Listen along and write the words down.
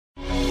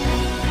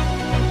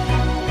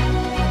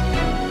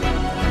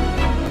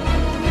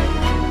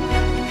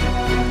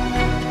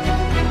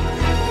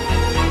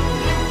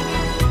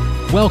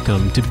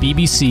Welcome to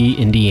BBC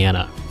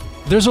Indiana.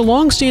 There's a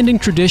long-standing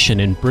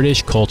tradition in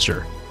British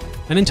culture.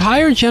 An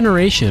entire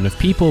generation of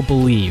people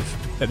believe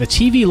that the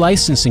TV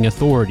Licensing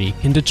Authority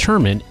can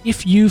determine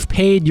if you've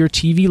paid your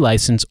TV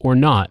license or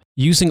not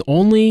using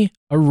only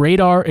a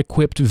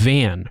radar-equipped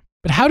van.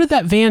 But how did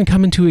that van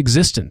come into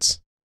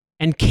existence?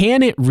 And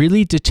can it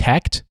really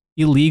detect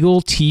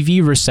illegal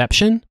TV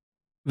reception?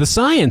 The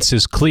science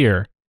is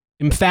clear.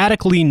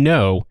 Emphatically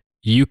no,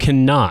 you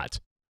cannot.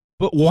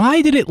 But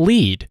why did it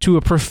lead to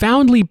a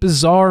profoundly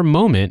bizarre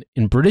moment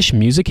in British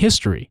music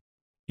history?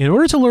 In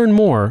order to learn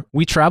more,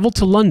 we traveled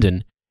to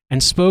London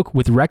and spoke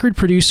with record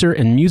producer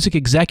and music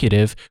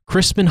executive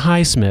Crispin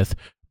Highsmith,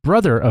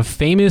 brother of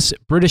famous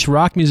British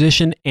rock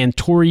musician and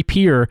Tory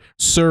peer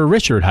Sir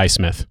Richard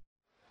Highsmith.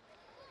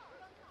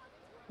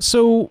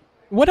 So,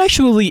 what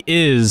actually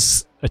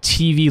is a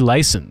TV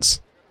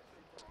license?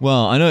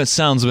 Well, I know it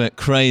sounds a bit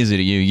crazy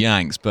to you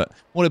Yanks, but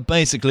what it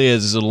basically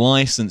is a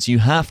license you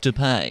have to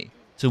pay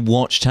to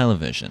watch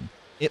television.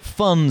 It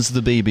funds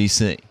the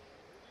BBC.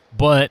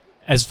 But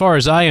as far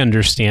as I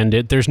understand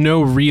it, there's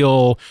no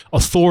real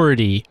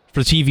authority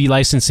for TV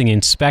licensing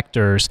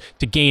inspectors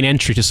to gain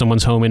entry to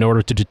someone's home in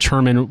order to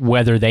determine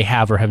whether they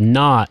have or have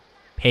not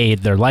paid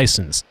their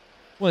license.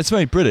 Well, it's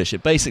very British.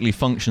 It basically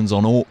functions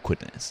on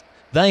awkwardness.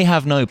 They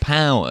have no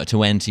power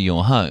to enter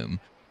your home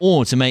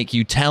or to make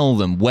you tell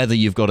them whether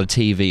you've got a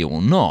TV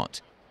or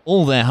not.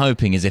 All they're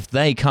hoping is if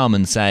they come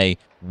and say,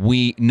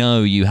 we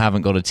know you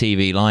haven't got a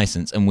TV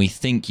license and we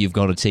think you've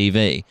got a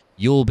TV,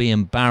 you'll be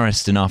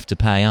embarrassed enough to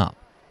pay up.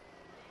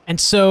 And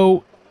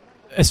so,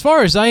 as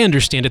far as I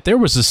understand it, there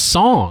was a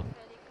song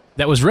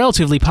that was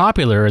relatively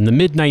popular in the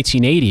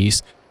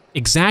mid-1980s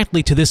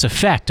exactly to this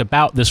effect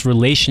about this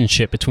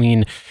relationship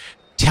between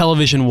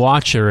television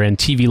watcher and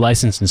TV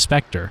license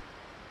inspector.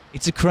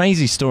 It's a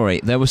crazy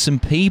story. There were some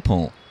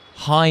people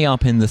high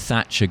up in the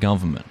Thatcher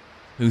government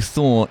who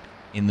thought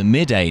in the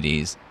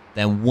mid-80s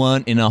there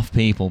weren't enough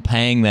people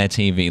paying their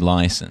TV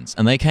license,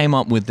 and they came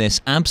up with this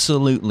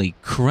absolutely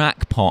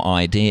crackpot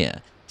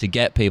idea to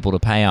get people to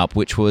pay up,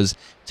 which was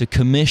to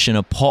commission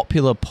a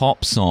popular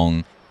pop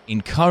song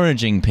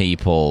encouraging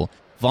people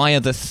via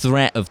the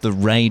threat of the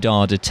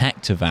radar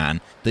detector van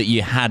that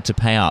you had to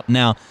pay up.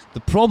 Now, the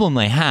problem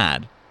they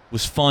had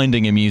was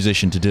finding a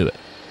musician to do it.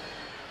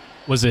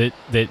 Was it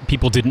that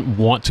people didn't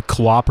want to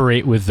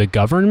cooperate with the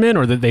government,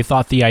 or that they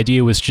thought the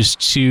idea was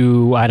just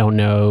too, I don't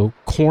know,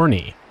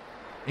 corny?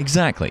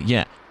 Exactly,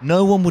 yeah.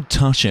 No one would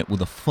touch it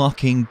with a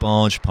fucking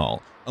barge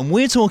pole. And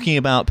we're talking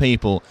about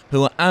people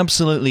who are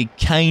absolutely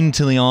caned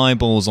to the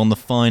eyeballs on the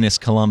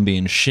finest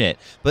Colombian shit,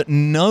 but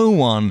no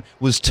one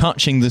was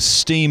touching the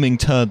steaming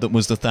turd that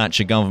was the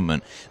Thatcher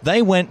government.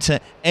 They went to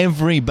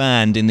every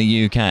band in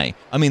the UK.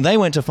 I mean, they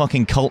went to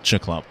fucking Culture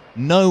Club.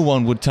 No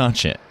one would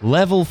touch it.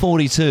 Level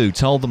 42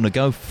 told them to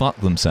go fuck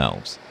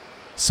themselves.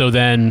 So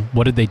then,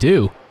 what did they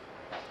do?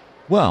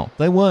 Well,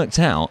 they worked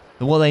out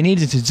that what they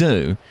needed to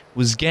do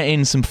was get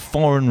in some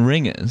foreign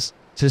ringers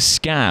to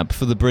scab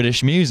for the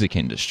British music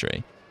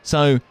industry.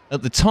 So,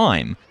 at the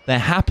time, there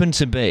happened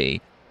to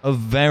be a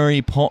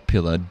very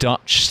popular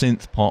Dutch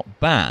synth-pop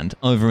band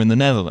over in the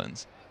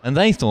Netherlands. And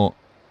they thought,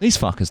 these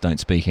fuckers don't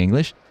speak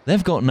English.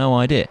 They've got no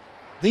idea.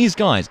 These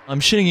guys, I'm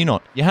shitting you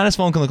not, Johannes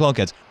Vonk and the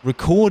Clockheads,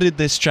 recorded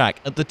this track.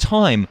 At the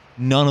time,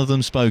 none of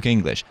them spoke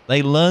English.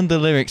 They learned the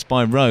lyrics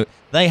by rote.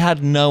 They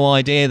had no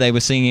idea they were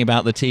singing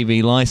about the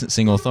TV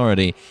Licensing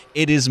Authority.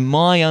 It is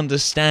my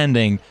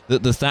understanding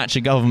that the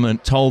Thatcher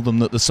government told them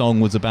that the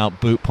song was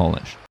about boot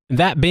polish.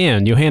 That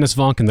band, Johannes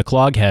Vonk and the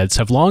Clogheads,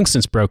 have long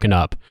since broken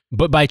up.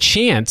 But by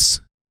chance,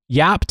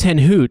 Jaap ten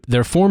Hout,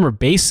 their former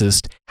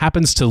bassist,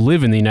 happens to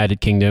live in the United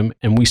Kingdom,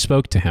 and we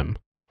spoke to him.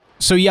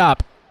 So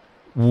Jaap,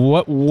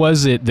 what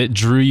was it that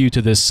drew you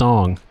to this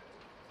song?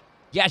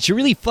 Yeah, it's a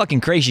really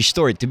fucking crazy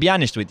story, to be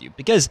honest with you,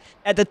 because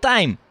at the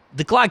time,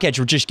 the Clogheads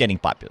were just getting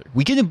popular.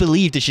 We couldn't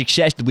believe the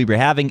success that we were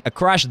having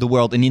across the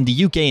world and in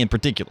the UK in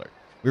particular.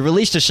 We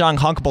released a song,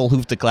 Honkbal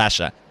Hoeft de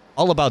Klasse,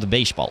 all about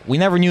baseball. We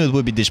never knew it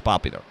would be this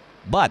popular.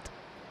 But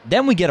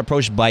then we get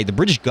approached by the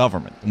British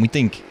government, and we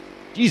think,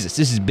 Jesus,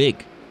 this is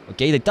big.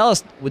 Okay, they tell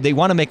us they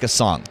want to make a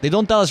song. They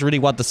don't tell us really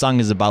what the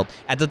song is about.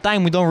 At the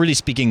time, we don't really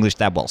speak English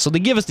that well. So they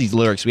give us these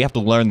lyrics. We have to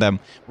learn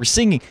them. We're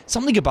singing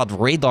something about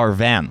radar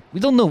van. We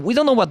don't know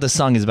what the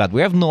song is about.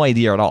 We have no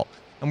idea at all.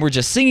 And we're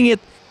just singing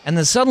it, and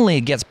then suddenly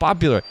it gets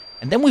popular.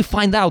 And then we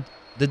find out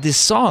that this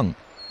song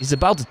is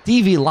about the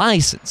TV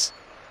license.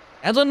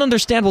 I don't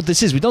understand what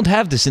this is. We don't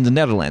have this in the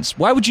Netherlands.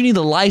 Why would you need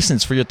a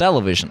license for your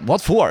television? What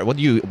for? What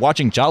are you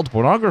watching child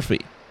pornography?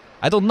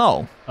 I don't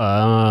know.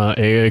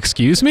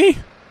 Excuse me?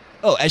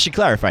 Oh, I should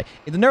clarify.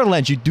 In the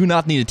Netherlands, you do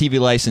not need a TV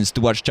license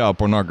to watch child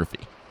pornography.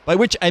 By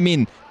which I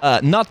mean,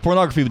 not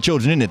pornography with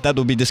children in it. That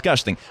would be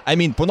disgusting. I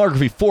mean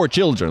pornography for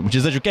children, which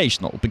is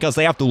educational, because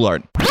they have to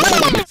learn.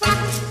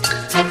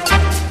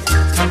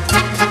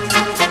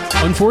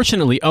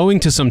 Unfortunately, owing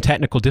to some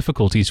technical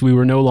difficulties, we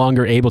were no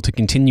longer able to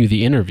continue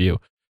the interview.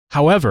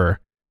 However,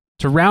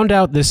 to round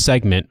out this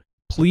segment,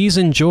 please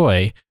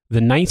enjoy the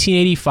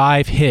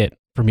 1985 hit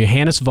from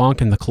Johannes Vonk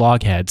and the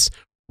Clogheads,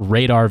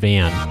 Radar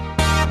Van.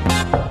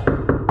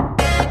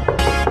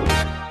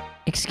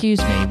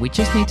 Excuse me, we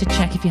just need to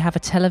check if you have a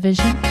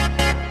television.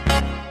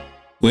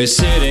 We're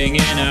sitting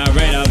in a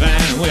radar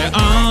van, we're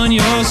on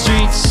your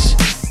streets.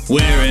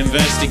 We're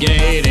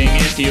investigating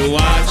if you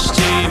watch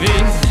TV.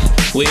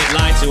 We'd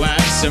like to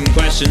ask some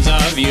questions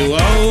of you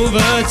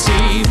over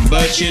tea,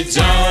 but you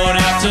don't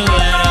have to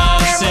let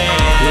us in.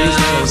 Please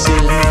let us in.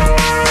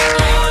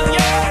 On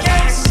your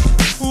case,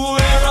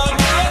 we're on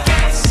your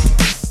case.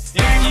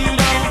 If you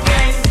don't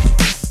pay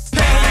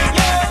your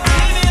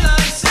TV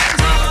license.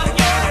 On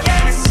your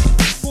case,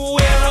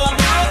 we're on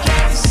your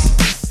case.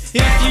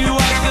 If you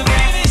watch the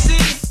BBC,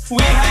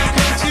 we have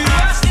come to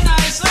us in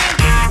Iceland.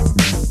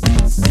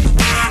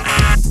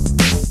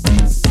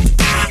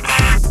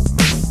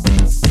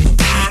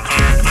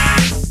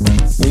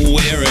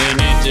 We're an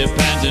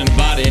independent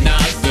body, not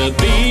the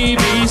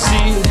BBC.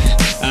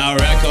 Our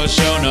records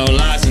show no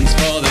license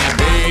for that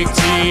big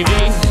TV.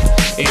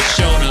 It's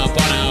shown up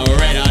on our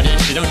radar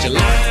dish. Don't you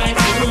lie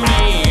to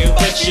me,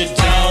 but you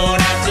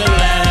don't have to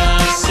let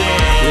us in.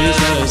 Please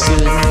let us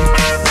in.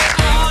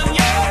 On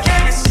your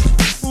case,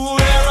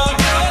 we're on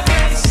your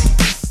case.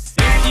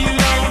 If you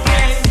don't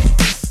pay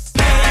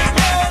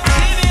your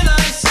TV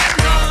license.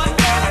 On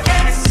your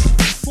case,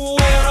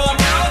 we're on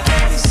your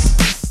case.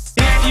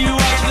 If you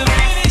watch the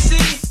BBC,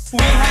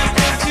 we have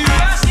come to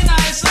us in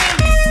Iceland.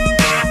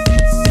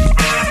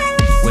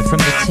 We're from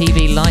the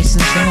TV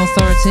Licensing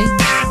Authority.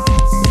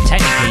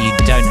 Technically, you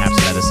don't have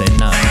to let us in,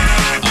 no.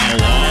 I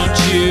want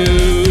you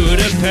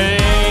to pay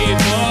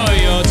for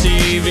your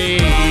TV.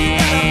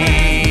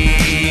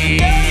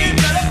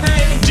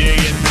 Do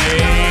you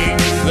think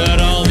that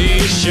all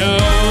these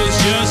shows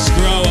just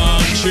grow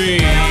on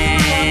trees?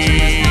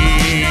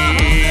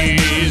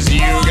 You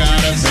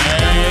gotta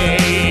pay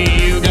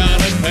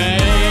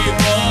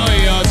for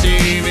your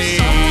TV.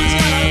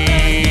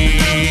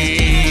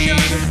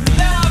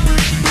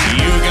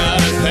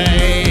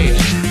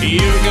 You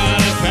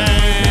gotta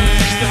pay.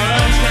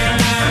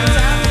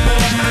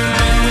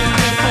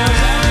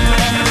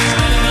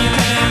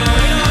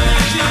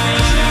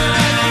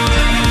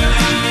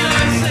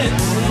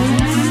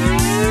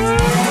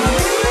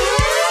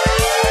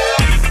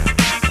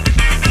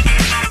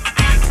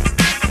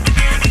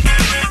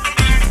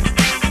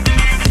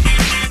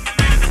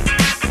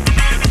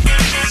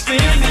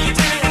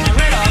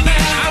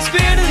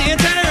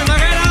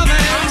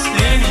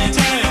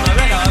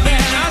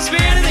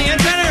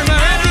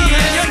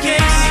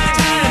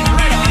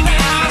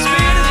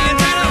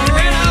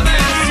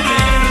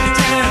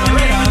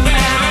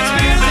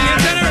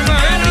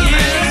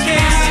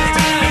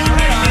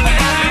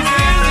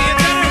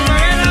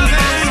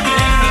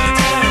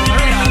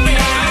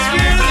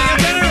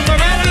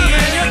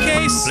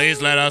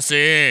 us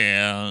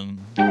in.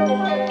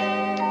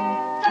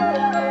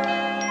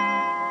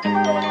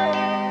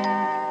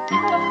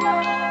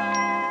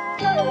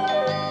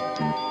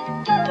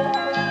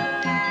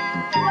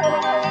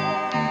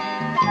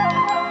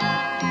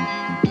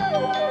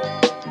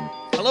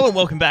 Hello and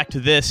welcome back to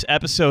this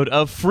episode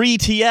of Free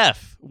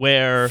TF,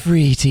 where...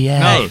 Free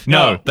TF.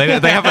 No. They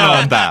haven't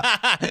earned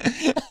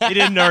that. They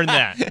didn't earn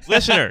that.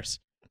 Listeners,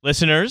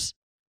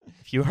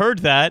 if you heard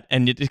that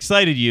and it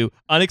excited you,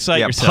 unexcite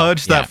Yeah, yourself.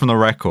 purge that from the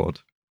record.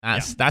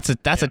 That's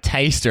a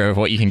taster of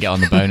what you can get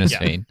on the bonus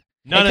feed.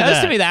 None it of occurs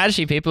that. to me that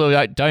actually people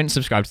who don't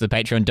subscribe to the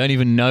Patreon don't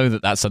even know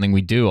that that's something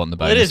we do on the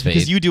bonus Well, it is feed.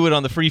 because you do it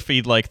on the free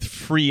feed like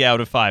 3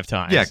 out of 5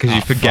 times. Yeah, because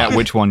you forget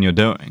which one you're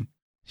doing.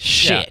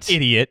 Shit. Yeah,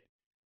 idiot.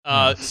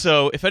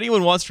 So if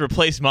anyone wants to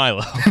replace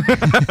Milo,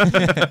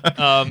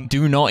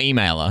 Do not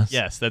email us.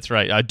 yes, that's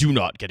right. Do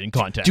not get in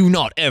contact. Do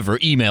not ever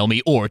email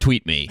me or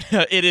tweet me.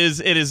 It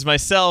is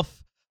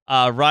myself,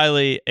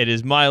 Riley. It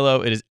is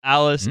Milo. It is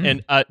Alice,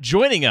 and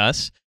joining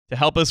us to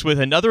help us with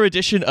another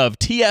edition of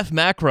TF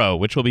Macro,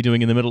 which we'll be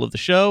doing in the middle of the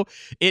show.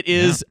 It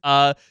is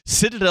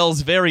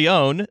Citadel's very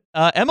own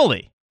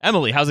Emily.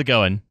 Emily, how's it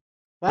going?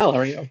 Well, how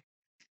are you?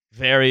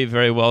 Very,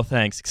 very well,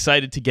 thanks.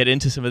 Excited to get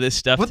into some of this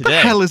stuff What today. the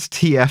hell is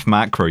TF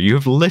macro? You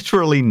have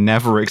literally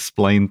never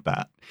explained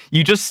that.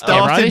 You just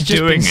started Riley's just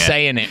doing been it.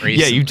 saying it recently.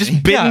 Yeah, you've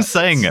just been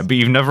saying it, but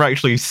you've never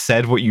actually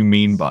said what you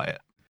mean by it.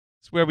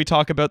 It's where we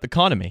talk about the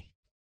economy.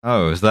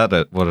 Oh, is that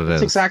what it It's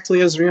is?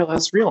 exactly as real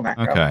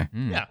macro. Okay.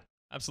 Yeah,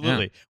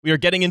 absolutely. We are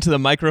getting into the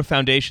micro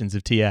foundations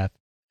of TF.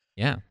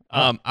 Yeah.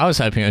 I was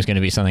hoping it was going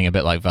to be something a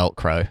bit like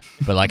Velcro,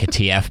 but like a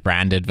TF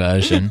branded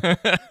version.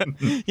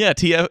 Yeah,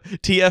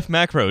 TF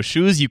Macro.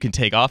 Shoes you can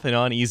take off and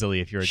on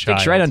easily if you're a child.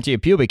 Sticks right onto your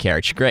pubic hair.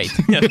 It's great.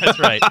 Yeah, that's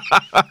right.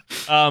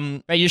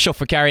 Very useful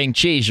for carrying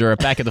cheese or a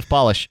packet of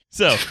polish.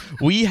 So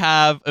we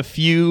have a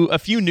few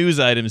news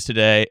items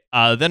today,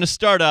 then a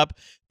startup,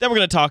 then we're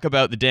going to talk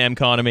about the damn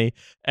economy,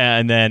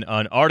 and then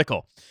an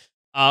article.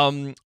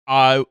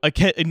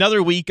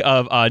 Another week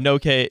of no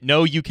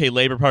UK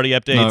Labour Party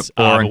updates.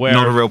 No, boring. Aware,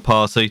 Not a real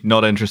party.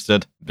 Not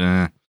interested.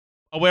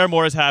 aware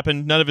more has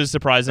happened. None of it is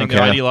surprising.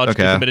 They're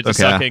ideologically committed to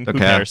sucking. Who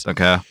cares?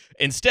 Okay.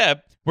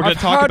 Instead, we're going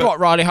to talk about... what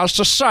Riley has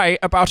to say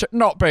about it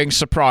not being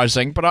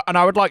surprising, and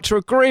I would like to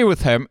agree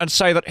with him and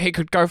say that he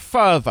could go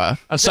further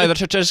and say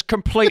that it is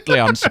completely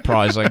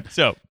unsurprising.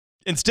 So,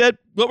 Instead,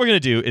 what we're going to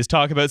do is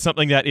talk about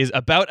something that is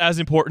about as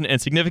important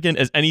and significant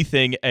as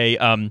anything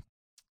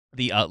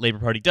the Labour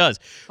Party does,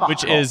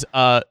 which is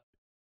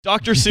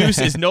Dr.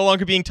 Seuss is no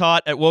longer being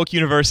taught at woke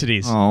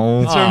universities.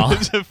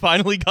 Conservatives have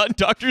finally gotten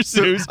Dr.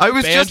 Seuss. I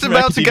was banned just from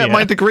about to get academia.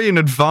 my degree in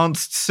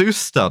advanced Seuss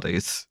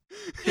studies.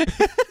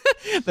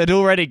 He'd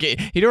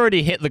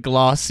already hit the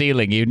glass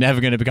ceiling. You're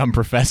never going to become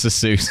Professor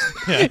Seuss.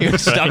 You're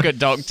stuck at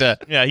Doctor.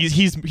 Yeah,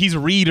 he's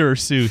Reader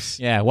Seuss.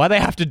 Yeah, why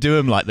they have to do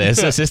him like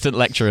this? Assistant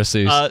lecturer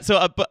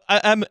Seuss. But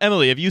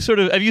Emily, have you seen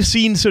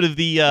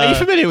the? Are you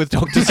familiar with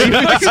Dr. Are Seuss?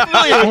 you familiar with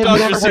I have Dr.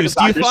 never heard of Seuss?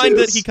 Do you Dr. find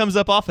that Seuss. he comes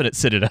up often at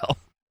Citadel?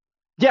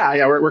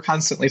 Yeah, we're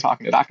constantly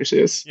talking to Dr.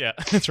 Seuss. Yeah,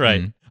 that's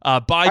right.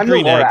 Buy I'm the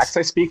green eggs. Lorax.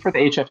 I speak for the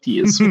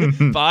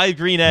HFTs. Buy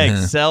green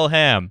eggs. Sell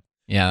ham.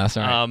 Yeah, that's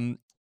right.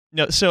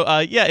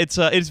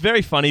 It's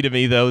very funny to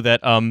me though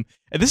that and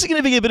this is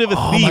going to be a bit of a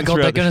Oh theme my god, they're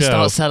throughout going the to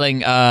show. start selling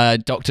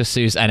Dr.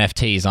 Seuss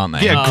NFTs, aren't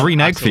they? Yeah, green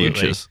egg absolutely.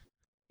 futures.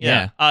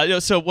 Yeah.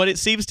 So what it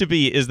seems to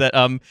be is that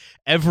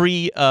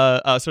every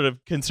sort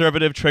of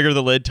conservative trigger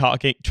the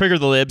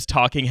libs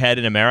talking head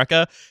in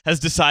America has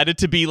decided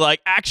to be like,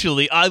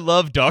 actually, I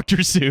love Dr.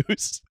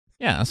 Seuss.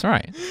 Yeah, that's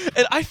right.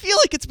 And I feel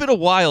like it's been a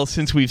while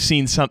since we've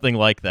seen something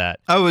like that.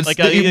 Oh, it's Like,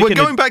 we're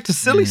going back to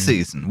silly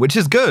season, which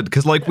is good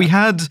because we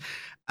had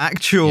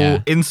actual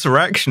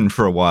insurrection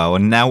for a while,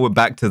 and now we're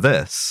back to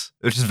this,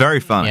 which is very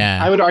fun.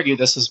 Yeah. I would argue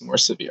this is more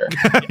severe.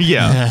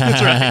 Yeah.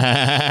 That's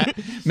right.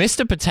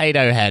 Mr.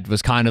 Potato Head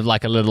was kind of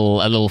like a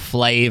little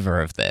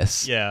flavor of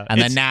this. Yeah,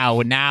 And then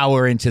now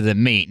we're into the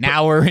meat.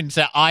 Now we're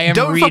into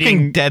Don't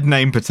fucking dead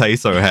name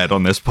Potato Head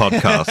on this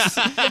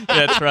podcast.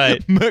 That's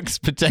right. Mook's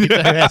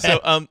Potato Head.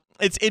 So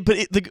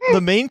the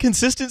main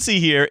consistency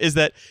here is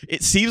that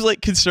it seems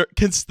like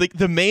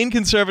the main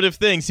conservative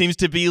thing seems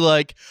to be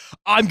like,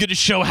 I'm going to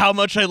show how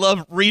much I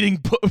love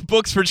reading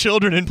books for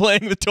children and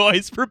playing with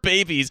toys for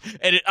babies,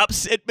 and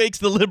it makes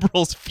the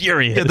liberals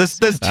furious. Yeah,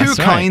 there's two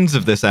kinds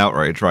of this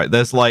outrage, right?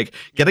 There's like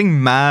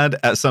getting mad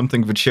at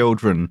something for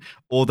children,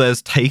 or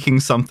there's taking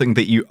something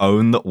that you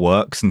own that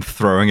works and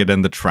throwing it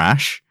in the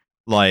trash.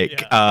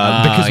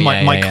 Because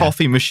my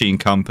coffee machine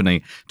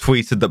company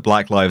tweeted that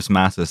Black Lives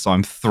Matter, so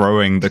I'm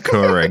throwing the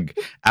Keurig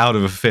out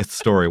of a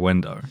 5th-story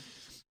window.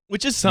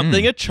 Which is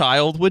something a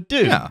child would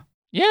do.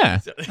 Yeah,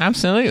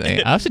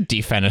 absolutely. I have to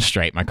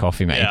defenestrate my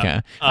coffee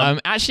maker. Yeah.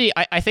 Actually,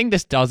 I think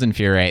this does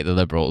infuriate the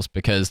liberals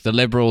because the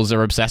liberals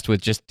are obsessed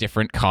with just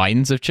different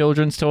kinds of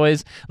children's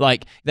toys.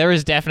 Like, there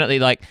is definitely,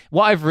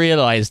 what I've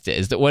realized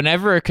is that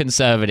whenever a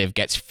conservative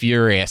gets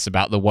furious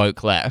about the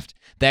woke left,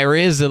 there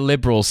is a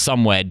liberal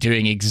somewhere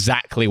doing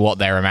exactly what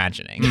they're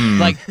imagining.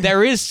 Like,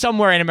 there is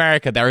somewhere in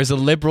America, there is a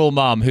liberal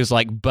mom who's,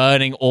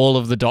 burning all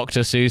of the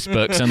Dr. Seuss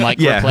books and,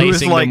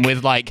 replacing them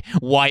with,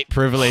 white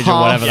privilege or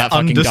whatever that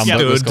fucking dumb book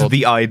was understood called.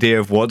 the idea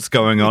of what's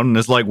going on and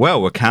is like,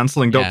 well, we're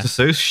canceling Dr.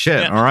 Seuss?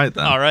 Shit, all right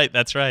then. All right,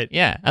 that's right.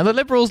 Yeah, and the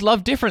liberals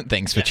love different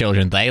things for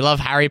children. They love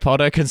Harry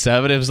Potter,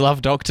 conservatives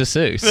love Dr.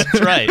 Seuss. That's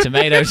right.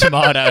 Tomato,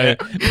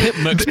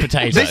 Mook's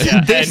Potato.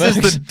 This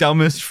is the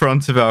dumbest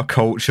front of our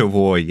culture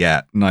war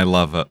yet, and I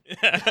love it.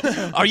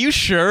 Are you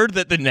sure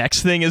that the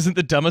next thing isn't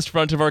the dumbest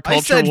front of our I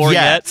culture said war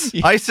yes.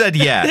 yet? I said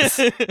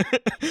yes.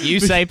 You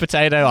say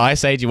potato, I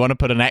say, do you want to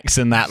put an X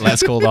in that?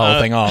 Let's call the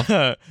whole thing off.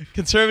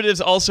 Conservatives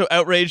also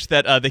outraged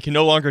that they can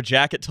no longer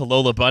jack it to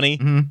Lola Bunny.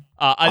 Mm-hmm.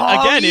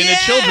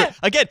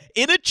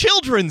 In a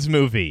children's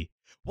movie.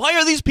 Why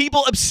are these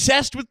people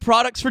obsessed with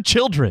products for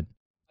children?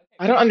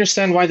 I don't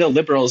understand why the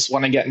liberals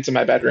want to get into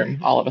my bedroom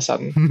all of a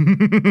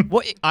sudden.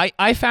 What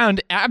I found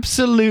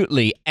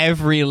absolutely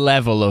every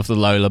level of the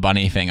Lola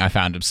Bunny thing I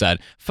found absurd.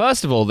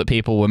 First of all, that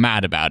people were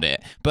mad about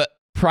it, but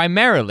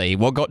primarily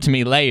what got to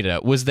me later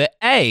was that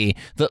A,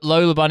 that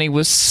Lola Bunny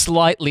was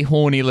slightly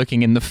horny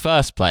looking in the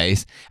first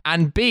place,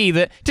 and B,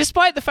 that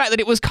despite the fact that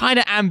it was kind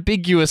of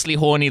ambiguously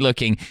horny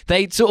looking,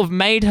 they sort of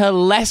made her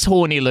less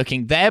horny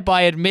looking,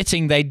 thereby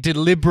admitting they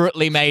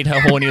deliberately made her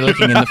horny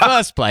looking in the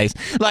first place.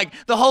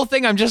 The whole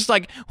thing, I'm just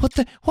like, what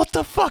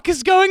the fuck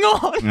is going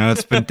on? No,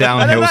 it's been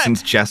downhill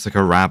since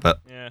Jessica Rabbit.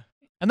 Yeah.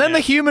 And then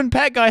the human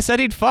pet guy said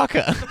he'd fuck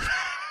her.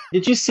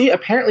 Did you see?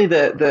 Apparently,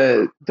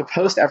 the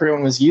post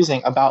everyone was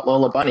using about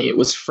Lola Bunny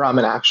was from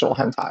an actual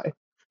hentai.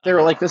 They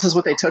were like, "This is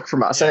what they took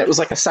from us," and it was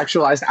like a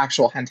sexualized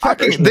actual hentai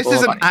version. This of is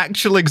Lola an Bunny.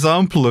 actual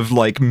example of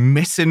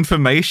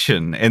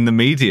misinformation in the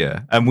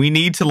media, and we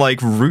need to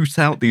root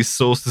out these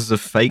sources of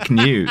fake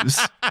news.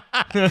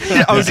 Did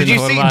you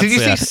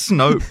see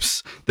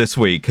Snopes this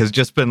week has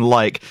just been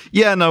like,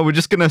 yeah, no, we're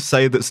just gonna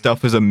say that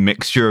stuff is a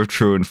mixture of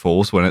true and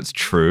false when it's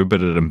true,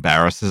 but it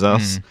embarrasses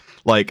us.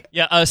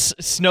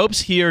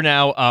 Snopes here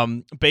now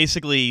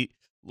basically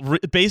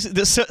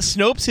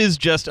Snopes is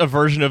just a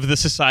version of the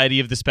Society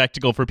of the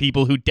Spectacle for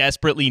people who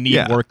desperately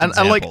need work and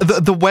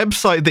examples. the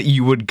website that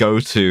you would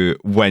go to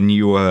when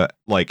you were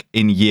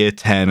in year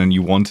 10 and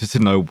you wanted to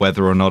know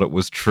whether or not it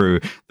was true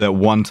that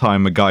one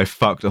time a guy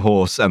fucked a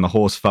horse and the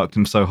horse fucked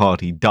him so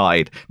hard he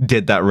died,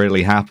 did that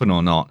really happen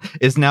or not,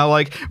 is now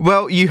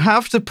well, you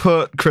have to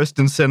put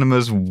Kristen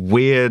Cinema's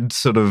weird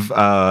sort of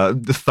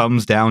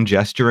thumbs down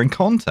gesture in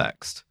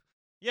context.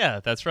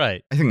 Yeah, that's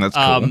right. I think that's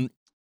cool.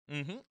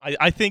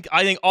 I think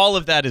all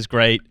of that is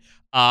great.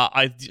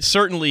 I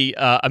certainly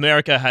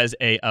America has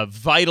a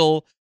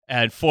vital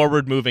and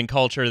forward-moving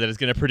culture that is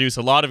going to produce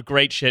a lot of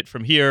great shit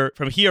from here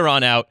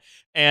on out.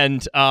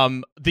 And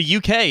the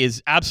UK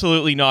is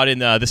absolutely not in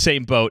the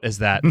same boat as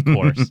that, of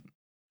course,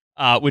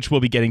 which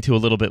we'll be getting to a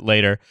little bit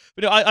later.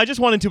 But I just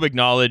wanted to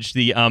acknowledge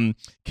the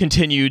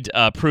continued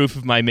proof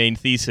of my main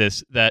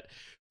thesis that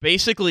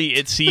basically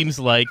it seems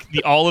like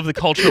all of the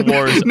culture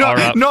wars are not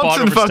fought to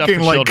over stuff fucking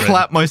for like children.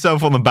 clap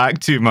myself on the back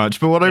too much,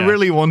 but what I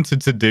really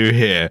wanted to do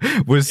here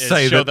was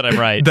say show that I'm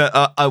right.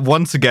 That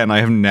once again,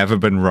 I have never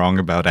been wrong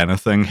about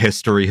anything.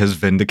 History has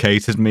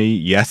vindicated me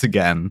yet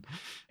again.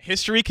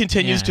 History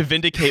continues to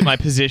vindicate my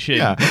position.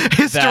 Yeah,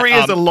 history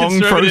is a long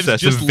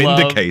process of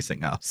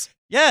vindicating us.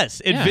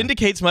 Yes, it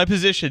vindicates my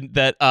position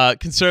that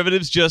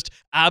conservatives just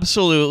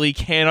absolutely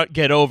cannot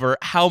get over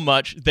how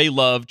much they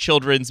love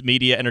children's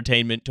media,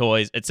 entertainment,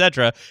 toys,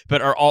 etc.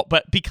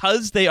 But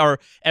because they are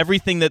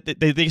everything that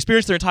they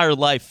experience their entire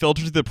life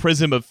filtered through the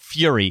prism of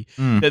fury,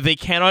 that they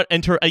cannot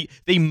enter.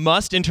 They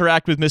must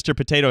interact with Mr.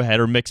 Potato Head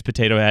or Mixed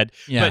Potato Head,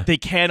 but they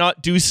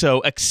cannot do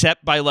so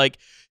except by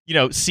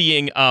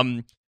seeing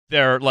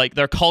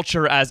their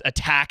culture as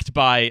attacked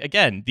by,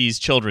 again, these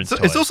children's toys.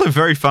 It's also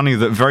very funny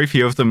that very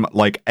few of them,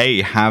 like,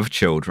 A, have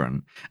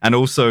children, and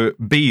also,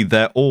 B,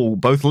 they're all,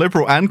 both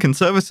liberal and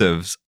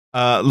conservatives,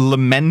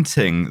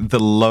 lamenting the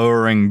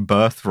lowering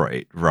birth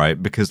rate,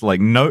 right? Because,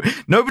 like,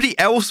 nobody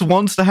else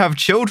wants to have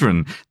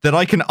children that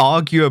I can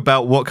argue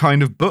about what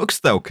kind of books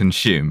they'll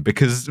consume,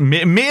 because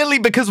merely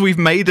because we've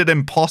made it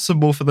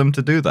impossible for them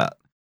to do that.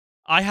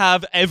 I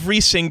have every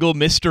single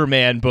Mr.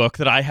 Man book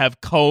that I have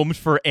combed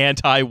for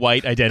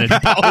anti-white identity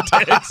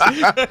politics.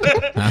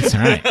 That's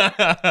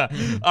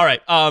right. All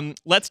right.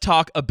 Let's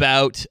talk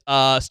about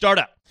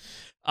Startup.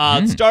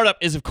 Startup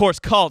is, of course,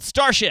 called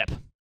Starship.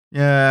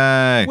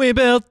 Yay! We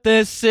built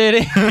this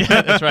city.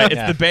 Yeah, that's right.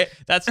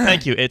 It's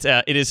thank you. It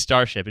is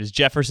Starship. It is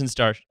Jefferson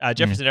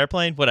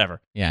Airplane.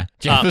 Whatever. Yeah.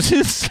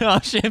 Jefferson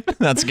Starship.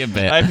 That's a good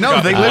bit. No,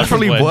 they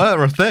literally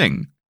were a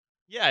thing.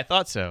 Yeah, I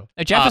thought so.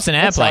 Jefferson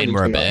Airplane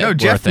were a bit.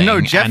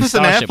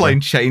 Jefferson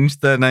Airplane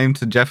changed their name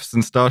to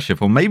Jefferson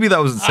Starship, or maybe that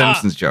was a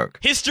Simpsons joke.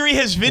 History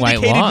has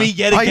vindicated me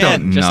yet again. I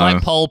don't know. Just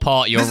like Pol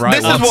Pot, you're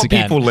right. This is what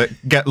again. people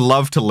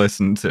love to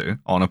listen to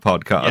on a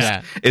podcast.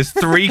 Yeah. Is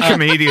three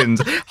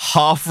comedians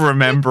half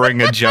remembering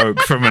a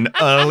joke from an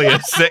earlier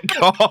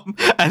sitcom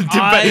and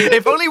debate.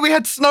 If only we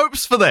had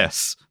Snopes for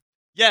this.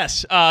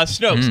 Yes,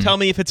 Snopes, tell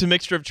me if it's a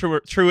mixture of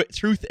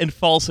truth and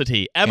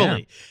falsity.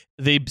 Emily,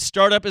 the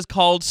startup is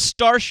called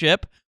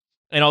Starship,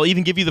 and I'll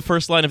even give you the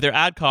first line of their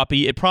ad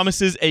copy. It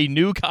promises a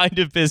new kind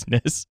of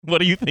business. What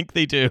do you think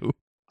they do?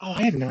 Oh,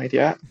 I have no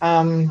idea.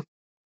 I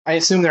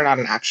assume they're not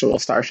an actual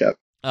starship.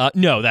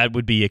 No, that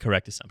would be a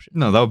correct assumption.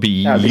 No, that would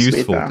be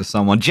useful to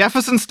someone.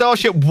 Jefferson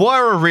Starship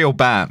were a real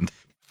band.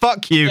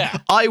 Fuck you. Yeah.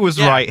 I was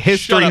right.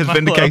 History has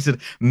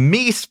vindicated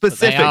me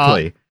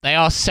specifically. They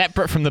are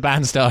separate from the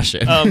band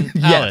Starship.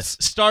 Alice,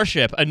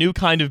 Starship, a new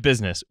kind of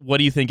business. What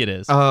do you think it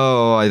is?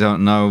 Oh, I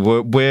don't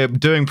know. We're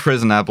doing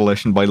prison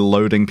abolition by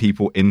loading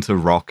people into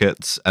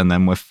rockets, and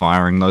then we're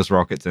firing those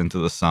rockets into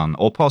the sun,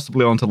 or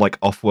possibly onto like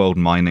off-world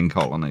mining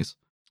colonies.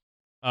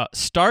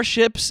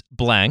 Starships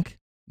blank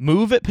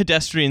move at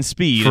pedestrian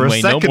speed For and a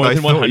weigh no second, more I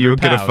than thought 100 you were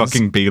going to pounds.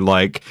 fucking be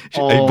like,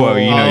 Oh. well,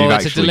 you know, you've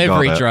it's a actually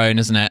delivery got it. drone,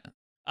 isn't it?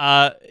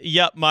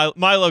 Yep,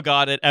 Milo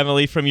got it.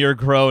 Emily, from your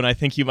groan, I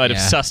think you might have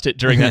sussed it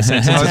during that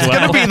sentence Oh, as it's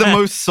well. going to be the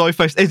most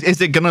sci-fi.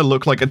 Is it going to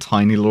look like a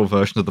tiny little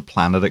version of the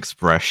Planet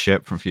Express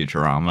ship from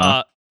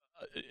Futurama?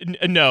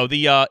 No,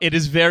 it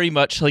is very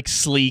much like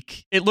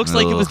sleek. It looks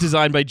like it was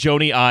designed by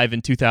Joni Ive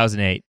in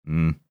 2008.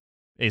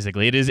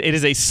 Basically, it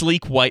is a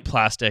sleek white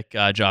plastic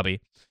jobby.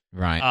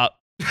 Right.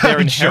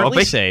 They're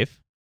inherently Jobby? safe.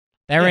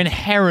 They're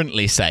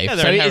inherently safe. Yeah,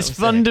 they're so inherently it's safe.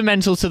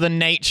 fundamental to the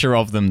nature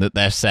of them that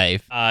they're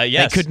safe.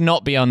 Yes, They could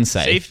not be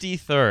unsafe. safety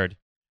third.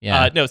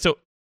 Yeah. No, so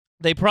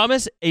they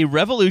promise a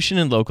revolution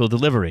in local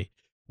delivery.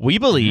 We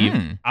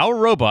believe our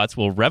robots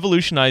will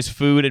revolutionize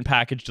food and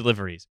package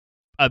deliveries.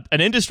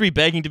 An industry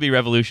begging to be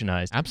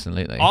revolutionized.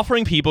 Absolutely.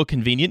 Offering people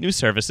convenient new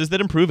services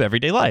that improve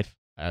everyday life.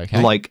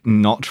 Okay. Like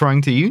not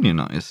trying to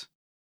unionize.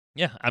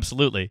 Yeah,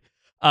 absolutely.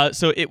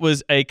 So it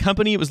was a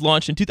company. It was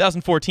launched in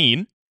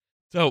 2014.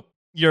 So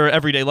your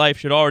everyday life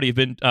should already have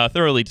been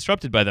thoroughly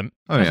disrupted by them.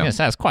 Oh I was yeah. going to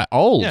say, it's quite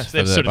old Yes,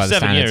 they've for sort by of the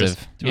 7 standards years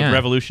of... to have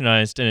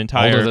revolutionized an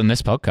entire Older than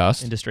this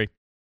podcast. industry.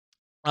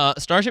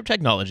 Starship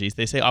Technologies,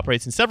 they say,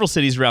 operates in several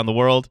cities around the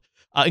world,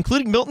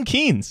 including Milton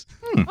Keynes.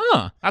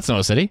 Oh, that's not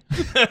a city.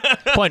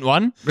 Point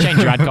one. Change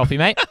your ad copy,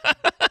 mate.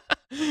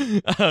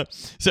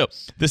 So,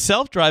 the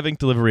self-driving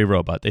delivery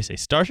robot, they say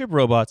Starship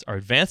robots are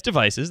advanced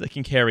devices that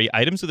can carry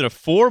items within a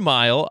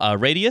 4-mile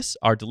radius.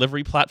 Our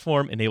delivery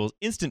platform enables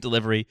instant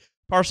delivery,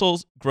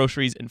 parcels,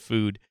 groceries, and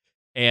food,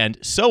 and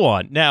so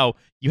on. Now,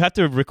 you have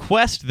to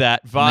request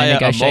that And via they a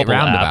negotiate mobile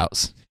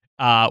roundabouts.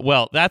 app.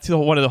 Well, that's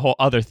one of the whole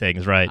other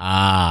things, right?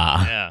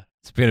 Ah. Yeah.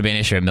 It's going to be an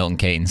issue at Milton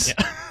Keynes.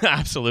 Yeah,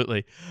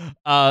 absolutely.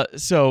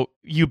 So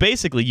you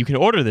can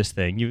order this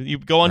thing. You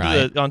go onto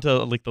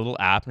like the little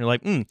app and you're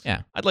like,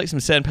 yeah, I'd like some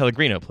San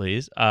Pellegrino,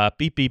 please.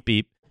 Beep beep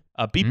beep.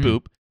 Beep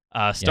boop.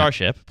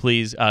 Starship,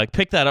 please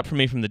pick that up for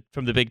me from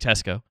the big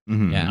Tesco.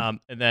 Mhm. Yeah.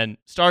 And then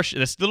Starship,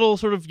 this little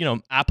sort of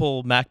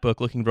Apple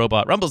MacBook looking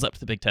robot rumbles up to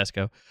the big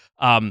Tesco.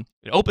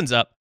 It opens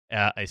up.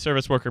 A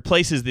service worker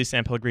places the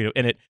San Pellegrino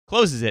in it,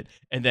 closes it,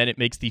 and then it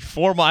makes the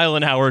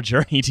 4-mile-an-hour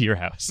journey to your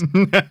house.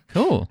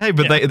 Cool. Hey,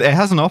 but it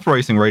has an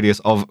operating radius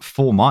of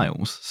 4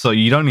 miles, so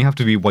you'd only have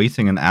to be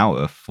waiting an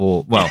hour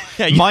for,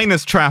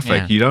 minus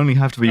traffic, you'd only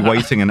have to be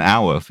waiting an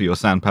hour for your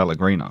San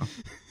Pellegrino.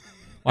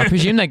 Well, I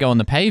presume they go on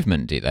the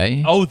pavement, do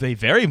they? Oh, they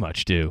very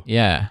much do.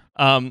 Yeah.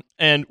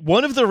 And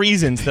one of the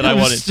reasons that I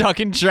wanted stuck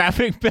in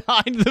traffic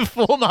behind the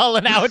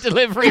 4-mile-an-hour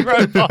delivery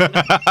robot.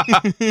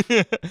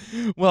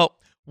 Well,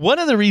 one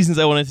of the reasons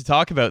I wanted to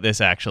talk about this,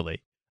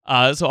 actually,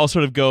 so I'll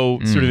sort of go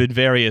sort of in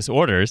various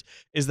orders,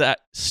 is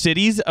that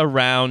cities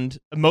around,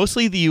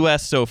 mostly the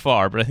U.S. so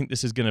far, but I think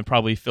this is going to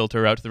probably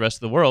filter out to the rest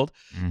of the world,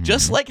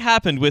 just like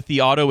happened with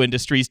the auto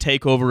industry's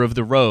takeover of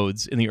the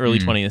roads in the early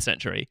 20th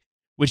century,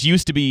 which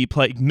used to be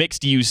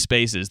mixed-use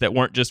spaces that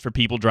weren't just for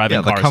people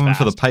driving cars they're coming fast.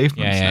 for the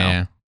pavements now.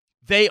 Yeah.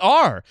 They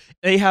are.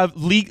 They have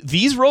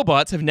these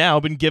robots have now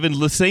been given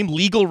the same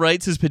legal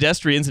rights as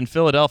pedestrians in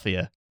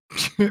Philadelphia.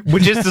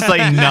 Which is to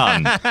say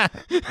none.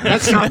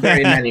 That's not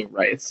very many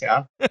rights,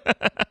 yeah.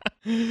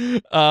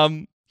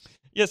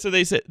 So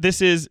they said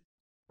this is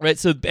right.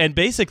 So and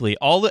basically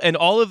all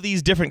of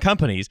these different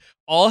companies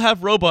all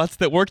have robots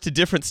that work to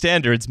different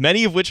standards,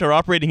 many of which are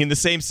operating in the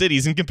same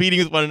cities and competing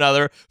with one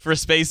another for a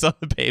space on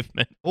the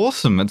pavement.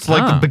 Awesome. It's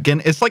like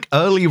it's like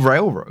early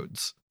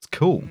railroads. It's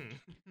cool.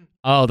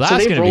 Oh, that's so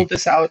they going to rolled be...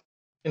 this out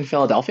in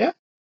Philadelphia?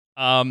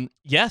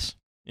 Yes,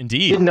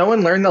 indeed. Did no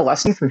one learn the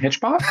lesson from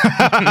Hitchbot?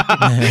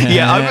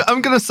 Yeah,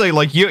 I'm gonna say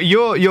like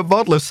your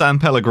bottle of San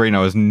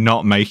Pellegrino is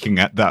not making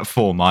it that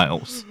 4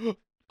 miles.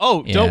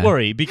 Oh, don't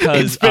worry,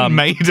 because it's been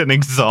made an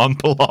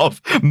example of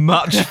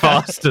much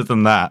faster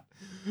than that.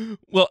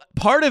 Well,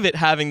 part of it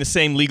having the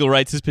same legal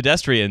rights as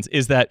pedestrians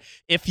is that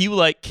if you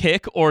like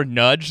kick or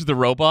nudge the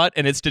robot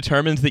and it's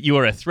determined that you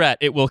are a threat,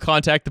 it will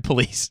contact the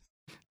police.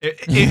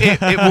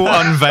 It will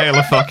unveil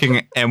a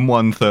fucking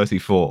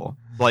M134.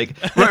 Like,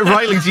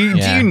 Riley, do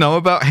you know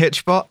about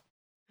Hitchbot?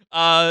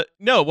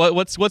 No.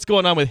 What's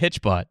going on with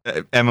Hitchbot?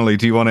 Emily,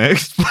 do you want to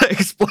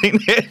explain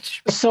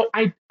Hitch? So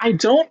I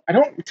don't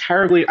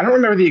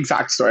remember the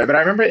exact story, but I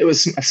remember it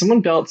was someone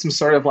built some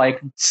sort of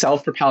like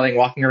self-propelling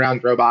walking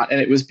around robot,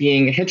 and it was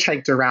being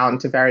hitchhiked around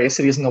to various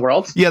cities in the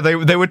world. Yeah,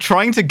 they were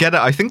trying to get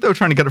it. I think they were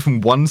trying to get it from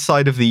one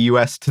side of the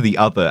US to the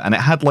other, and it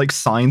had like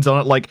signs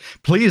on it like,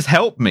 "Please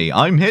help me,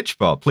 I'm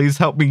Hitchbot. Please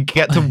help me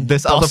get to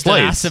this other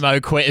place." Boston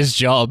Asimo quit his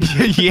job.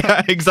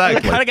 Yeah,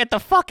 exactly. I gotta get the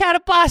fuck out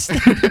of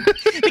Boston.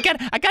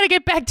 I gotta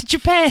get back to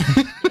Japan.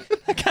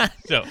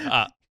 So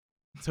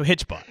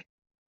Hitchbot.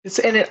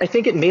 I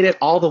think it made it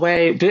all the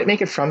way. Did it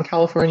make it from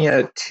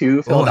California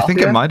to Philadelphia? I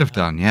think it might have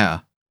done. Yeah.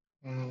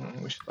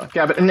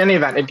 Yeah, but in any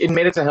event, it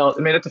made it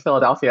to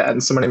Philadelphia,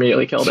 and someone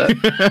immediately killed it.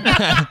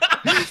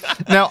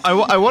 Now,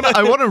 I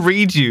want to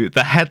read you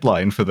the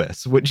headline for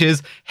this, which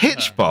is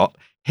Hitchbot,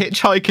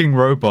 hitchhiking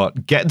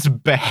robot gets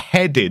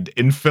beheaded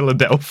in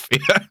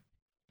Philadelphia.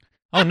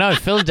 Oh no,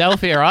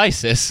 Philadelphia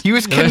ISIS. He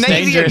was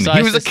Canadian.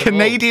 He was a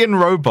Canadian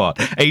robot,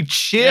 a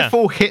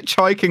cheerful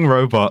hitchhiking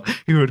robot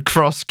who had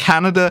crossed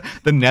Canada,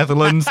 the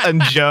Netherlands,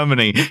 and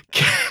Germany.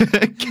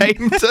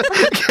 came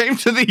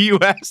to the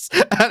US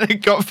and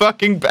it got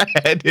fucking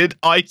beheaded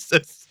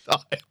ISIS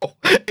style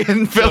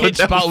in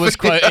Philadelphia. Hitchbot was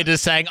quoted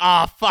as saying,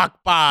 "Oh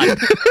fuck, bad."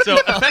 So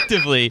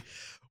effectively,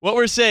 what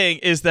we're saying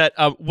is that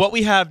what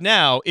we have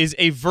now is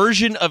a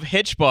version of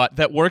Hitchbot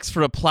that works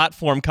for a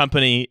platform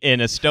company in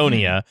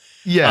Estonia.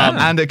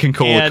 Yeah, and it can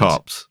call the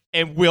cops.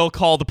 And will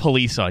call the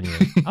police on you.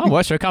 Oh,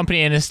 works for a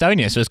company in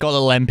Estonia, so it's got a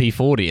little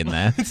MP40 in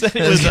there.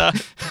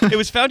 It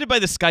was founded by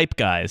the Skype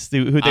guys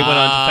who they went on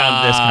to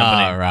found this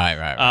company.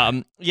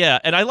 Right. Yeah,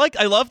 and I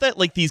love that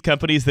like these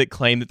companies that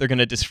claim that they're going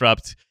to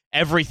disrupt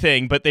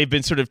everything, but they've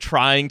been sort of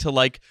trying to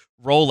like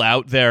roll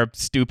out their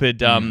stupid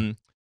their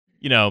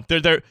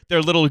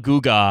little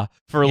Googa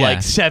for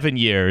like 7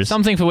 years.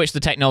 Something for which the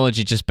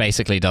technology just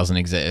basically doesn't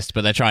exist,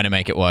 but they're trying to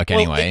make it work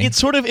anyway.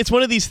 It's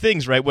one of these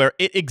things, right, where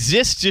it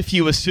exists if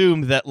you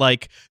assume that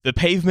like the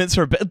pavements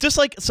are just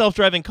like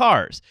self-driving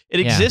cars. It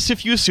exists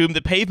if you assume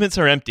the pavements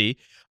are empty.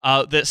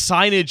 That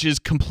signage is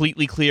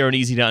completely clear and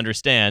easy to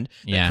understand.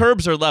 The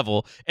curbs are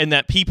level, and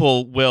that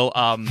people will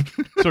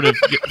sort of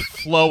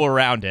flow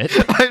around it.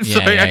 I'm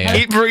sorry, I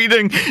keep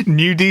reading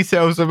new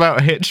details about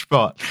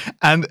Hitchbot,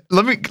 and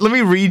let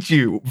me read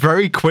you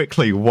very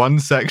quickly one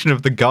section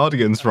of the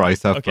Guardian's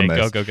write-up on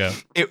this. Go.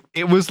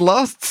 It was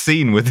last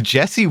seen with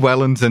Jesse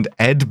Wellens and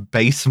Ed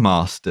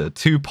Basemaster,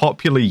 two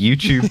popular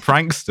YouTube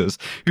pranksters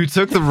who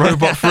took the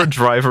robot for a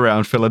drive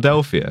around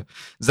Philadelphia.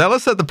 Zeller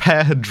said the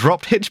pair had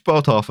dropped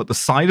Hitchbot off at the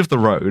side of the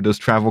road, as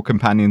travel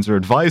companions are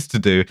advised to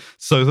do,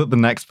 so that the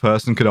next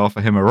person could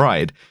offer him a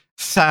ride.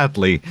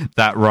 Sadly,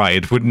 that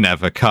ride would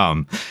never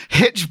come.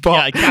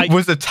 Hitchbot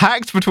was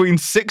attacked between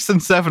 6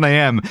 and 7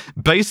 a.m.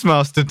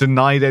 Basemaster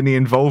denied any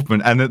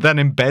involvement, and it then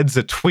embeds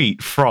a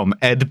tweet from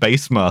Ed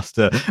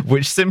Basemaster,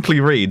 which simply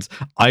reads,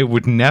 "I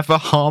would never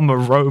harm a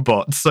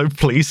robot, so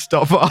please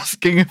stop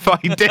asking if I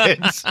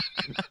did."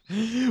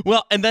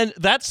 Well, and then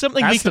that's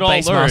something we That's can the all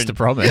Basemaster learn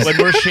promise. when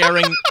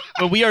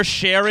we are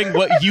sharing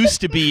what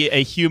used to be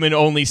a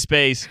human-only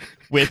space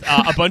with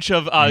a bunch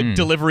of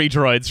delivery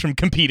droids from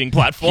competing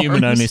platforms.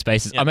 Human-only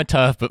spaces. I'm a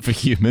TERF, but for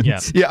humans. Yeah.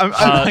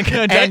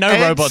 Yeah, no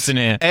robots in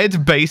here. Ed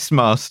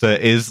Basemaster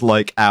is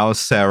like our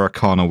Sarah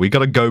Connor. We got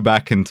to go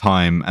back in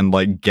time and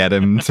like get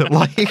him to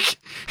like.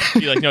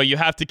 Be like, no, you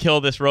have to kill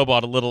this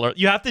robot a little.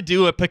 You have to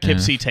do a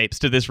Poughkeepsie tapes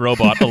to this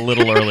robot a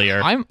little earlier.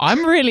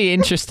 I'm really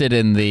interested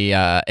in the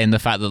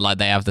fact that like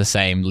they have the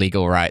same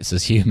legal rights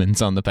as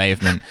humans on the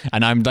pavement,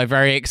 and I'm like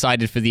very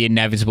excited for the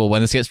inevitable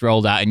when this gets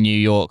rolled out in New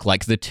York,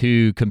 like the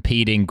two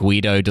competing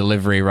Guido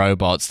delivery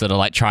robots that are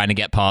like trying to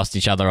get past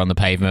each other on the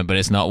pavement, but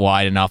it's not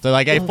wide enough. They're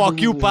like, "Hey,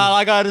 fuck you, pal!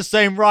 I got the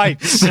same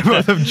rights."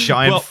 Both have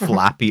giant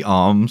flappy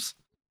arms.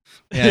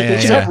 They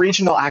should have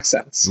regional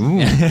accents.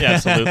 Yeah,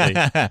 absolutely.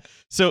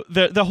 So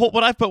the whole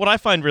what I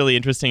find really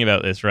interesting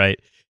about this, right,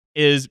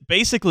 is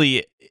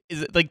basically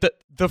like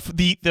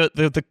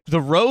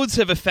the roads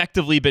have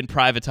effectively been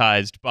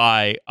privatized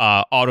by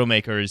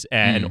automakers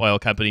and oil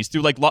companies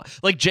through like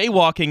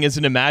jaywalking is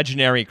an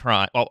imaginary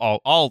crime.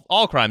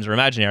 All crimes are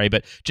imaginary,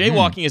 but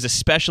jaywalking is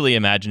especially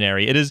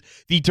imaginary. It is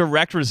the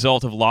direct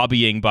result of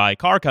lobbying by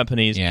car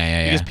companies.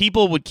 Because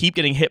people would keep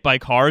getting hit by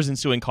cars and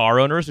suing car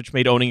owners, which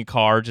made owning a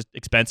car just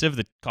expensive.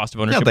 The cost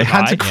of ownership. Yeah, they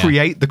had high. to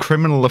create the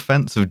criminal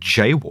offense of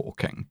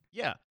jaywalking.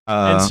 Yeah,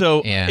 and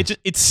so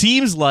it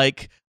seems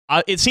like.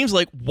 It seems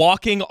like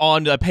walking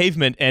on a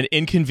pavement and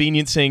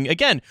inconveniencing,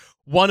 again,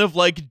 one of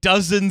like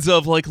dozens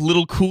of like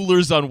little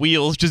coolers on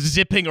wheels just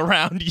zipping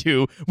around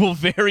you will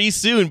very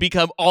soon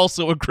become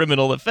also a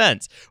criminal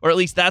offense. Or at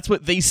least that's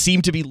what they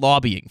seem to be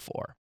lobbying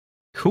for.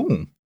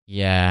 Cool.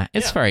 Yeah,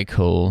 it's very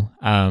cool.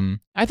 I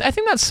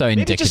think that's so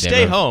indicative. Maybe just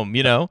stay home,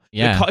 you know?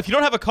 Yeah. If you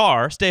don't have a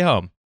car, stay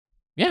home.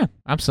 Yeah,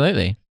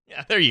 absolutely.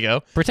 Yeah, there you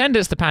go. Pretend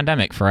it's the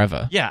pandemic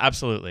forever. Yeah,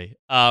 absolutely.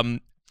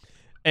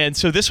 And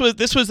so this was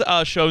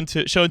shown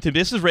to me.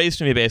 This was raised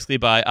to me basically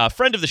by a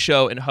friend of the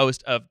show and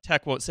host of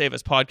Tech Won't Save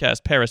Us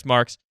podcast, Paris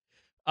Marks,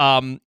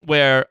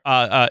 where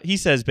he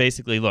says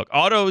basically, look,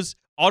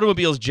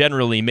 automobiles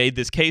generally made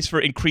this case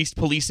for increased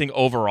policing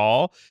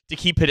overall to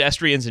keep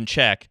pedestrians in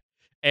check.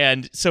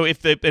 And so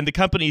if the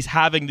companies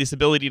having this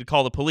ability to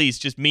call the police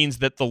just means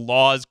that the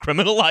laws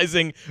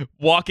criminalizing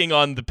walking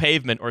on the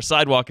pavement or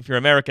sidewalk, if you're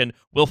American,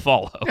 will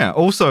follow. Yeah,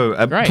 also,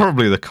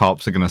 probably the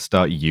cops are going to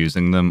start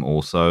using them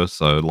also.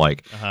 So,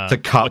 like, to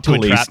cut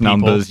police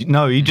numbers. People.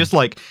 No, you just,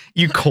 like,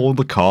 you call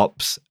the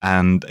cops,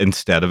 and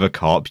instead of a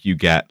cop, you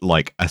get,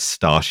 like, a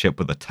starship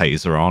with a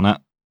taser on it.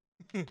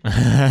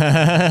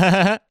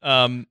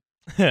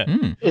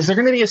 Is there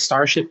going to be a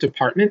starship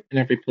department in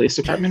every police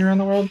department around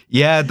the world?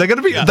 Yeah, they're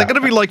going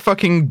to be like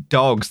fucking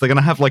dogs. They're going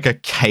to have like a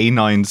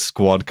canine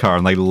squad car,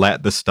 and they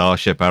let the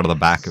starship out of the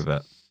back of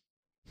it.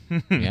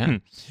 Yeah.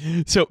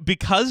 So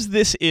because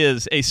this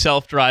is a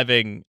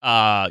self-driving,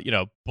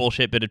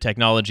 bullshit bit of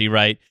technology,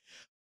 right?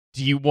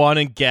 Do you want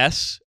to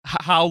guess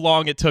how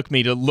long it took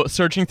me to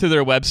searching through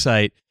their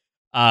website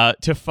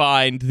to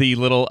find the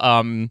little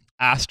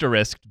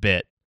asterisk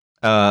bit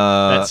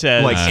that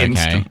says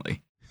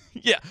instantly?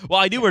 Yeah, well,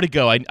 I knew where to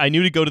go. I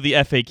knew to go to the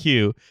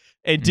FAQ.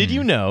 And did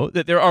you know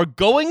that there are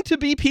going to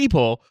be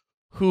people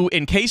who,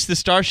 in case the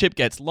starship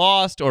gets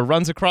lost or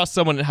runs across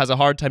someone that has a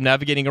hard time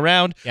navigating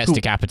around, gets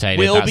decapitated,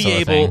 will be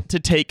able to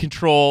take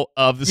control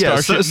of the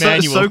starship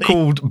manually.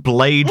 So-called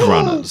Blade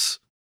Runners.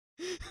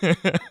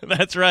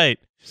 That's right.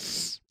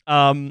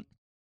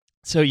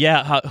 So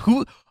yeah,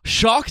 who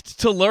shocked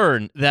to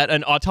learn that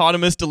an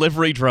autonomous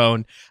delivery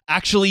drone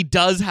actually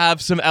does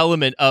have some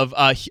element of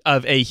a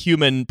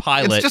human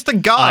pilot. It's just a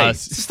guy.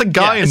 It's just a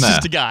guy in there. It's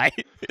just a guy.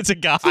 It's a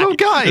guy. It's a little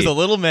guy. There's a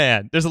little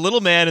man. There's a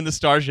little man in the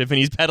starship, and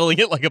he's pedaling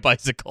it like a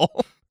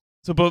bicycle.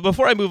 So, but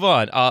before I move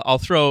on, I'll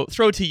throw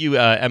to you,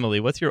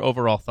 Emily. What's your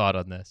overall thought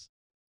on this?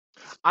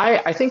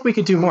 I think we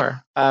could do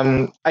more.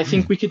 I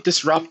think we could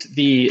disrupt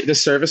the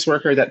service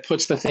worker that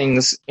puts the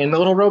things in the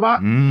little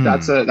robot.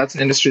 That's an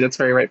industry that's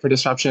very ripe for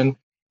disruption.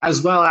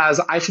 As well as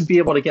I should be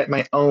able to get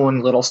my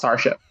own little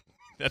starship.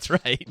 That's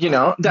right. You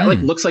know, that like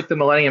looks like the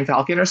Millennium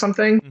Falcon or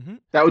something.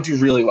 That would do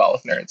really well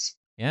with nerds.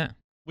 Yeah.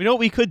 We know what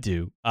we could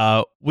do.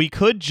 We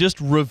could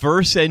just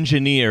reverse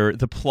engineer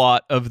the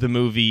plot of the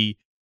movie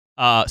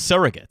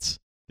Surrogates.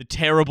 The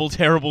terrible,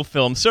 terrible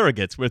film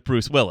Surrogates with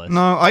Bruce Willis.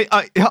 No,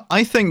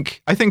 I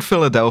think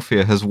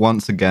Philadelphia has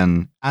once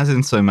again, as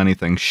in so many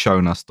things,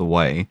 shown us the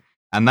way.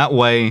 And that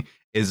way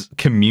is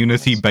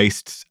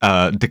community-based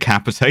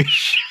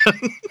decapitation.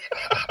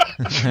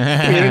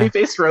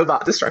 Community-based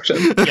robot destruction.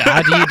 Yeah.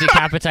 How do you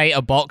decapitate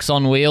a box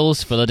on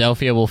wheels?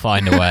 Philadelphia will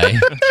find a way.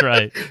 That's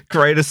right.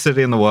 Greatest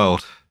city in the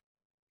world.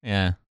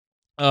 Yeah.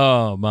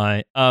 Oh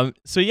my.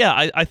 So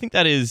yeah, I think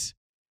that is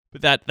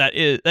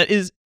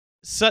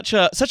such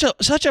a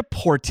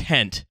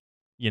portent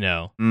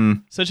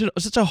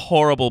such a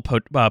horrible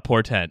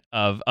portent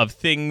of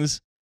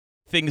things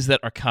that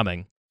are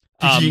coming.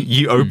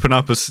 You open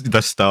up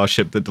the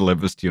starship that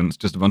delivers to you, and it's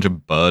just a bunch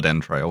of bird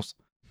entrails.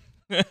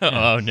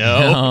 Oh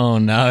no! Oh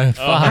no!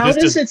 How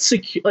does it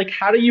secure? Like,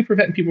 how do you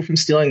prevent people from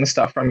stealing the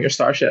stuff from your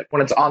starship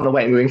when it's on the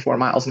way, moving 4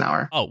 miles an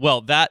hour? Oh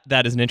well, that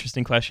is an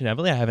interesting question,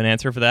 Emily. I have an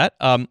answer for that.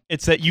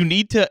 It's that you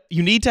need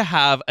to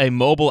have a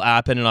mobile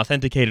app in an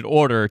authenticated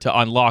order to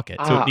unlock it.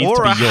 So it needs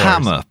to be yours.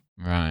 Hammer,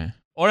 Right.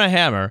 Or a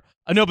hammer.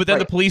 No, but then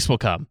the police will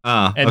come.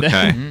 And okay.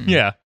 Then,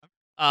 yeah.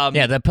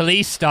 Yeah, the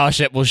police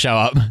starship will show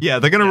up. Yeah,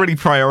 they're going to really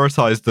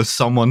prioritize the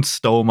someone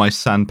stole my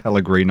San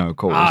Pellegrino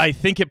calls. I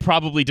think it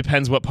probably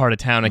depends what part of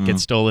town it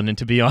gets stolen in,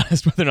 to be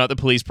honest, whether or not the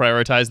police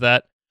prioritize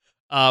that.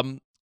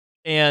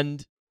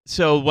 And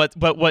so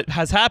what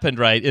has happened,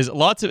 right, is there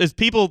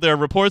are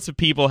reports of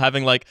people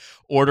having like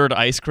ordered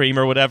ice cream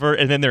or whatever,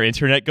 and then their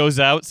internet goes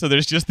out, so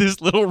there's just this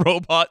little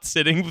robot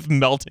sitting with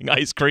melting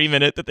ice cream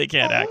in it that they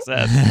can't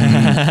access.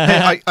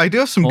 Hey, I do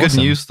have some good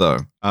Awesome. news though,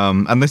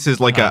 and this is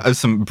like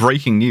some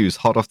breaking news,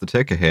 hot off the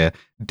ticker here.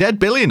 Dead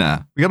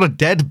billionaire. We got a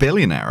dead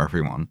billionaire,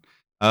 everyone.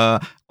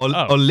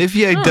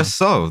 Olivier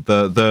Dassault,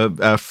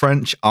 the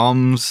French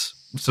arms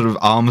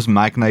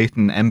magnate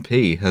and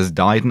MP, has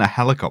died in a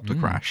helicopter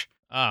crash.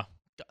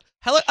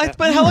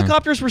 But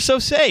helicopters were so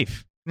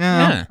safe.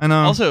 Yeah, I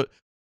know. Also,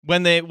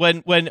 when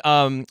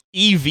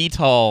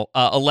eVTOL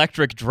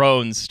electric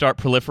drones start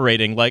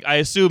proliferating, like I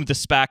assume the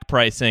SPAC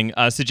pricing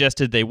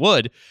suggested they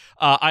would,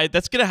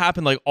 that's going to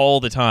happen like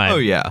all the time. Oh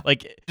yeah,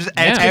 like just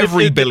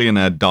every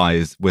billionaire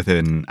dies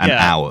within an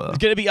hour. It's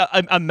going to be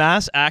a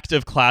mass act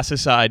of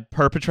classicide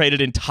perpetrated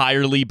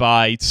entirely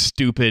by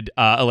stupid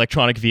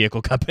electronic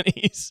vehicle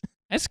companies.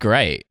 That's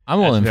great. I'm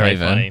all in very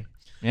favor. funny.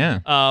 Yeah.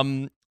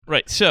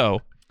 Right.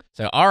 So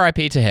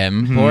R.I.P. to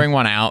him, pouring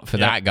one out for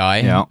that guy.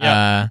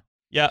 Yeah.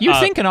 Yeah. You'd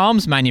think an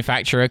arms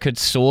manufacturer could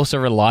source a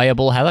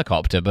reliable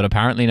helicopter, but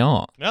apparently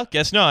not. Well,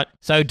 guess not.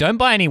 So don't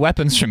buy any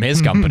weapons from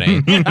his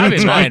company. That'd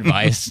be my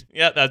advice.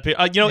 Yeah, that'd be.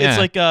 It's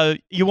like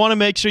you want to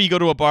make sure you go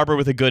to a barber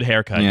with a good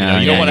haircut. Yeah,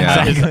 you don't want to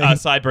have his exactly.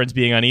 sideburns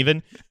being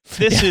uneven.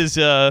 This is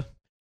no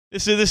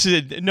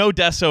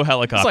Dassault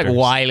helicopter. It's like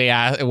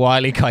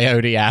Wile E.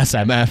 Coyote ass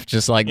MF,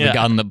 just like the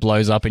gun that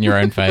blows up in your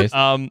own face.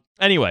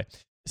 Anyway,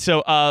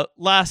 so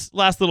last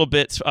little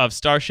bits of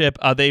Starship.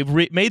 They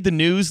made the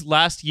news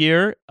last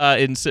year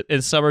in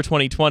summer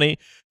 2020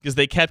 because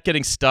they kept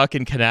getting stuck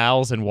in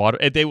canals and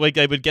water. They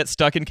would get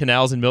stuck in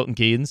canals in Milton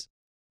Keynes.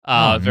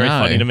 Very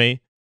funny to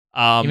me.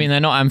 You mean they're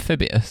not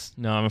amphibious?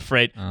 No, I'm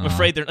afraid. I'm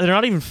afraid they're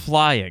not even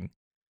flying.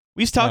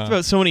 We've talked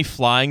about so many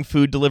flying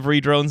food delivery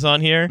drones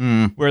on here,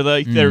 where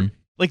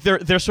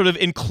they're sort of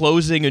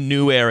enclosing a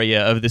new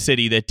area of the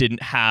city that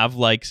didn't have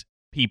like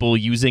people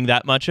using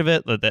that much of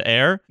it, the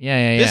air.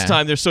 Yeah. This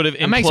time they're sort of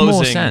That enclosing. makes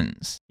more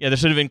sense. Yeah, they're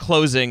sort of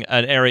enclosing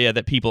an area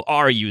that people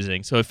are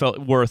using, so it felt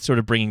worth sort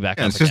of bringing back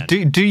up It's just,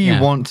 again. do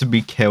you want to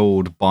be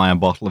killed by a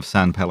bottle of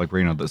San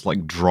Pellegrino that's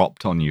like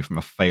dropped on you from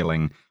a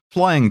failing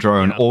flying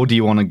drone, or do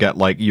you want to get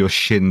like your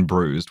shin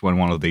bruised when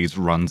one of these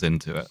runs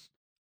into it?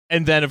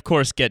 And then, of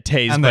course, get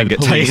tased And by then the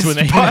get police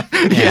tased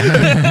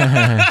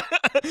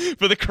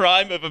for the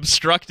crime of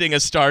obstructing a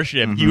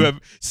starship. You have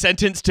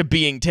sentenced to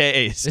being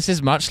tased. This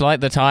is much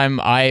like the time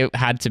I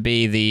had to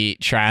be the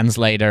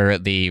translator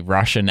at the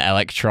Russian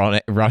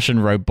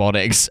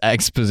robotics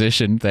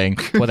exposition thing,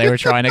 where they were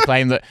trying to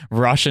claim that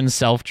Russian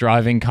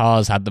self-driving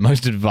cars had the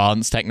most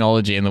advanced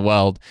technology in the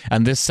world,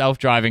 and this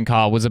self-driving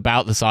car was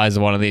about the size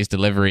of one of these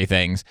delivery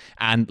things.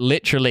 And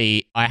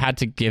literally, I had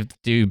to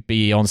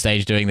be on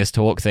stage doing this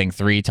talk thing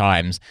 3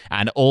 times,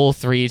 and all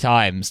 3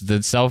 times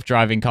the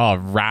self-driving car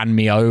ran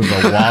me over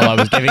while I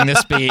was giving this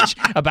speech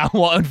about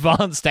what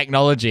advanced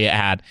technology it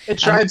had. It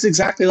drives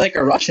exactly like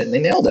a Russian. They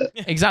nailed it.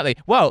 Exactly.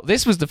 Well,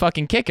 this was the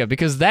fucking kicker,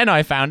 because then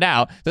I found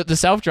out that the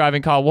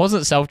self-driving car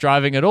wasn't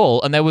self-driving at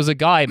all, and there was a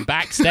guy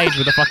backstage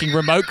with a fucking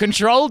remote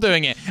control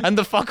doing it, and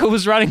the fucker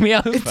was running me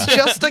over. It's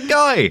just a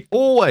guy,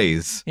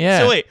 always. Yeah.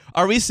 So wait,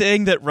 are we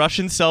saying that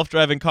Russian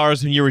self-driving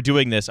cars, when you were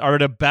doing this, are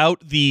at about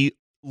the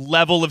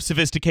level of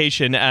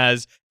sophistication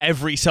as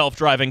every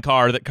self-driving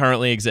car that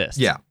currently exists?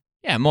 Yeah.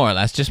 Yeah, more or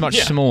less, just much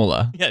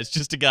smaller. Yeah, it's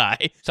just a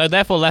guy. So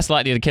therefore less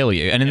likely to kill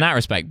you, and in that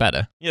respect,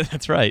 better. Yeah,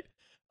 that's right.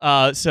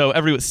 So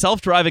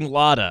self-driving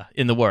Lada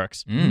in the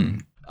works.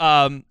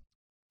 Anyway,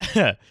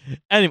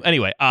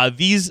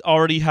 these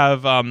already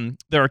have.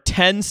 There are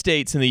 10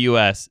 states in the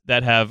U.S.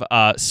 that have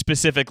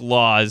specific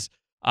laws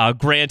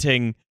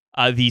granting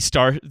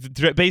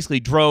basically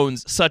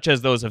drones such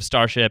as those of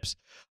starships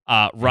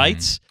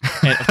rights,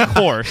 and of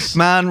course,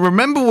 Man,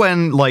 remember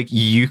when like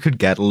you could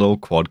get a little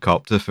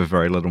quadcopter for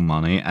very little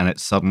money, and it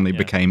suddenly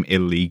became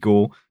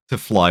illegal to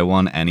fly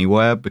one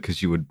anywhere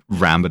because you would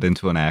ram it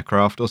into an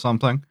aircraft or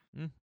something?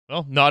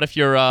 Well, not if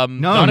you're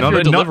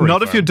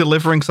not if you're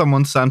delivering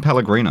someone San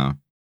Pellegrino.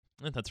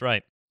 That's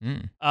right.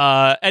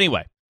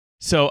 Anyway,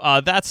 so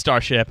that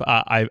Starship,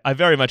 I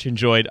very much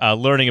enjoyed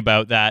learning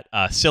about that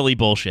silly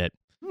bullshit.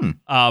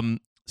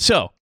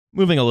 So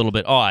moving a little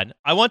bit on,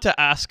 I want to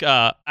ask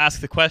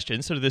the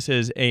question. So this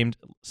is aimed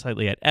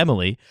slightly at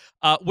Emily.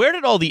 Where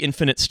did all the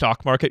infinite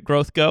stock market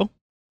growth go?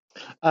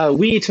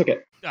 We took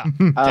it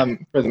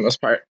for the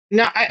most part.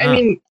 No, I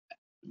mean,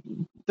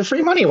 the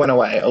free money went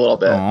away a little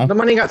bit. The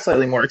money got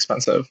slightly more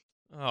expensive.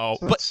 Oh,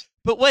 so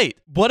but wait,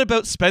 what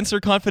about Spencer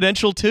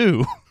Confidential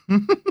 2?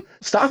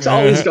 Stocks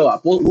always go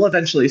up. We'll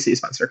eventually see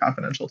Spencer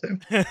Confidential too.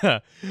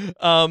 They're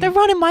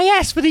running my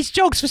ass for these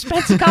jokes for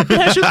Spencer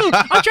Confidential 2.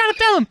 I'm trying to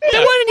tell them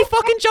there weren't any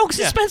fucking jokes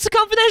in Spencer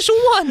Confidential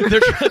 1.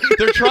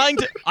 They're trying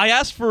to. I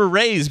asked for a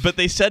raise, but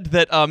they said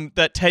that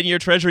that 10-year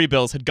Treasury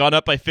bills had gone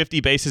up by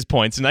 50 basis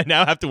points, and I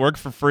now have to work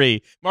for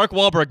free. Mark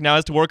Wahlberg now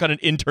has to work on an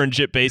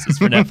internship basis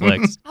for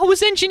Netflix. I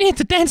was engineered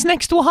to dance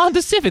next to a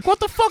Honda Civic. What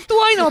the fuck do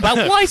I know about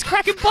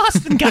wisecracking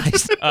Boston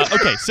guys?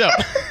 Okay,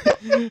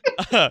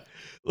 so.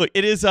 Look,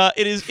 it is.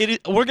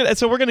 We're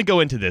gonna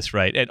go into this,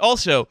 right? And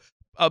also,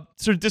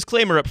 sort of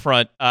disclaimer up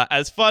front: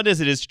 as fun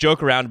as it is to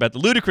joke around about the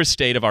ludicrous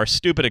state of our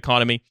stupid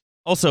economy,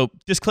 also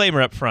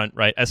disclaimer up front,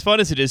 right? As fun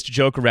as it is to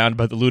joke around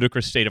about the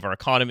ludicrous state of our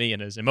economy,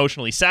 and as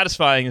emotionally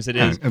satisfying as it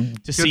is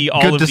to see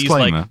all of these,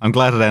 like, I'm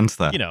glad it ends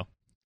there. You know.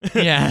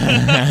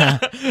 Yeah.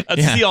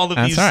 To see all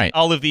of these, right.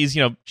 all of these,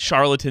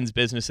 charlatans'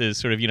 businesses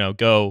sort of,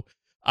 go.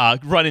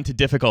 Run into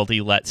difficulty,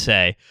 let's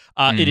say.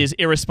 It is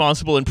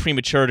irresponsible and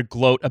premature to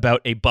gloat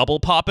about a bubble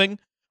popping.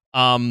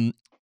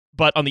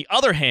 But on the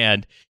other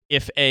hand,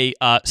 if a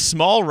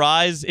small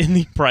rise in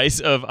the price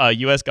of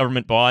U.S.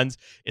 government bonds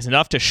is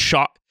enough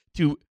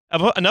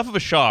enough of a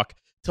shock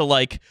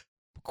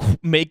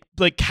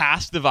to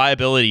cast the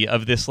viability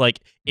of this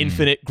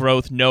infinite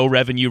growth, no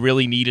revenue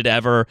really needed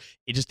ever.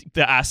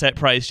 The asset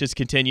price just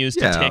continues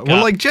to tick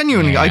up.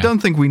 Genuinely, I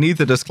don't think we need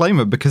the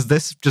disclaimer because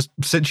this just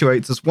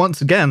situates us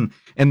once again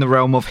in the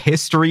realm of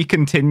history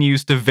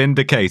continues to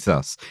vindicate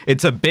us.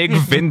 It's a big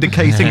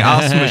vindicating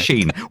us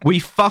machine. We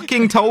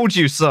fucking told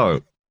you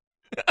so.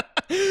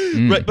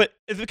 Right, but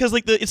it's because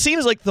it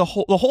seems like the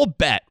whole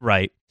bet,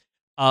 right,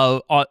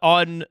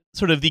 on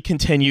sort of the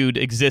continued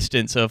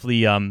existence of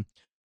the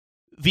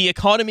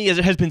economy as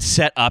it has been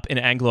set up in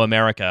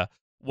Anglo-America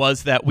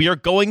was that we are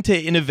going to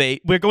innovate,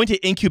 we're going to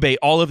incubate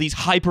all of these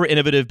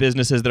hyper-innovative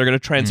businesses that are going to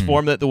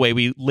transform the way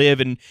we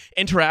live and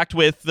interact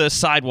with the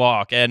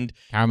sidewalk and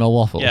caramel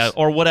waffles. Yeah,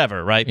 or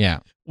whatever, right? Yeah.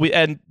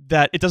 And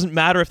that it doesn't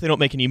matter if they don't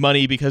make any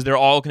money because they're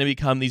all going to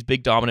become these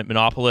big dominant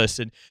monopolists.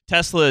 And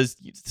Tesla is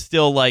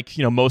still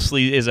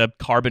mostly is a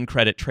carbon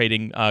credit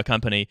trading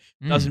company.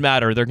 Doesn't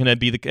matter. They're going to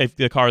be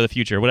the car of the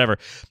future, whatever.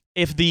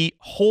 If the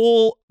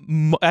whole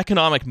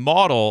economic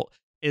model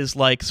is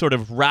sort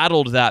of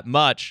rattled that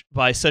much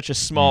by such a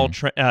small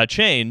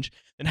change,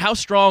 then how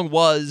strong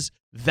was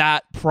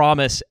that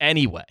promise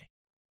anyway,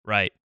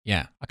 right?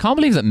 Yeah. I can't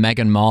believe that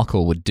Meghan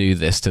Markle would do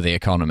this to the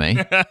economy.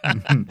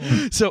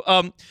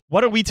 So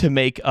what are we to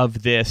make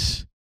of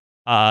this,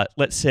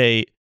 let's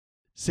say,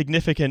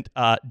 significant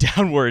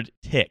downward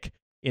tick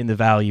in the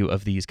value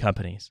of these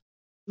companies?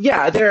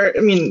 Yeah,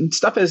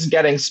 stuff is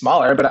getting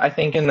smaller, but I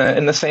think in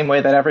the same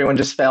way that everyone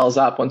just fails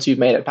up once you've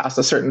made it past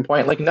a certain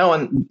point, no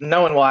one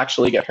will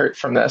actually get hurt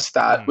from this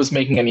that was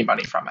making any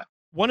money from it.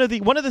 One of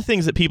the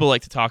things that people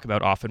like to talk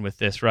about often with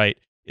this, right,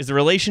 is the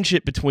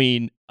relationship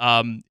between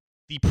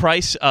the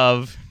price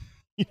of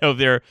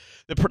the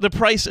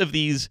price of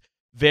these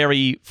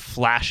very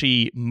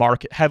flashy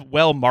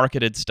well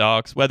marketed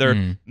stocks,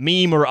 whether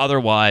meme or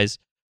otherwise,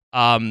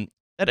 that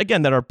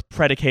are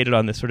predicated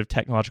on this sort of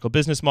technological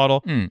business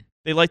model.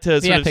 They like to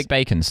the Epic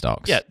Bacon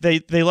stocks. Yeah,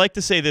 they like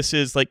to say this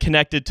is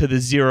connected to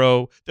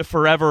the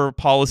forever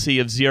policy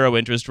of zero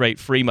interest rate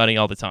free money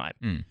all the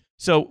time.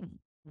 So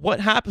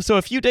what happened? So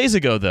a few days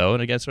ago, though,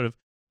 and again, sort of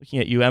looking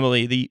at you,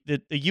 Emily, the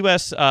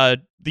U.S.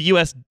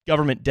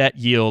 government debt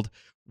yield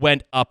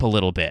went up a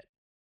little bit.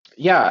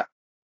 Yeah,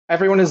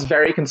 everyone is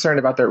very concerned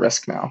about their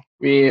risk now.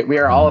 We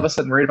are all of a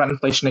sudden worried about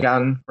inflation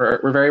again.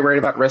 We're very worried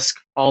about risk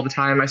all the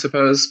time, I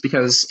suppose,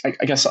 because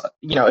I guess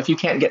if you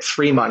can't get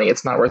free money,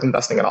 it's not worth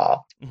investing at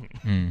all.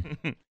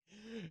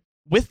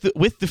 With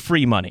the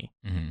free money,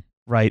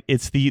 right?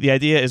 It's the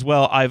idea as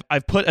well.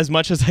 I've put as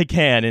much as I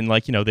can in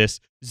this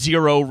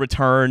zero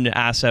return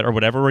asset or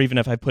whatever, or even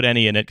if I put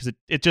any in it, because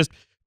it just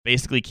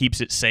basically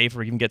keeps it safe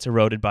or even gets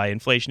eroded by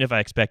inflation if I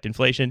expect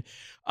inflation.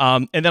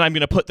 And then I'm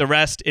going to put the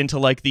rest into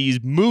these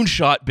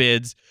moonshot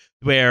bids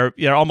where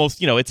almost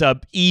it's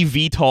a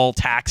eVTOL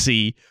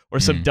taxi or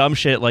some dumb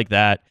shit like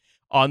that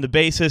on the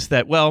basis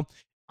that, well,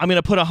 I'm going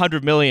to put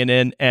 $100 million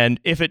in, and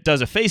if it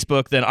does a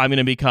Facebook, then I'm going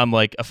to become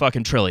a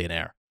fucking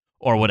trillionaire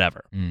or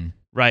whatever,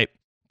 right?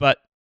 But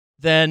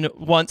then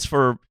once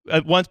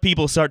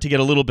people start to get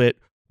a little bit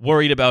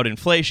worried about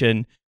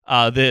inflation,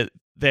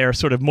 they're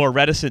sort of more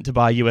reticent to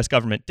buy U.S.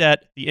 government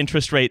debt. The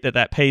interest rate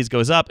that pays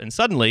goes up, and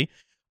suddenly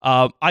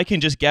I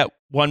can just get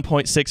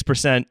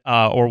 1.6%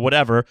 or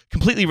whatever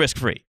completely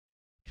risk-free,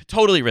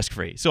 totally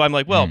risk-free. So I'm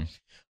well,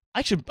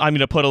 I'm going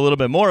to put a little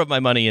bit more of my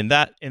money in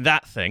that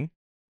thing,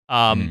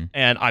 and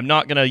I'm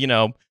not going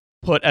to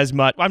put as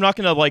much. I'm not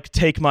going to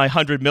take my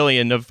 $100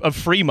 million of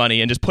free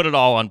money and just put it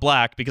all on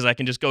black because I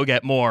can just go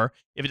get more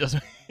if it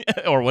doesn't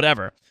or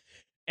whatever.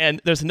 And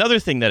there's another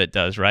thing that it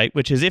does, right?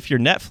 Which is if you're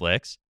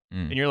Netflix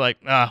and you're like,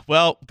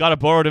 well, gotta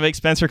borrow to make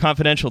Spencer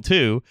Confidential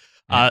too.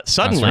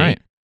 Suddenly,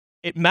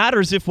 it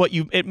matters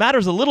it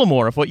matters a little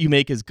more if what you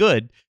make is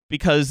good,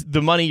 because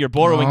the money you're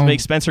borrowing to make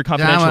Spencer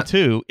Confidential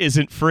 2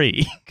 isn't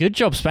free. Good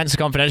job, Spencer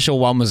Confidential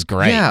 1 was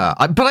great. Yeah,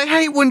 but I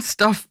hate when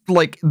stuff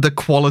like the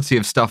quality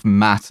of stuff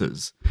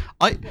matters.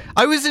 I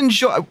was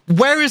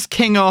where is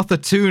King Arthur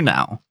 2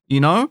 now? You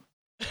know?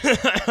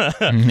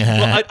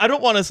 Well, I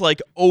don't want to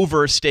like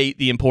overstate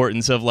the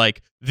importance of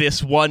like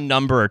this one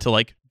number to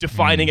like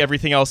defining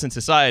everything else in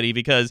society,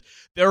 because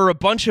there are a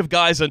bunch of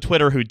guys on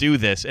Twitter who do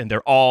this and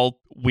they're all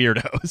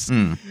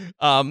weirdos.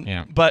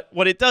 But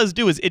what it does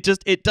do is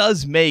it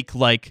does make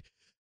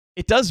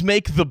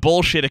the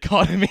bullshit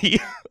economy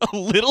a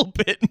little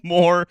bit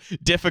more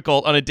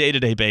difficult on a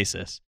day-to-day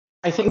basis.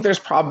 I think there's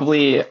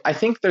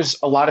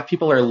a lot of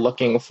people are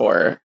looking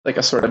for like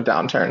a sort of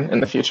downturn in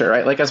the future,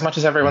 right? Like as much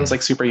as everyone's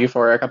like super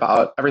euphoric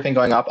about everything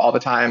going up all the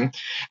time,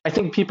 I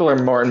think people are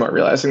more and more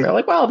realizing they're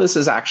like, well, this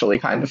is actually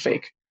kind of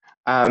fake.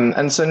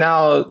 And so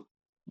now,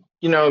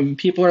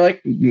 people are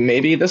like,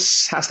 maybe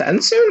this has to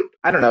end soon.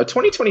 I don't know.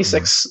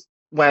 2026,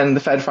 when the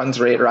Fed funds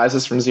rate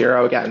rises from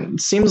 0 again,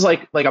 seems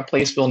like a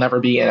place we'll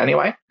never be in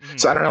anyway.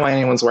 So I don't know why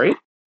anyone's worried.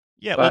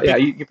 Yeah,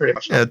 but you pretty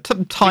much know.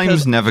 Yeah,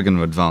 time's never going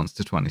to advance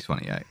to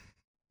 2028.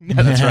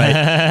 Yeah, that's right.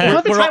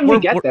 By the time we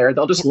get there,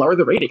 they'll just lower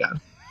the rate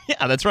again.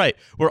 Yeah, that's right.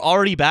 We're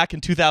already back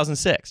in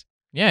 2006.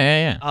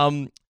 Yeah.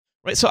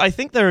 Right. So I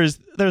think there's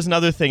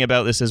another thing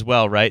about this as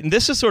well, right? And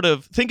this is sort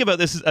of, think about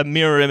this as a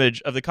mirror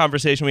image of the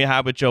conversation we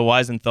had with Joe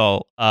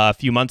Weisenthal a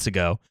few months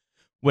ago,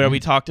 where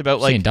we talked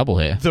about like double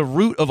here. The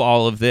root of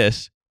all of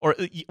this, or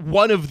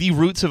one of the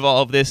roots of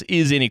all of this,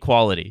 is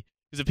inequality.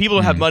 Because if people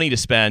don't have money to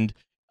spend,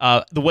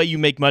 the way you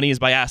make money is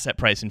by asset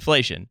price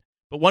inflation.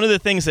 But one of the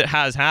things that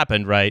has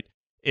happened, right,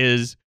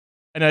 is,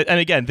 and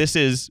again, this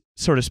is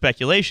sort of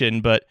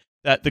speculation, but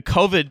that the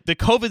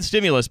COVID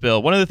stimulus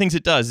bill, one of the things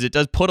it does is it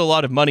does put a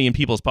lot of money in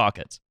people's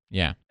pockets.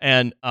 Yeah.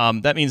 And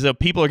that means that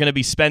people are going to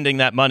be spending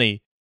that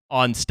money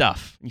on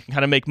stuff. You can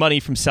kind of make money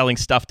from selling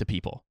stuff to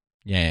people.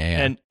 Yeah.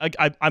 And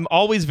I'm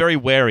always very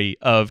wary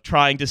of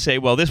trying to say,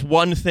 well, this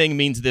one thing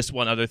means this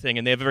one other thing,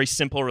 and they have a very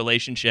simple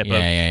relationship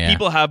of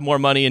people have more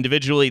money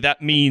individually.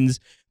 That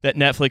means that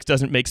Netflix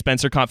doesn't make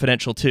Spencer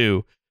Confidential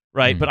 2,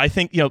 right? But I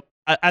think,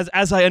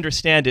 as I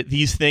understand it,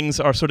 these things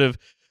are sort of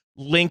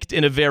linked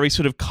in a very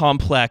sort of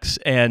complex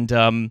and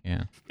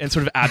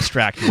sort of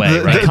abstract way,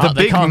 right? The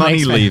big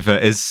money lever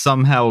is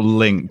somehow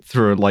linked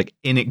through like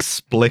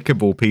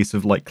inexplicable piece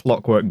of like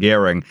clockwork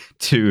gearing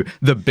to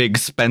the big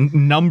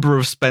number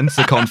of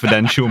Spencer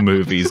Confidential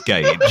movies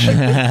gauge.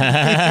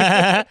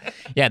 Yeah,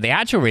 the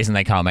actual reason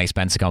they can't make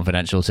Spencer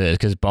Confidential 2 is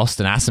because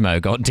Boston Asimo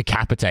got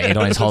decapitated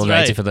on his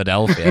holiday to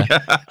Philadelphia.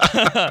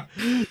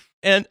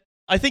 And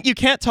I think you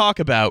can't talk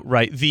about,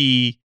 right,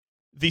 the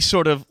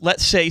sort of,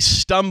 let's say,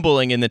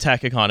 stumbling in the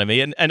tech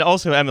economy. And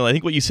also, Emily, I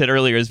think what you said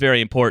earlier is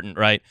very important,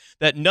 right?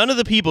 That none of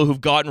the people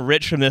who've gotten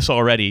rich from this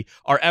already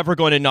are ever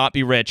going to not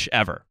be rich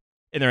ever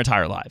in their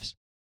entire lives.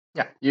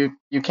 Yeah,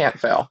 you can't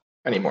fail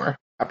anymore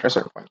after a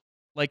certain point.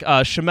 Like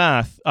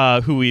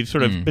Shamath, who we've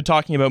sort of been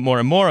talking about more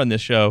and more on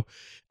this show,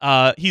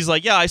 he's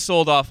like, yeah, I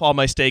sold off all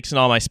my stakes and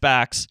all my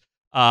SPACs.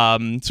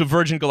 So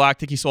Virgin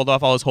Galactic, he sold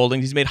off all his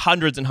holdings. He's made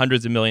hundreds and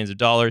hundreds of millions of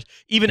dollars,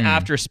 even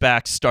after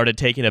SPACs started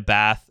taking a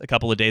bath a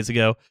couple of days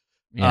ago.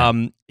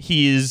 Yeah.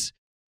 He's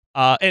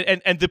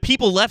and the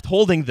people left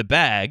holding the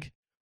bag,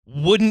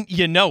 wouldn't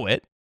you know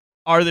it,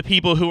 are the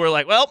people who are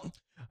like, well,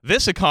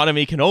 this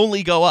economy can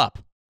only go up.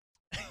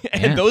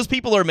 And those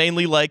people are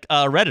mainly like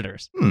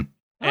Redditors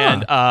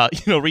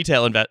and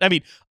retail invest. I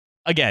mean,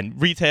 again,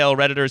 retail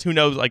Redditors, who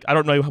knows, like, I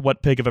don't know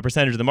what big of a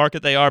percentage of the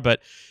market they are,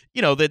 but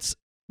that's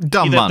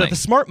dumb money. The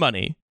smart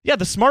money. Yeah,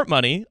 the smart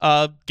money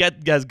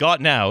has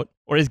gotten out,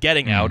 or is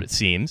getting out, it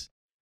seems.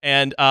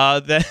 And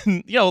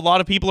then, a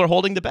lot of people are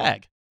holding the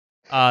bag.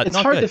 It's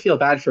hard to feel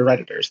bad for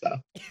Redditors, though.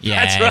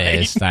 Yeah, that's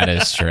right. That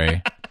is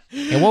true.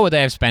 Yeah, what would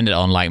they have spent it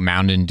on, like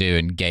Mountain Dew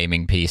and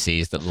gaming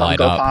PCs that light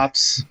Funko up?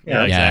 Pops.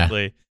 Yeah,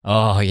 exactly.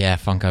 Oh, yeah,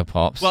 Funko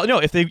Pops. Well, no,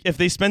 if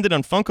they spend it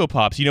on Funko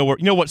Pops, you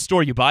know what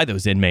store you buy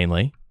those in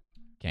mainly?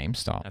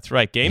 GameStop. That's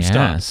right, GameStop.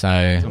 Yeah,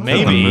 so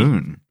maybe the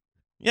moon.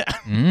 Yeah,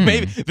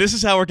 maybe this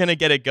is how we're gonna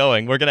get it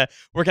going. We're gonna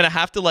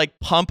have to like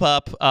pump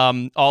up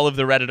all of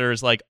the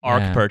Redditors like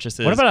ARC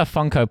purchases. What about a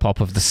Funko Pop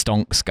of the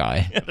Stonks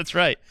guy? Yeah, that's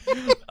right.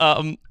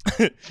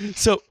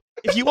 So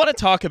if you want to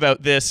talk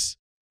about this,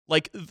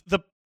 like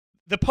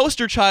the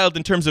poster child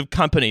in terms of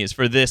companies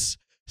for this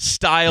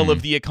style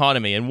of the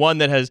economy, and one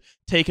that has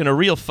taken a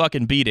real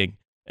fucking beating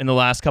in the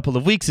last couple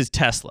of weeks, is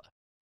Tesla.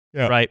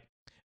 Yeah. Right.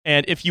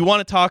 And if you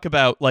want to talk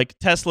about like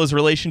Tesla's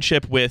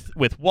relationship with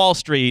Wall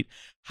Street,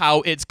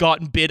 how it's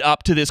gotten bid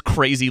up to this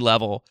crazy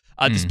level,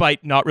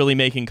 despite not really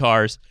making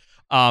cars,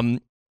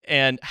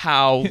 and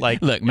how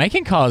like look,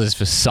 making cars is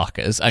for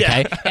suckers.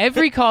 Okay,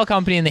 every car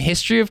company in the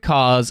history of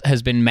cars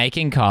has been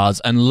making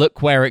cars, and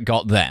look where it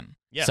got them.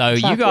 Yeah, so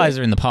exactly. You guys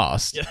are in the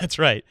past. Yeah, that's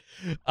right.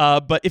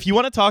 But if you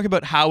want to talk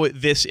about how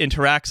this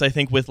interacts, I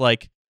think with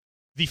like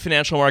the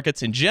financial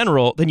markets in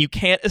general, then you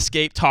can't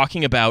escape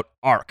talking about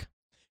ARK.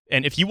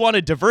 And if you want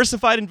a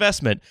diversified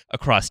investment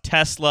across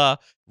Tesla,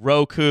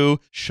 Roku,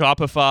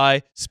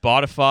 Shopify,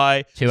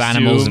 Spotify, Two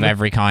animals Zoom, of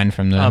every kind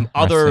from the rest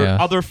of the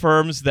earth. other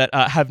firms that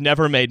have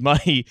never made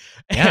money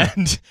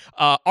and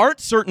aren't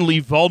certainly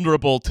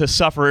vulnerable to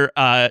suffer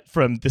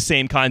from the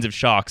same kinds of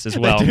shocks as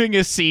well. They're doing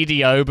a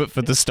CDO, but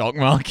for the stock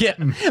market.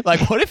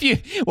 Like, what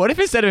if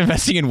instead of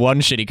investing in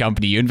one shitty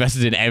company, you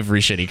invested in every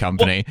shitty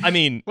company? Well, I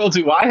mean, Well,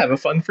 do I have a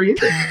fund for you?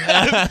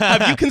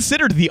 have you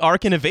considered the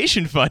ARK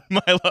Innovation Fund,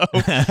 Milo?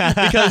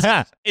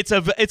 Because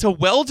it's a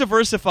well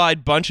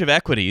diversified bunch of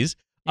equities.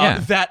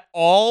 That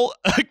all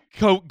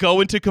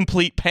go into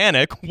complete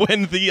panic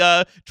when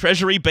the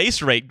Treasury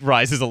base rate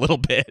rises a little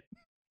bit.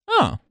 Oh,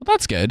 well,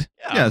 that's good.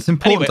 Yeah, it's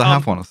important Anyway, to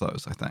have one of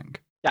those, I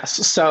think. Yes.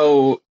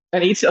 So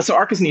so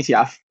ARK is an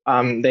ETF.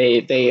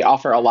 They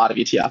offer a lot of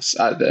ETFs.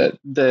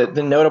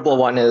 The notable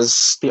one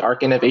is the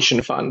ARK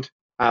Innovation Fund,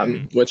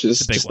 which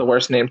is just the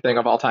worst named thing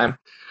of all time.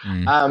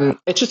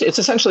 It's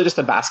essentially just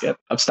a basket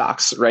of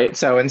stocks, right?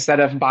 So instead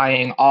of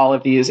buying all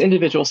of these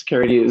individual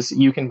securities,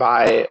 you can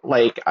buy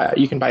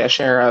a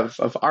share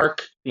of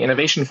ARK, the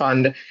Innovation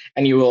Fund,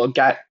 and you will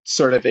get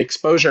sort of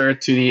exposure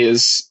to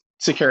these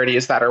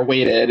securities that are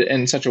weighted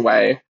in such a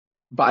way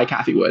by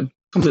Cathie Wood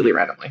completely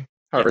randomly.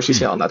 However, she's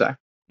feeling that day.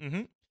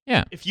 Mm-hmm.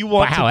 Yeah. If you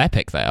want how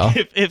epic they are.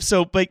 If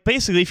so,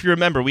 basically, if you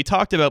remember, we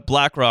talked about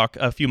BlackRock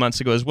a few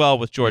months ago as well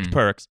with George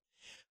Perks.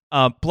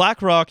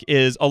 BlackRock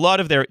is a lot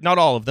of their, not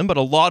all of them, but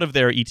a lot of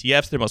their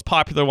ETFs, their most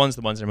popular ones,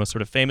 the ones they're most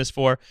sort of famous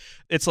for.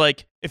 It's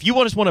like, if you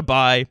just want to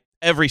buy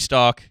every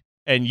stock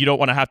and you don't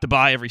want to have to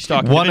buy every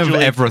stock One of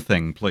individually-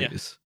 everything,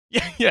 please.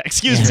 Yeah,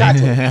 excuse me.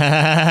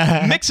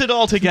 Exactly. Mix it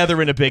all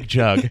together in a big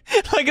jug.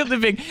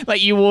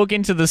 Like you walk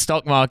into the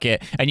stock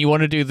market and you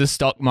want to do the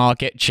stock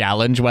market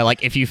challenge where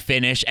like if you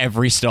finish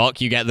every stock,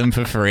 you get them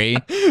for free.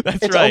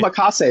 That's It's right.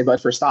 omakase,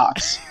 but for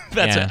stocks.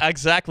 That's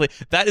exactly.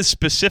 That is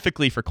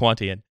specifically for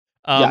Quantian.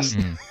 Yes.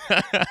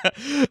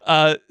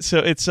 So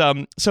it's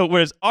so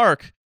whereas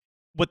ARK,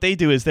 what they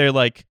do is they're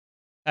like,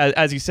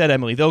 as you said,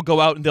 Emily, they'll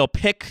go out and they'll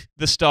pick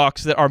the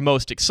stocks that are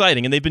most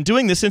exciting, and they've been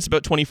doing this since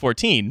about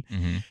 2014.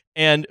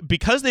 And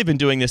because they've been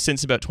doing this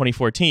since about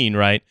 2014,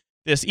 right?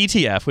 This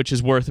ETF, which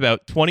is worth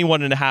about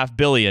 $21.5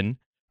 billion.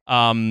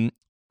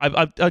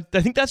 I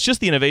think that's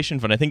just the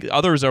Innovation Fund. I think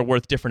others are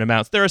worth different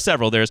amounts. There are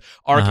several. There's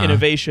ARK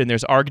Innovation.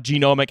 There's ARK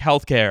Genomic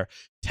Healthcare.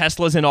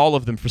 Tesla's in all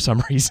of them for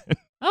some reason.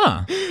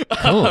 Oh,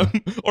 cool.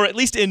 Or at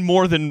least in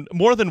more than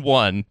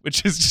one,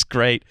 which is just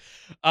great.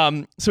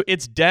 So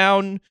it's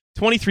down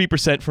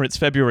 23% from its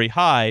February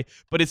high,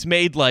 but it's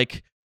made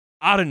like,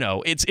 I don't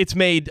know, it's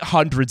made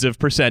hundreds of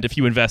percent if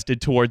you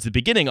invested towards the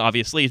beginning,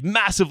 obviously. It's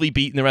massively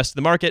beaten the rest of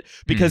the market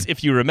because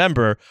if you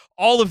remember,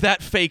 all of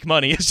that fake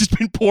money has just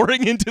been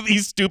pouring into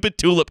these stupid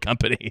tulip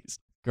companies.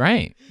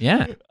 Great.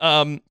 Yeah.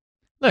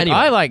 Look, Anyway.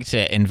 I like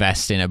to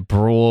invest in a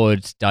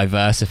broad,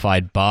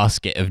 diversified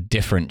basket of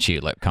different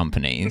tulip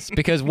companies.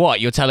 Because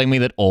what? You're telling me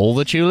that all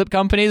the tulip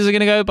companies are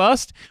going to go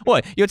bust?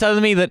 What? You're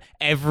telling me that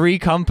every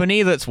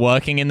company that's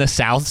working in the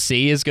South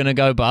Sea is going to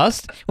go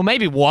bust? Well,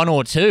 maybe one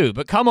or two,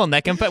 but come on,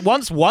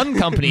 once one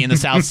company in the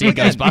South Sea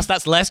goes bust,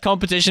 that's less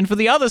competition for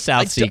the other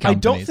South Sea companies. I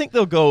don't think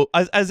they'll go,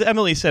 as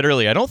Emily said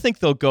earlier, I don't think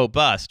they'll go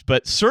bust,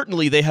 but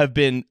certainly they have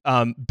been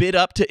bid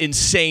up to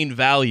insane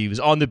values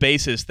on the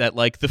basis that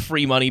like the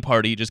free money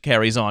party just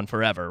carries on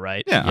forever,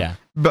 right? Yeah.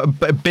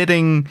 But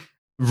bidding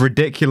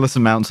ridiculous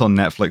amounts on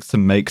Netflix to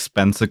make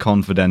Spencer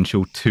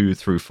Confidential 2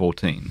 through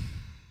 14.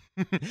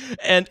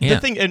 And the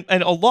thing,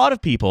 and a lot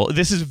of people, and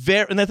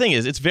the thing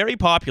is, it's very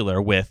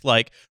popular with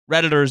like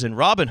Redditors and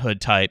Robinhood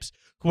types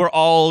who are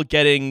all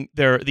getting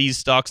these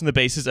stocks on the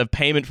basis of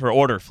payment for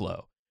order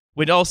flow,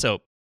 which also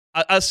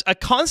a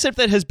concept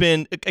that has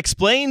been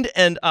explained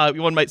and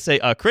one might say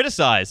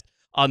criticized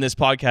on this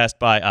podcast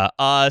by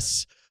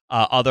us,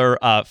 other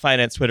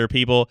finance Twitter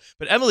people.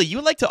 But Emily, you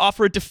would like to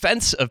offer a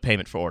defense of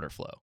payment for order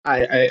flow.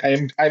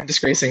 I'm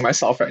disgracing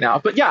myself right now,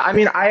 but yeah, I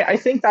mean, I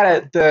think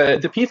that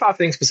the PFOF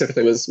thing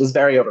specifically was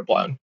very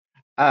overblown.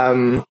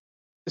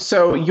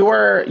 So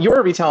you're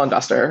a retail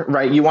investor,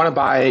 right? You want to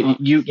buy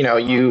you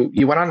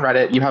went on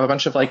Reddit, you have a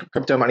bunch of like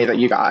crypto money that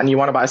you got, and you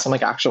want to buy some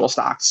like actual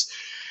stocks.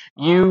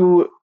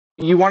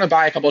 You want to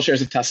buy a couple of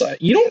shares of Tesla.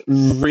 You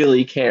don't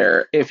really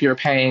care if you're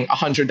paying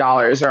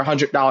 $100 or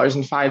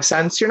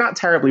 $100.05. You're not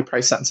terribly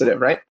price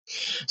sensitive, right?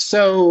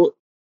 So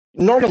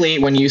normally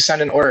when you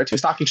send an order to a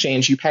stock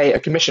exchange, you pay a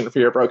commission for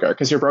your broker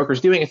because your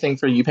broker's doing a thing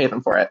for you, you pay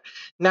them for it.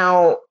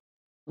 Now,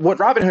 what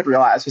Robinhood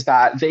realized was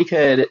that they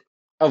could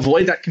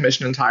avoid that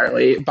commission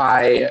entirely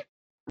by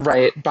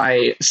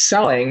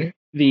selling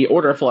the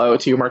order flow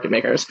to market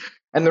makers.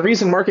 And the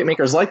reason market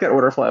makers like that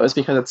order flow is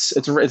because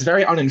it's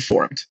very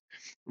uninformed.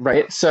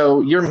 Right.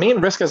 So your main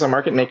risk as a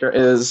market maker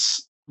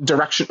is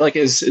direction, like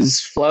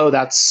is flow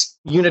that's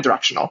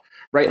unidirectional,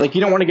 right? Like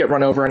you don't want to get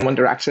run over in one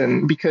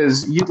direction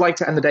because you'd like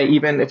to end the day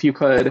even if you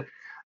could.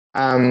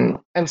 And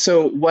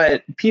so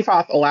what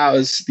PFOF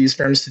allows these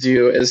firms to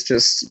do is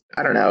just,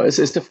 I don't know,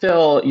 is to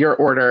fill your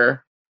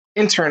order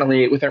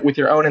internally with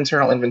your own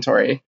internal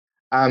inventory.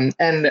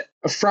 And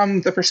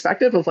from the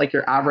perspective of like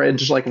your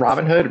average like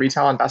Robinhood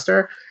retail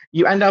investor,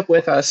 you end up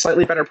with a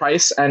slightly better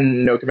price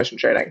and no commission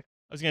trading.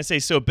 I was going to say,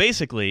 so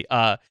basically,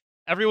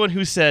 everyone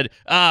who said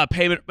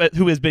payment,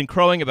 who has been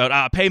crowing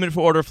about payment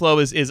for order flow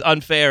is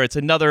unfair. It's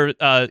another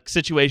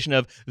situation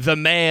of the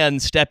man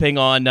stepping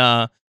on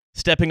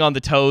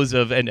the toes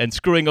of and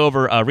screwing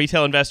over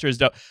retail investors.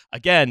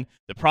 Again,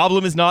 the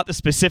problem is not the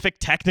specific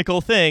technical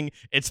thing;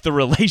 it's the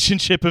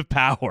relationship of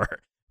power.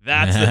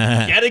 That's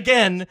yet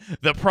again,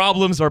 the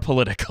problems are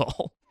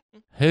political.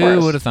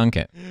 Who would have thunk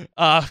it?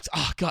 Oh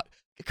God.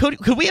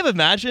 Could we have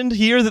imagined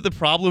here that the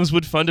problems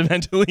would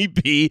fundamentally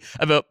be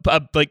about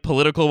like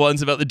political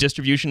ones about the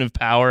distribution of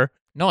power?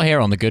 Not here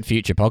on the Good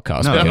Future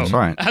podcast. No, that's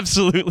right.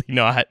 Absolutely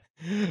not.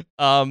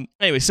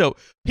 Anyway, so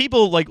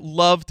people like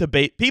love to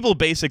people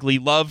basically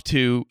love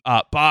to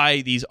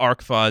buy these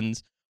ARK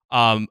funds,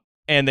 and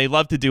they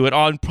love to do it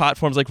on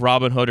platforms like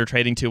Robinhood or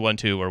Trading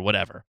 212 or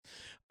whatever.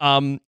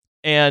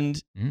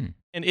 And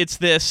it's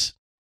this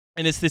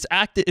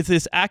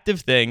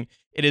active thing.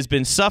 It has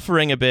been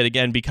suffering a bit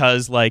again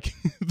because like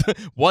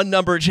one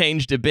number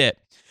changed a bit.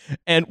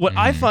 And what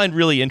I find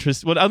really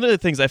interesting, one of the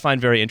things I find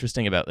very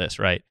interesting about this,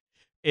 right,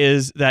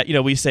 is that, you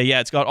know, we say, yeah,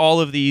 it's got all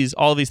of these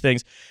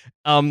things,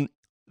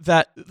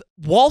 that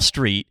Wall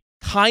Street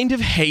kind of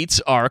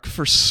hates ARK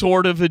for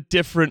sort of a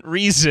different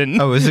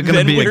reason. Oh, is it going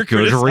to be a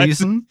good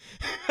reason?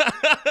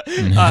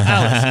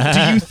 Alice,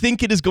 do you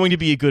think it is going to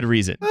be a good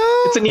reason?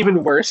 It's an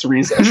even worse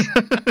reason.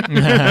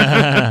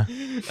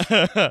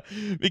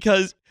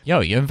 Because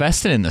you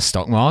invested in the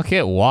stock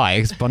market?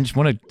 Why? Because you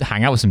want to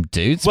hang out with some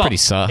dudes? Well, pretty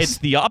sus. It's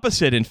the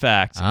opposite, in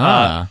fact.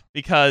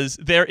 Because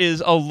there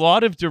is a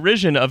lot of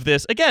derision of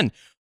this, again,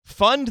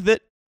 fund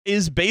that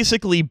is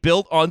basically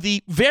built on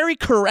the very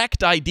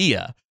correct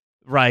idea,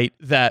 right,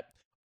 that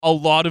a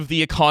lot of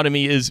the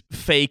economy is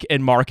fake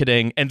and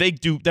marketing, and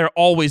they're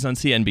always on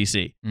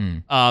CNBC.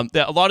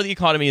 That a lot of the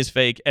economy is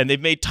fake, and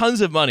they've made tons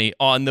of money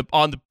on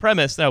the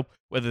premise. Now,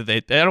 whether I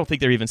don't think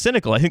they're even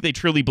cynical. I think they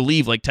truly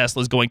believe like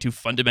Tesla's going to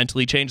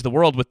fundamentally change the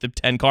world with the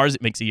 10 cars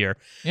it makes a year.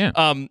 Yeah.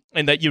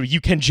 And that you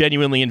can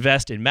genuinely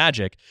invest in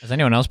magic. Has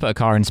anyone else put a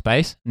car in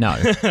space? No.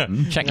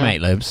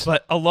 Checkmate, libs.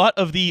 But a lot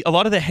of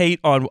the hate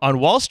on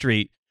Wall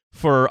Street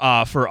for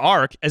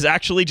ARK is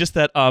actually just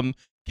that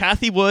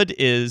Cathie Wood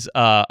is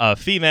a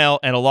female,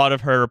 and a lot of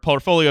her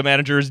portfolio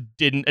managers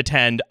didn't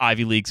attend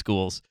Ivy League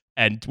schools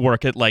and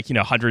work at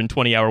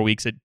 120-hour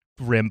weeks at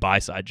grim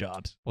buy-side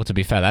jobs. Well, to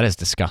be fair, that is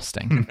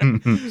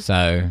disgusting.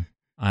 So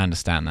I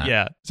understand that.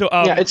 Yeah. So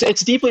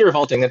it's deeply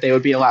revolting that they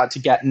would be allowed to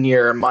get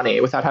near money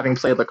without having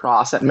played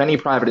lacrosse at many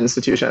private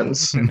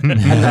institutions, and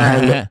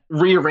then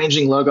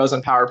rearranging logos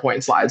on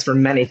PowerPoint slides for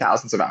many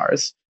thousands of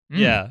hours.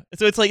 Yeah.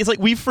 So it's like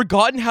we've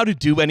forgotten how to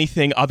do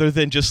anything other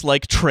than just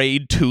like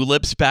trade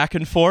tulips back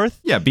and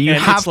forth. Yeah, but you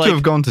have to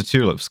have gone to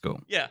tulip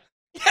school. Yeah.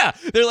 Yeah,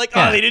 they're like,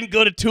 they didn't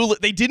go to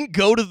tulip. They didn't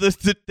go to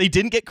they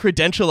didn't get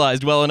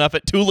credentialized well enough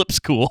at tulip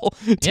school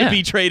to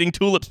be trading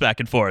tulips back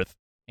and forth.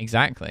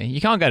 Exactly. You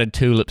can't go to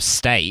Tulip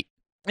State.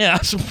 Yeah.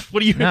 So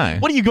what are you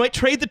going to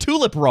trade the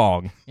tulip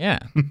wrong? Yeah.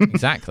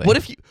 Exactly.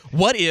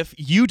 What if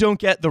you don't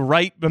get the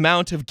right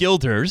amount of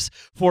guilders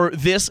for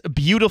this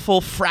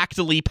beautiful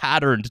fractally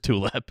patterned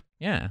tulip?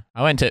 Yeah.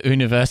 I went to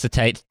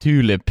Universität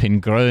Tulip in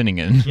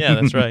Groningen. Yeah,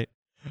 that's right.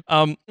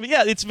 But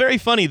yeah, it's very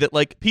funny that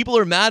like people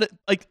are mad at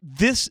like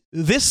this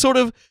sort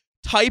of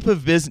type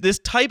of business. This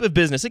type of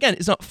business, again,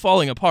 is not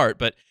falling apart,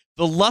 but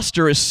the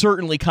luster is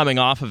certainly coming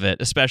off of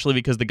it, especially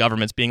because the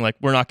government's being like,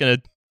 we're not going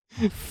to.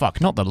 Fuck,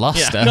 not the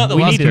luster. Yeah, not the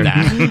we luster.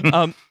 Needed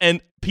that.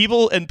 And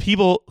people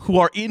who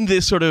are in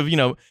this sort of,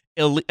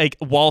 like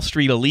Wall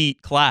Street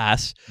elite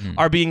class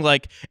are being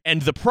like,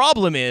 and the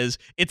problem is,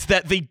 it's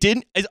that they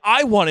didn't.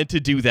 I wanted to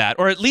do that,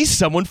 or at least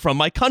someone from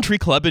my country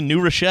club in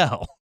New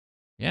Rochelle.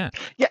 Yeah.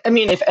 Yeah, I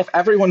mean, if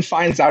everyone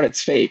finds out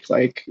it's fake,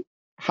 like,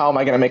 how am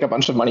I going to make a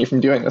bunch of money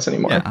from doing this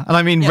anymore? Yeah, and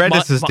I mean,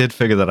 Redditors did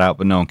figure that out,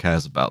 but no one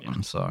cares about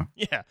them, so.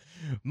 Yeah.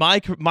 My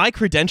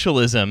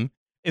credentialism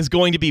is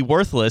going to be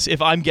worthless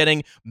if I'm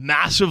getting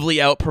massively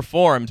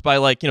outperformed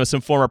by,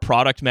 some former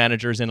product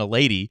managers and a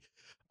lady.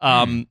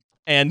 And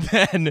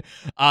then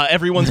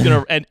everyone's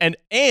going to...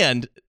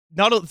 And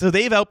not so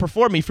they've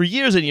outperformed me for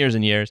years and years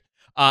and years.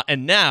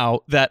 And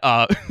now that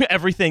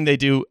everything they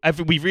do,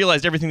 we've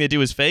realized everything they do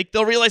is fake,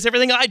 they'll realize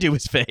everything I do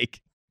is fake.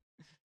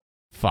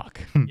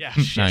 Fuck. Yeah,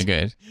 no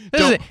good.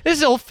 This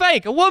is all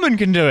fake. A woman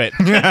can do it.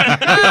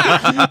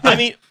 I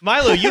mean,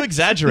 Milo, you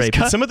exaggerate,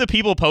 but some of the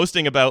people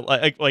posting about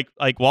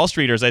like Wall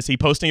Streeters I see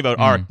posting about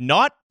ARK,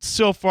 not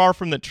so far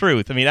from the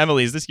truth. I mean,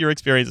 Emily, is this your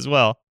experience as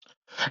well?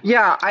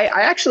 Yeah,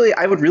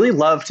 I would really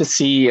love to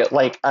see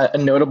like a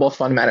notable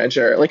fund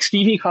manager. Like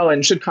Stevie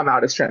Cohen should come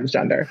out as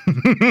transgender.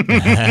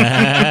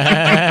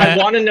 I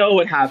want to know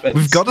what happens.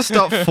 We've got to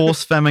start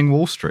force-femming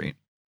Wall Street.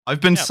 I've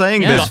been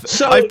saying this.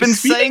 So I've been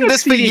saying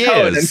this for years.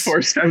 Cohen and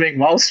force-femming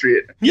Wall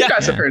Street. You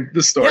guys have heard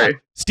the story. Yeah.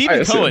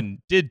 Stephen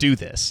Cohen did do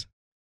this.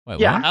 Wait,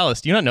 yeah. what?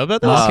 Alice, do you not know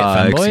about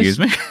this? Excuse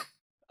me.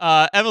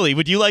 Emily,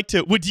 would you like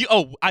to?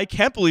 I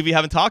can't believe we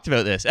haven't talked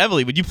about this.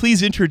 Emily, would you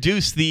please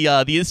introduce the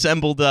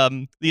assembled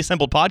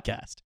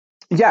podcast?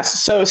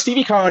 Yes. So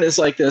Stevie Cohen is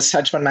like this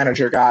hedge fund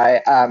manager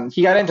guy.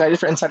 He got indicted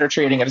for insider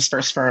trading at his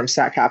first firm,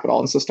 Stack Capital,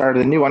 and so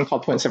started a new one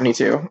called Point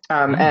 72.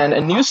 And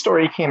a news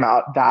story came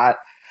out that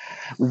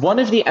one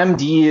of the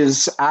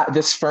MDs at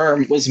this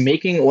firm was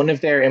making one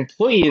of their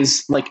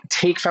employees like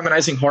take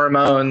feminizing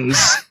hormones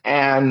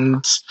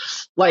and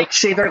like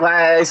shave their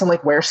legs and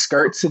like wear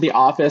skirts to the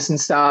office and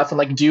stuff and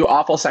like do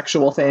awful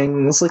sexual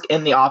things like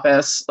in the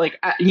office, like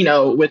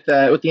with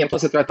the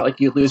implicit threat that like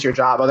you lose your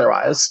job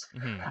otherwise.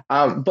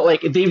 But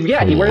like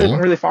he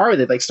went really far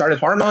with it, like started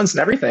hormones and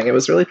everything. It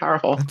was really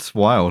powerful. It's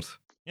wild.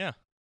 Yeah.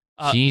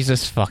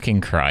 Jesus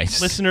fucking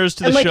Christ. Listeners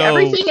to the and like show,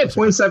 everything at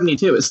Point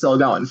 72 is still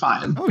going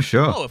fine. Oh,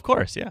 sure. Oh, of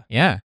course, yeah.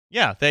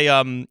 Yeah. They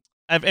in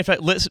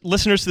fact,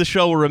 listeners to the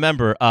show will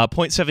remember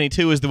Point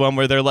 72 is the one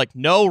where they're like,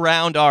 no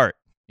round art.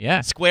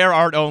 Yeah. Square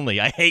art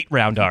only. I hate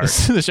round art.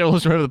 The show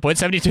was remember the Point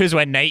 72 is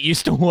where Nate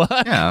used to work.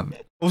 Yeah.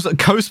 Also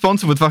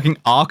co-sponsored with fucking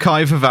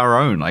Archive of Our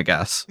Own, I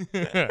guess.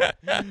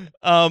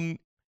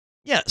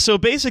 Yeah, so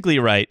basically,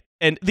 right,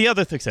 and the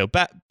other thing, so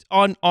back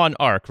on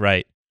ARC,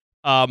 right,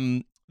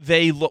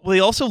 they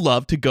also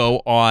love to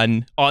go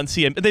on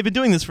CNBC. They've been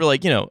doing this for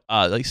like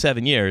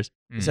 7 years,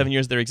 7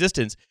 years of their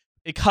existence,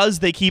 because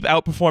they keep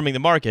outperforming the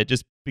market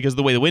just because of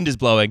the way the wind is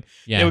blowing.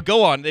 Yeah. They would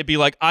go on, they'd be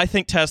like, I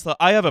think Tesla,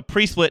 I have a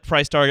pre-split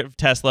price target of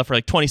Tesla for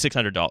like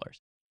 $2,600.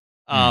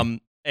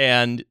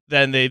 And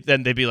then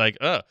they'd be like,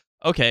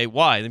 okay,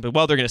 why? They'd be,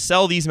 well, they're going to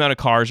sell these amount of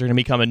cars, they're going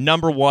to become a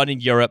number one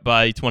in Europe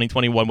by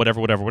 2021,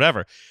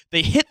 whatever.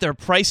 They hit their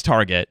price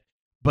target,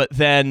 but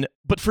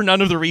for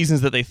none of the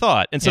reasons that they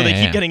thought. And so they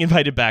keep getting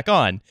invited back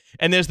on.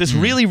 And there's this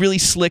really, really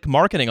slick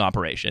marketing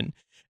operation.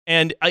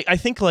 And I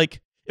think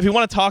like, if we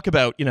want to talk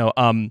about,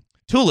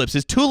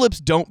 tulips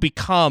don't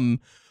become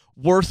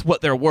worth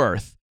what they're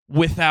worth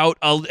without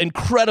an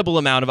incredible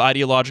amount of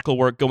ideological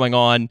work going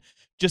on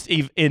just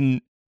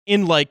in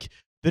like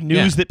the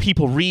news that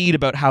people read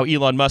about how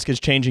Elon Musk is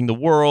changing the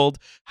world,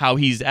 how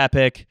he's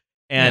epic,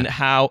 and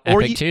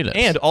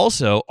and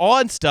also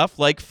on stuff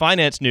like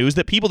finance news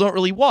that people don't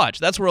really watch.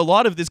 That's where a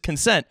lot of this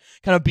consent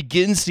kind of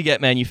begins to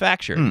get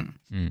manufactured.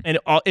 And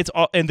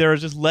and there are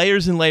just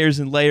layers and layers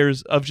and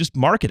layers of just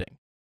marketing.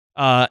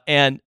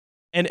 And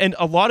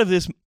a lot of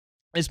this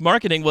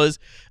marketing was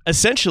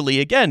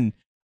essentially, again,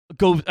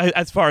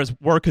 as far as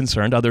we're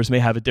concerned, others may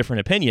have a different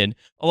opinion.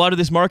 A lot of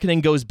this marketing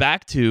goes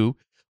back to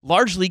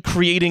largely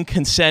creating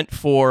consent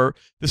for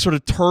the sort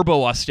of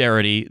turbo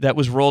austerity that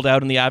was rolled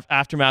out in the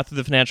aftermath of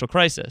the financial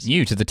crisis.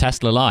 New to the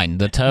Tesla line,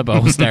 the turbo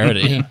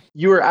austerity.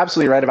 You were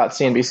absolutely right about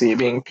CNBC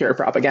being pure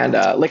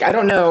propaganda. Like, I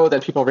don't know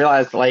that people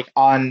realize that, like,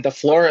 on the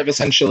floor of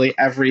essentially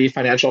every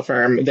financial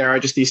firm, there are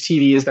just these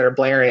TVs that are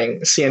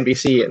blaring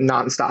CNBC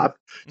nonstop.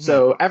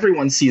 So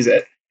everyone sees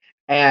it.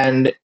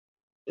 And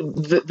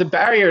the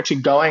barrier to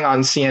going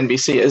on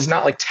CNBC is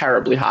not like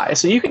terribly high.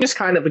 So you can just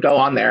kind of go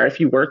on there if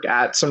you work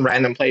at some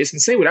random place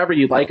and say whatever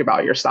you like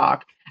about your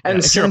stock. And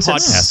if you're a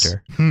podcaster.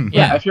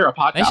 If you're a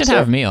podcaster. They should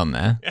have me on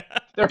there.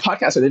 They're a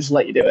podcaster. They just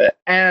let you do it.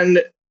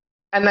 And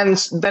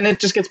then it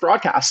just gets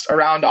broadcast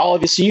around all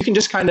of you. So you can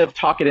just kind of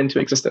talk it into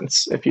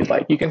existence if you'd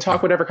like. You can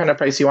talk whatever kind of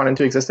price you want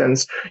into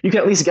existence. You can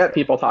at least get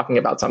people talking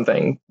about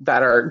something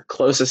that are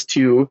closest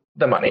to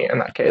the money in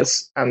that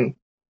case. And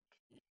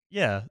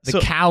the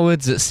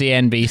cowards at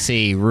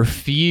CNBC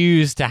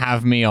refuse to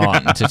have me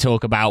on to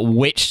talk about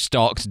which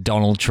stocks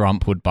Donald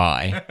Trump would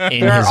buy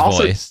in his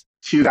voice.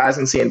 Two guys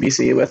on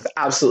CNBC with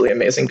absolutely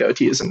amazing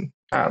goatees and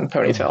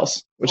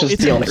ponytails, which is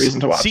the only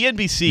reason to watch.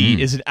 CNBC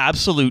is an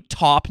absolute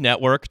top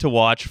network to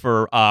watch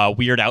for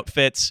weird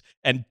outfits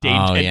and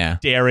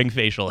daring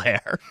facial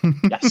hair.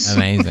 Yes.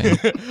 Amazing.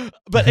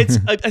 But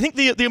I think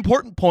the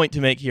important point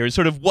to make here is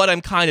sort of what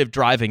I'm kind of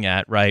driving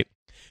at, right,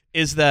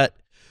 is that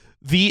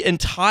the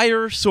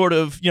entire sort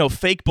of,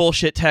 fake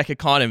bullshit tech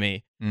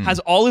economy has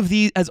all of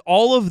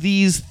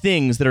these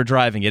things that are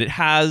driving it. It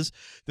has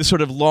the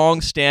sort of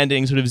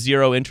long-standing sort of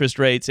zero interest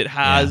rates. It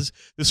has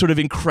the sort of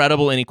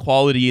incredible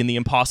inequality and the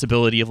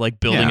impossibility of like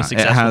building a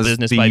successful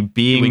business by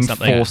being doing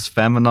something. force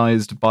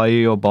feminized by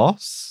your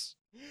boss.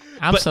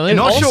 Absolutely. I'm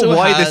not sure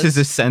why this is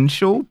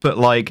essential, but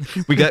like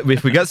if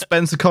we get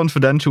Spencer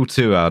Confidential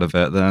 2 out of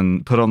it,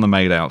 then put on the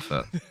maid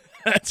outfit.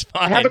 That's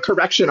fine. I have a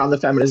correction on the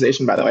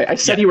feminization, by the way. I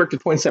said he worked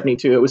at Point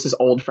 72. It was his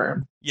old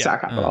firm,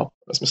 Stack Capital.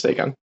 I was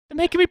mistaken. They're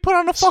making me put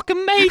on a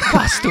fucking maid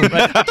costume.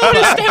 I don't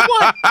understand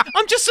why.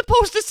 I'm just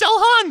supposed to sell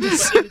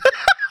Huns.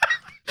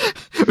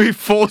 We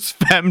force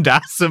femmed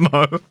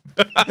Asimo.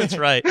 That's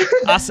right.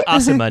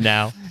 Asima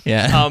now.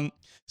 Yeah.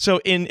 So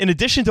in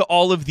addition to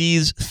all of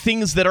these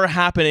things that are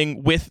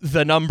happening with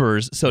the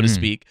numbers, so to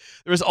speak,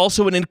 there is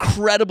also an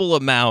incredible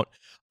amount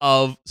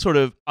of sort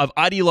of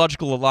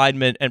ideological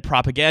alignment and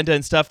propaganda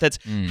and stuff that's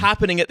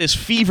happening at this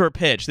fever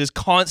pitch, this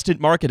constant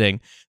marketing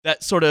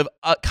that sort of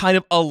kind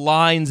of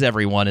aligns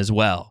everyone as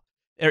well.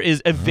 There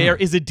is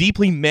a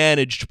deeply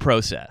managed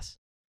process.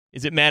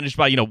 Is it managed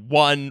by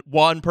one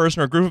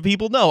person or group of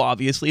people? No,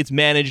 obviously it's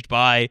managed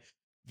by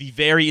the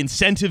very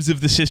incentives of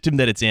the system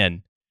that it's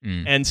in.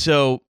 And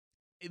so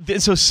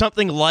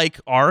something like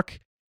ARC,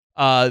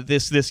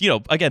 this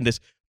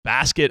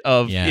basket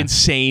of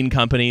insane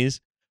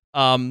companies.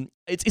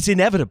 It's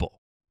inevitable.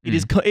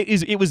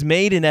 It was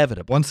made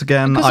inevitable. Once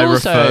again, I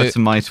refer to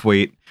my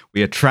tweet.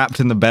 We are trapped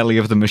in the belly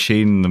of the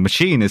machine, and the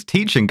machine is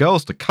teaching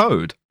girls to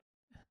code.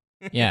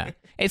 Yeah.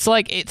 It's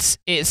like it's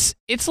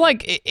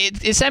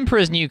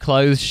Emperor's New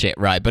Clothes shit,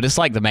 right? But it's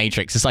like the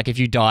Matrix. It's like if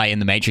you die in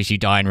the Matrix, you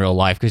die in real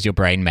life because your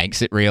brain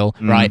makes it real,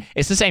 right?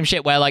 It's the same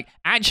shit where like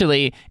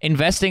actually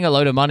investing a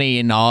load of money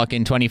in ARK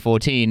in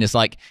 2014 is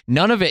like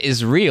none of it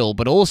is real,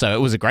 but also it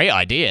was a great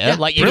idea. Yeah,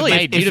 like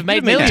you'd have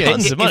made millions.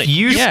 Tons of money. If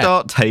you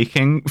start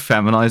taking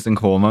feminizing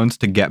hormones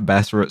to get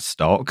better at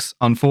stocks,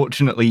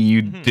 unfortunately,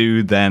 you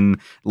do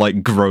then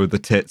like grow the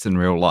tits in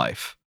real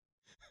life.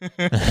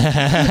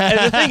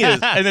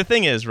 and the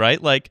thing is,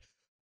 right? Like,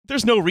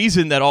 there's no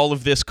reason that all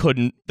of this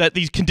that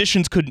these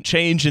conditions couldn't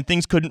change and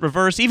things couldn't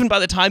reverse, even by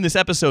the time this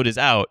episode is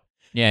out.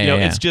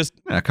 It's just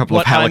a couple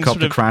of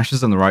helicopter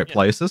crashes in the right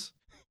places.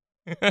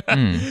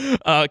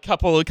 A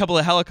couple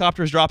of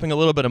helicopters dropping a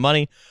little bit of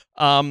money.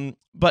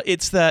 But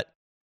it's that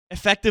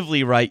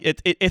effectively,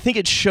 right? I think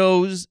it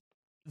shows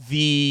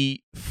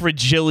the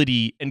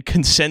fragility and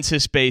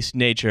consensus-based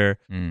nature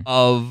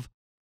of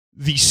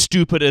the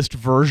stupidest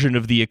version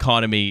of the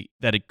economy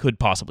that it could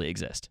possibly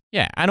exist.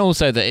 Yeah, and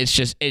also that it's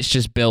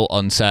just built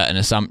on certain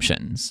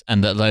assumptions,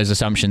 and that those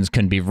assumptions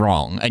can be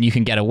wrong, and you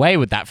can get away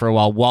with that for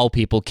a while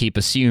people keep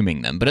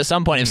assuming them. But at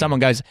some point, if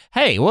someone goes,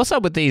 "Hey, what's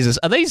up with these?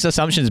 Are these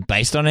assumptions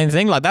based on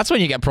anything?" Like that's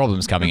when you get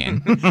problems coming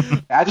in.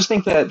 I just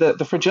think that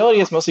the fragility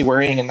is mostly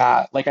worrying in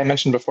that, like I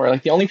mentioned before,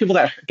 like the only people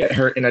that get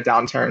hurt in a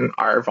downturn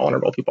are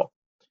vulnerable people,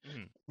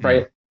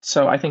 right?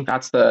 So I think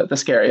that's the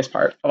scariest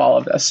part of all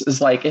of this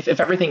is like if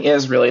everything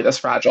is really this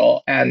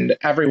fragile and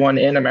everyone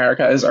in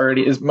America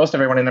most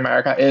everyone in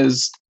America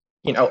is,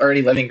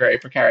 already living very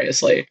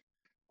precariously,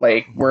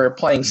 like we're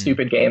playing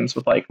stupid games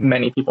with like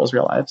many people's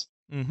real lives.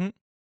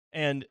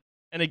 And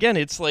again,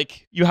 it's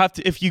like you have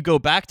to, if you go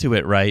back to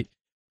it, right,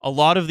 a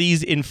lot of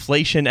these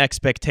inflation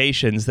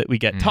expectations that we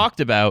get talked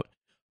about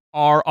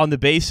are on the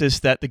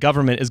basis that the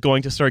government is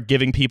going to start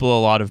giving people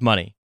a lot of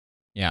money.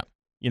 Yeah.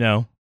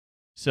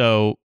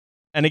 So,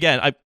 and again,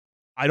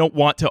 I don't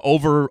want to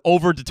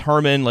over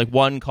determine like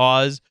one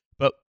cause,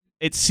 but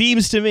it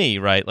seems to me,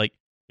 right, like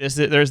there's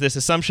this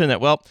assumption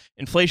that, well,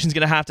 inflation's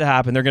going to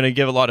happen. They're going to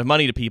give a lot of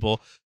money to people.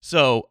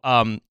 So,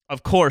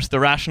 of course, the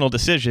rational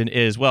decision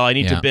is, well, I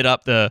need to bid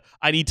up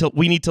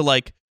we need to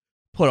like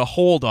put a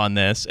hold on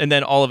this. And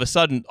then all of a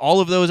sudden, all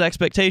of those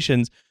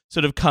expectations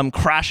sort of come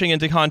crashing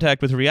into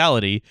contact with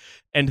reality.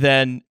 And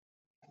then,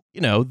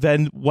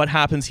 then what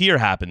happens here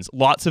happens.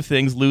 Lots of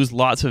things lose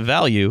lots of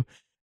value.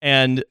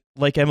 And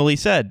like Emily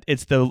said,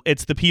 it's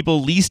the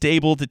people least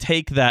able to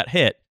take that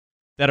hit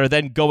that are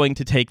then going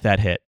to take that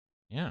hit.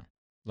 Yeah.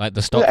 Like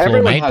the stock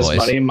everyone has boys.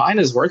 Money. Mine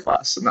is worth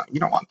less, and you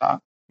don't want that.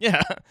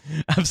 Yeah,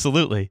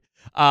 absolutely.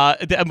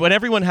 When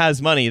everyone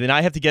has money, then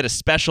I have to get a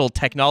special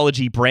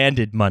technology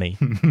branded money.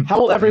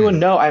 How will everyone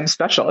know I'm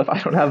special if I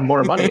don't have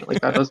more money?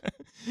 Like that does.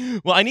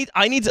 Well,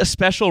 I need a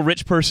special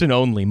rich person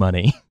only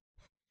money.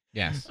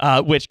 Yes.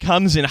 Which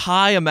comes in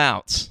high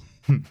amounts.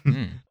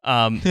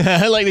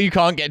 Like you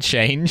can't get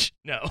change.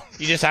 No.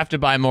 You just have to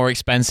buy more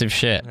expensive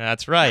shit.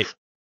 That's right.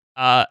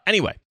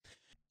 Anyway,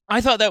 I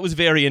thought that was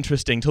very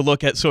interesting to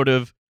look at sort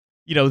of,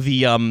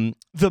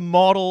 the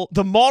model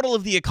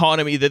of the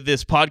economy that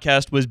this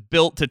podcast was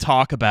built to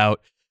talk about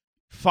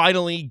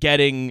finally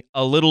getting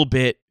a little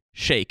bit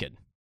shaken.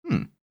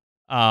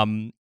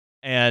 And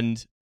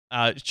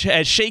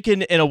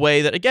shaken in a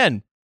way that,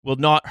 again, will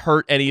not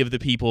hurt any of the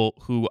people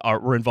who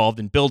were involved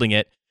in building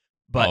it.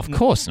 But of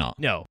course not.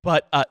 No,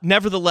 but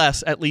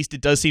nevertheless, at least it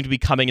does seem to be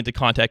coming into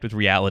contact with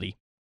reality.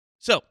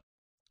 So,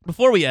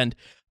 before we end,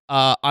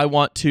 I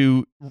want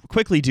to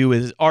quickly do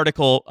an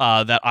article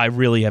that I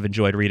really have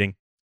enjoyed reading.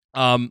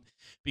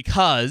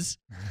 Because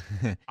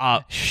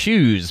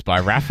Shoes by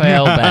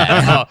Raphael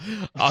Bear.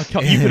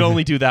 You can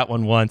only do that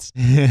one once.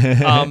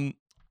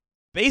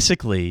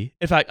 Basically,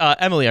 in fact,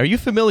 Emily, are you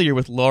familiar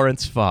with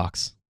Lawrence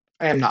Fox?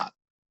 I am not.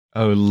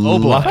 Oh,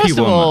 lucky First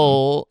of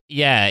all,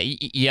 yeah.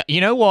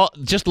 You know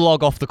what? Just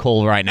log off the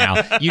call right now.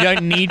 You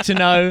don't need to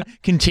know.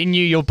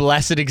 Continue your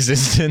blessed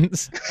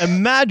existence.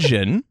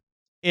 Imagine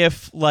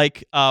if,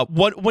 like,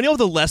 when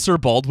the lesser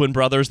Baldwin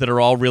brothers that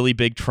are all really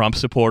big Trump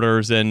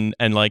supporters and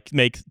like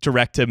make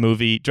direct to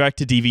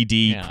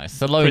DVD,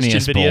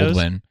 Thelonious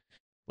Baldwin,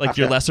 like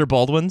your lesser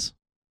Baldwins.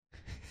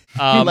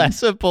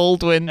 Lesser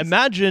Baldwin.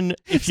 Imagine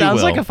if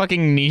sounds like a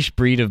fucking niche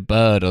breed of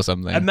bird or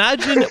something.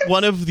 Imagine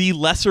one of the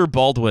lesser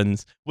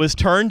Baldwins was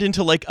turned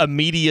into like a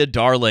media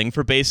darling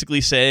for basically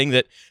saying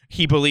that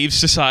he believes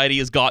society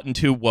has gotten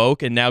too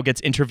woke and now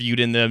gets interviewed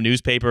in the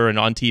newspaper and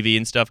on TV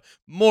and stuff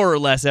more or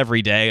less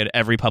every day at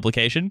every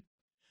publication.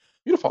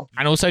 Beautiful.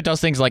 And also does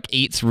things like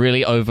eats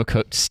really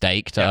overcooked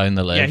steak to own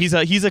the lib.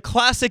 Yeah, he's a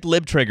classic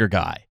lib trigger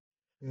guy.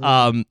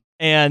 And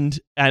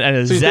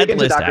a so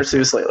Z-list Dr.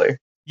 Seuss lately.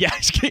 Yeah,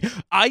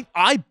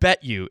 I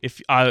bet you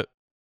if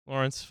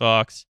Lawrence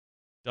Fox,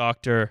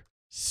 Dr.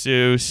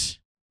 Seuss,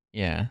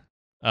 yeah,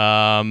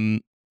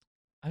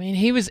 I mean,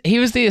 he was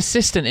the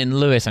assistant in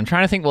Lewis. I'm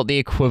trying to think what the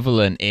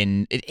equivalent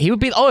in he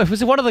would be. Oh, if it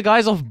was one of the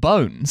guys off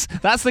Bones.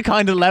 That's the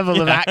kind of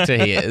level of actor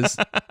he is.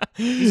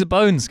 He's a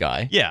Bones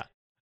guy. Yeah.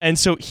 And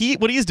so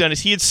what he has done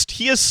is he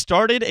has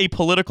started a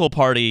political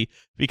party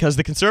because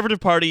the Conservative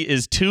Party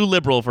is too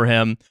liberal for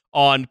him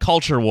on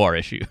culture war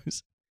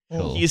issues.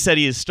 Cool. He said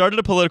he has started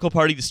a political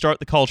party to start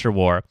the culture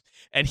war,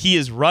 and he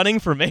is running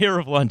for mayor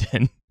of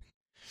London.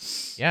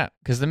 Yeah,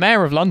 because the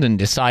mayor of London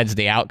decides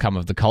the outcome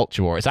of the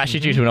culture war. It's actually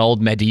due to an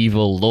old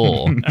medieval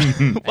law.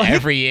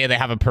 Every year they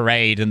have a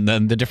parade and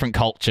then the different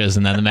cultures,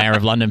 and then the mayor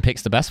of London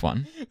picks the best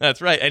one.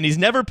 That's right. And he's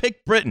never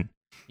picked Britain.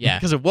 Yeah.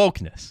 Because of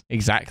wokeness.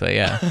 Exactly,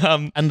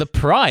 yeah. And the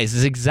prize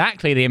is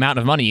exactly the amount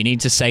of money you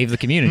need to save the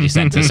community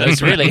centre. So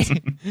it's really...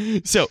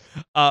 So,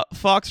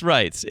 Fox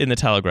writes in The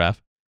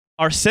Telegraph,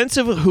 our sense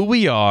of who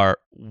we are,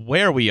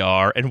 where we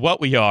are, and what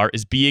we are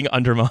is being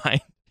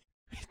undermined.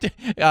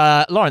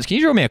 Lawrence, can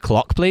you draw me a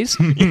clock, please?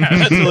 Yeah,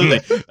 absolutely.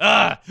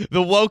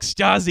 The woke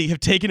Stasi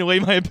have taken away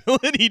my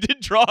ability to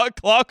draw a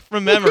clock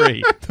from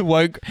memory.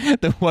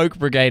 The woke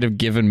brigade have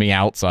given me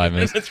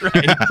Alzheimer's. That's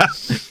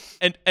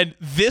right. And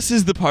this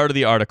is the part of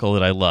the article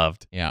that I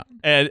loved. Yeah.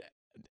 And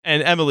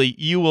Emily,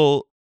 you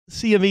will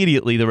see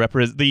immediately the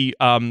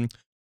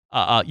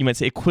you might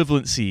say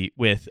equivalency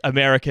with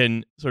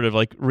American sort of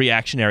like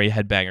reactionary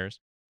headbangers.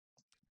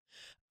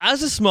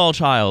 As a small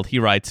child, he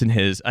writes in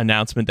his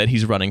announcement that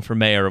he's running for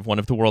mayor of one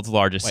of the world's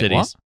largest cities.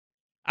 What?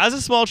 As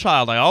a small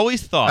child, I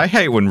always thought... I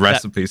hate when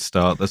recipes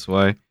start this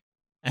way.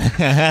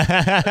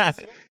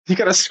 You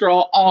gotta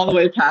scroll all the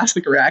way past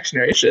the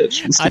reactionary shit.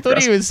 I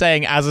thought he was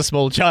saying as a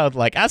small child,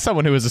 like as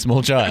someone who was a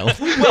small child.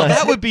 Well,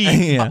 that would be...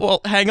 Yeah.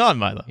 Well, hang on,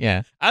 Milo.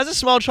 Yeah. As a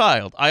small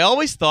child, I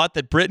always thought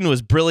that Britain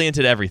was brilliant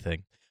at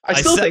everything. I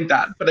still think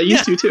that, but I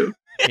used to too.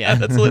 Yeah,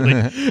 absolutely.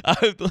 A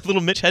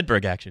little Mitch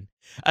Hedberg action.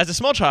 As a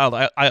small child,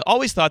 I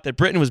always thought that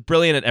Britain was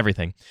brilliant at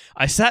everything.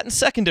 I sat in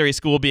secondary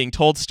school being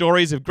told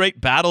stories of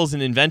great battles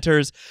and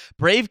inventors,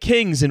 brave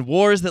kings and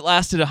wars that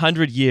lasted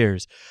 100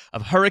 years,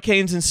 of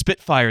hurricanes and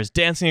Spitfires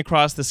dancing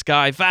across the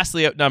sky,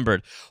 vastly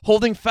outnumbered,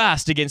 holding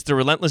fast against the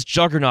relentless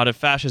juggernaut of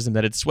fascism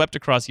that had swept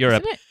across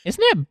Europe.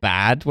 Isn't it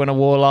bad when a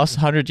war lasts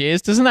 100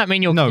 years? Doesn't that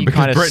mean you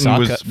kind of Britain suck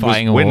was at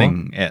fighting a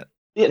winning war? it.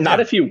 Yeah,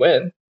 not if you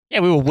win. Yeah,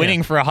 we were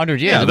winning for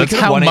 100 years. Yeah, We that's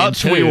could've how won it in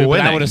much we 2, were but That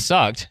winning. would have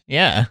sucked.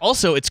 Yeah.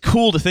 Also, it's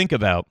cool to think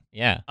about.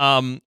 Yeah.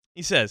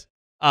 He says,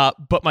 but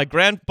both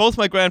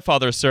my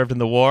grandfathers served in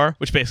the war,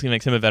 which basically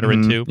makes him a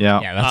veteran too.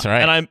 Yeah. Yeah, that's right.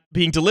 And I'm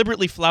being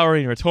deliberately flowery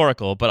and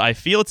rhetorical, but I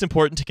feel it's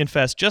important to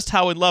confess just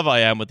how in love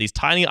I am with these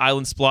tiny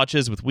island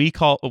splotches with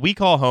what we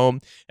call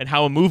home, and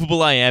how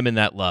immovable I am in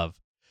that love.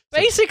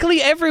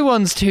 Basically,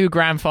 everyone's 2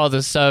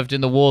 grandfathers served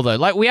in the war, though.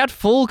 Like, we had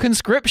full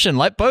conscription.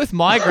 Like, both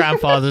my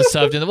grandfathers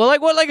served in the war. Like,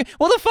 what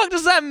the fuck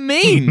does that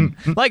mean?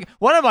 Like,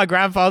 one of my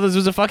grandfathers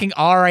was a fucking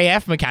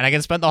RAF mechanic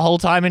and spent the whole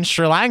time in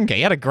Sri Lanka.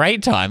 He had a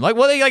great time. Like,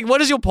 what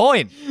is your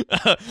point?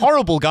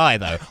 Horrible guy,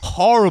 though.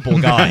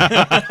 Horrible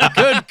guy.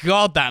 Good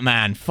God, that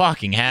man.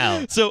 Fucking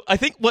hell. So I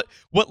think what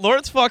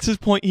Lawrence Fox's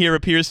point here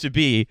appears to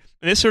be,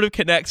 and this sort of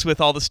connects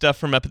with all the stuff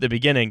from up at the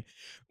beginning,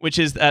 which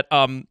is that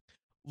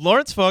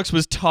Lawrence Fox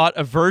was taught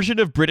a version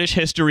of British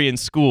history in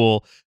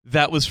school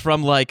that was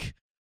from like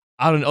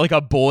a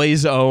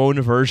boy's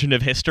own version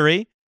of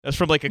history. That's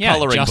from like a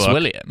coloring Just book.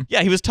 William.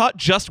 Yeah, he was taught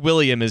Just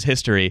William as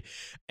history,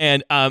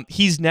 and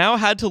he's now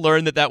had to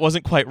learn that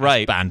wasn't quite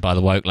right. Banned by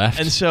the woke left.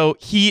 And so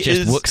he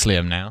Just is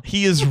Wuxliam now.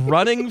 He is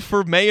running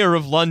for mayor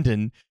of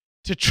London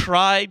to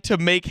try to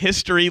make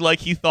history like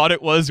he thought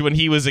it was when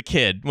he was a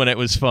kid, when it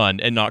was fun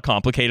and not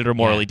complicated or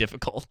morally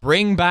difficult.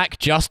 Bring back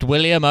Just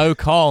William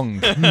O'Kong.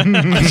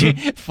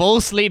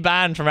 Falsely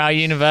banned from our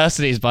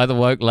universities by the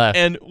woke left.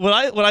 And what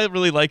I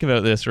really like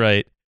about this,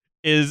 right,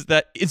 is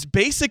that it's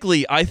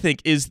basically, I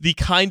think, is the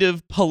kind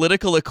of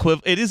political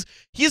equivalent.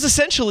 He is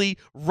essentially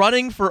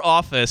running for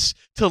office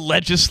to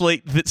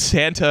legislate that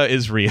Santa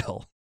is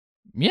real.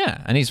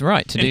 Yeah, and he's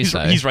right to do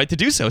so. He's right to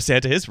do so.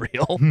 Santa is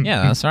real.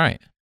 Yeah, that's right.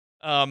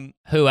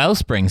 Who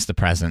else brings the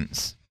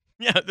presents?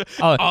 Yeah,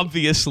 Oh.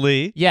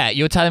 obviously. Yeah,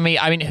 you're telling me,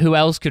 who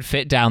else could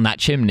fit down that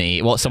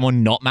chimney? What,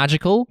 someone not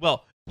magical?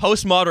 Well,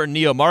 postmodern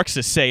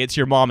neo-Marxists say it's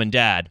your mom and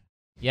dad.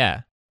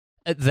 Yeah.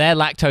 They're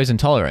lactose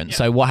intolerant,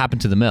 so what happened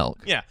to the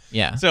milk? Yeah.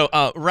 Yeah. So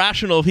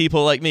rational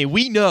people like me,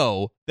 we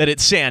know that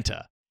it's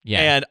Santa.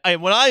 Yeah.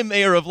 And when I'm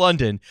mayor of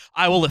London,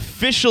 I will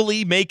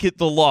officially make it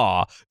the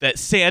law that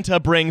Santa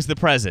brings the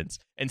presents.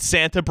 And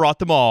Santa brought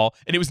them all,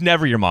 and it was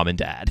never your mom and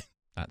dad.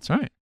 That's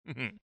right.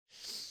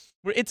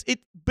 But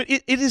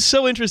it is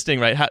so interesting,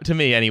 right? To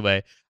me,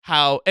 anyway.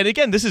 And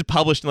again, this is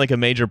published in like a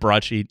major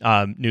broadsheet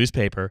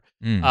newspaper,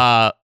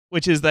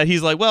 which is that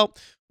he's like, well,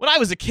 when I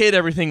was a kid,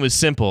 everything was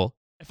simple.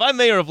 If I'm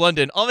mayor of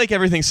London, I'll make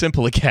everything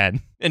simple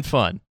again and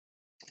fun.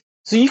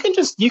 So you can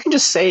just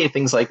say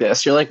things like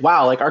this. You're like,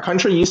 wow, like our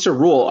country used to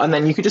rule, and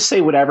then you could just say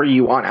whatever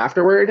you want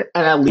afterward,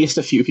 and at least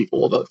a few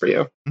people will vote for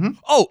you. Mm-hmm.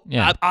 Oh,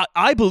 yeah.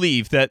 I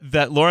believe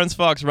that Lawrence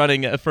Fox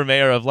running for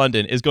mayor of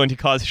London is going to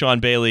cause Sean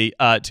Bailey,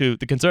 to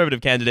the Conservative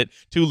candidate,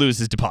 to lose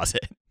his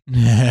deposit.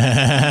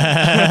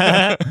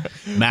 Mad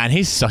man,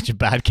 he's such a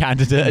bad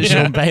candidate as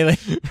Sean Bailey.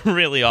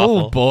 Really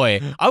awful. Oh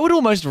boy, I would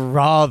almost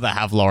rather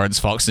have Lawrence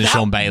Fox than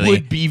Sean Bailey.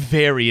 Would be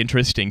very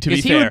interesting. To be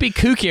Because fair, he would be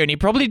kookier and he'd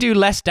probably do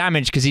less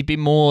damage because he'd be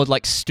more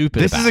like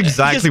stupid. This about is it.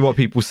 exactly what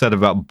people said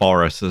about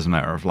Boris as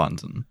mayor of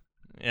London.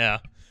 Yeah.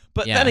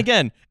 But Yeah. then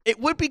again, it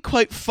would be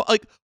quite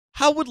like,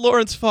 how would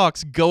Lawrence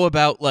Fox go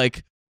about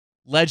like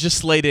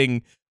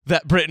legislating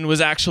that Britain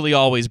was actually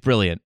always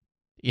brilliant?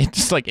 Yeah,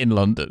 just like in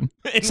London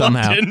In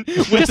somehow. London.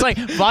 Just like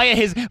via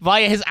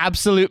his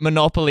absolute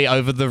monopoly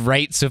over the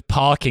rates of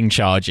parking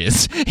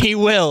charges, he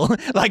will,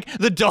 like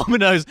the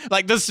dominoes,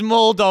 like the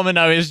small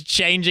domino is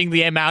changing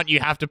the amount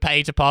you have to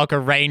pay to park a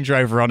Range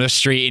Rover on a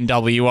street in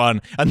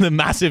W1, and the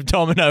massive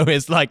domino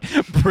is like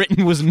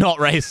Britain was not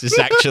racist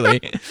actually.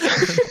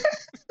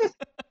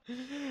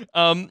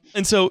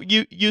 And so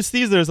you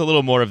see there's a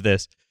little more of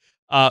this,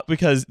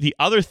 because the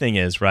other thing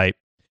is, right,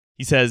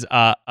 he says,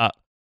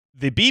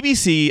 the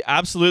BBC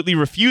absolutely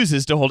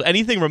refuses to hold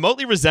anything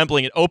remotely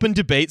resembling an open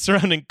debate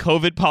surrounding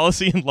COVID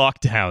policy and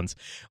lockdowns.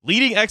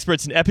 Leading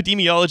experts in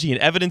epidemiology and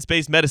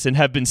evidence-based medicine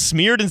have been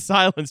smeared and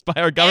silenced by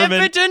our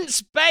government.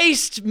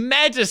 Evidence-based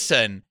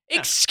medicine.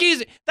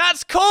 Excuse me,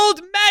 that's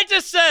called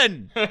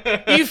medicine.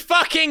 You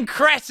fucking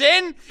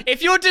cretin.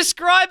 If you're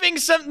describing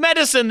some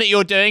medicine that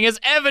you're doing as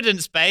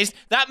evidence-based,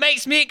 that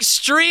makes me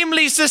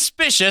extremely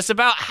suspicious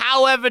about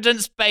how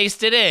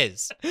evidence-based it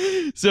is.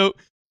 So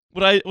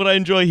what I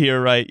enjoy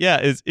here, right?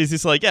 Yeah, is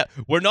just like, yeah,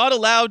 we're not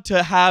allowed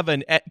to have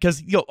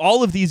because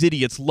all of these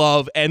idiots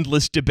love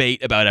endless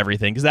debate about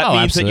everything, because that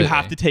means absolutely. that you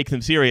have to take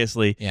them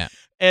seriously. Yeah.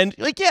 And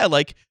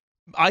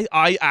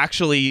I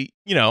actually,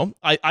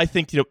 I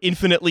think,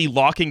 infinitely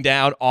locking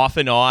down off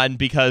and on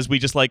because we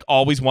just like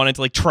always wanted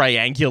to like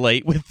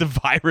triangulate with the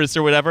virus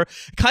or whatever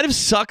kind of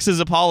sucks as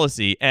a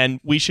policy, and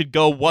we should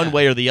go one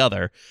way or the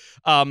other.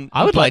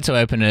 I would like to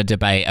open a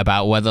debate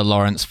about whether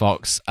Lawrence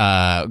Fox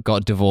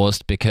got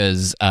divorced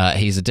because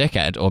he's a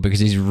dickhead or because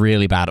he's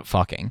really bad at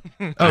fucking.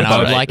 And I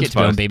would like it to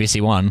be on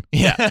BBC One.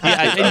 Yeah,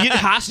 and it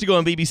has to go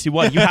on BBC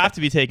One. You have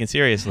to be taken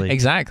seriously.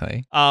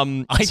 Exactly.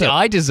 So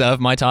I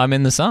deserve my time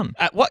in the sun.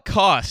 at what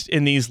cost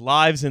in these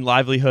lives and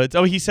livelihoods?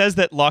 Oh, he says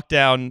that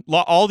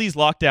all these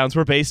lockdowns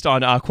were based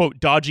on, quote,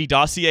 dodgy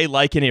dossier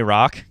like in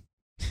Iraq.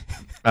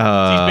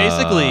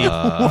 Basically,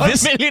 1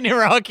 million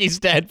Iraqis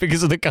dead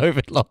because of the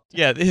COVID lockdown.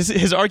 Yeah,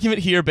 his argument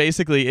here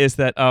basically is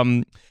that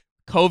the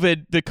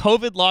COVID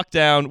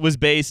lockdown was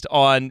based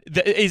on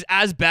is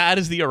as bad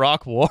as the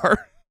Iraq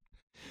War,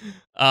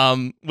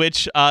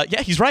 which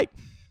he's right.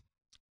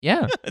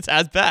 Yeah. It's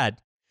as bad.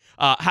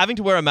 Having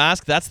to wear a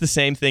mask, that's the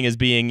same thing as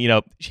being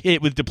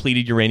hit with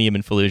depleted uranium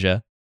in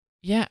Fallujah.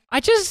 Yeah,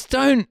 it just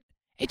doesn't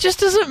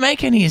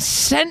make any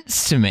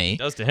sense to me. It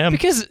does to him.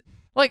 Because,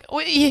 like,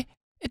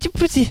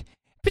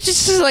 but it's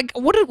just like,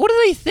 what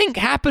do they think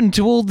happened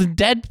to all the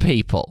dead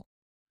people?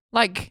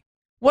 Like,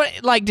 what?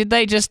 Like,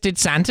 did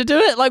Santa do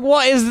it? Like,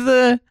 what is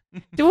the? I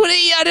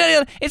don't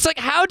know. It's like,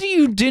 how do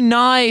you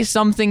deny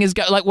something is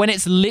like when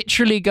it's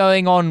literally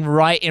going on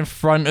right in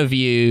front of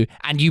you,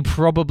 and you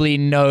probably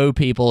know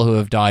people who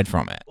have died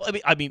from it? Well,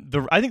 I think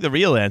the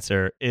real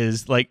answer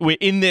is like we're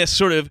in this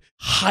sort of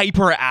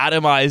hyper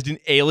atomized and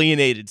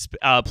alienated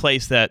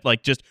place that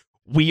like just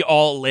we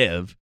all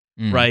live,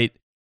 right?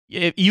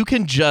 You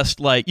can just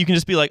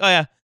be like, oh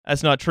yeah,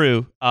 that's not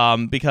true,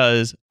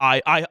 because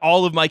I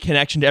all of my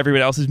connection to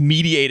everyone else is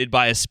mediated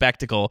by a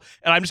spectacle,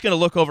 and I'm just going to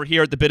look over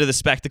here at the bit of the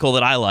spectacle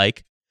that I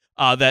like,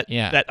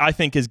 that I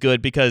think is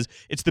good, because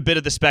it's the bit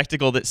of the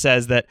spectacle that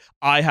says that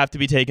I have to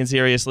be taken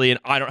seriously and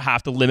I don't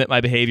have to limit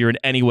my behavior in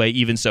any way,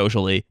 even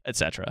socially,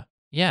 etc.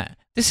 Yeah.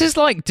 This is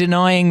like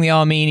denying the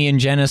Armenian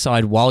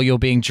genocide while you're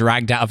being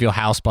dragged out of your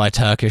house by a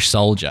Turkish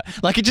soldier.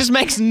 Like, it just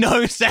makes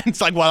no sense.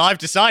 Like, well, I've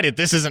decided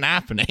this isn't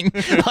happening.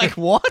 Like,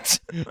 what?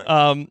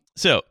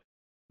 So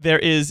there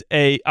is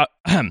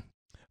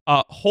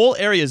whole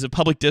areas of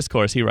public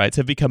discourse, he writes,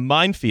 have become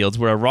minefields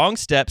where a wrong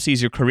step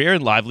sees your career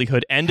and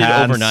livelihood ended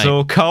overnight.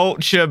 Cancel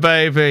culture,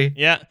 baby.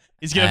 Yeah.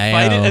 He's going to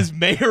fight it as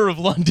mayor of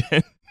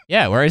London.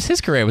 Yeah, whereas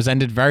his career was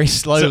ended very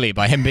slowly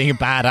by him being a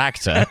bad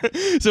actor.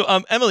 So,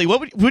 Emily,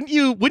 wouldn't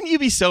you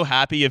be so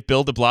happy if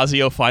Bill de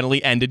Blasio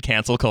finally ended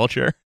cancel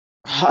culture?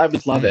 I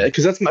would love it,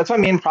 because that's my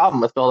main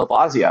problem with Bill de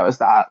Blasio is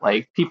that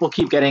like people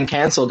keep getting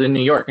canceled in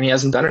New York and he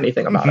hasn't done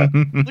anything about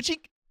it.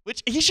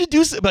 Which he should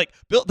do. Like,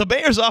 Bill, the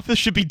mayor's office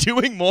should be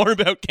doing more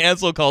about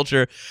cancel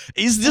culture.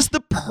 Is this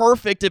the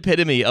perfect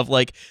epitome of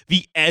like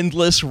the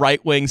endless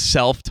right wing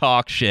self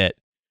talk shit?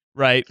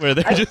 Right, where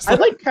they're I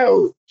like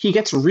how he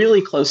gets really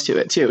close to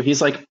it too.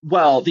 He's like,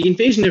 well, the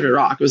invasion of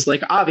Iraq was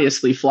like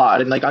obviously flawed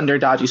and like under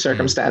dodgy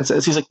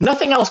circumstances. He's like,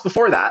 nothing else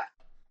before that.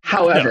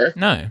 However,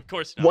 no, of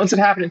course not. Once it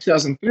happened in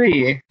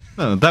 2003,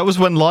 no, that was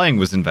when lying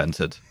was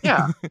invented.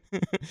 Yeah.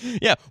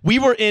 Yeah, we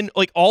were in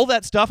like all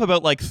that stuff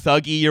about like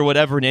thuggy or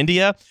whatever in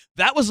India.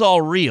 That was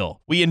all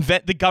real.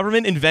 The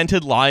government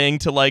invented lying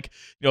to like,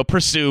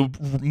 pursue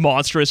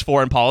monstrous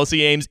foreign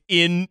policy aims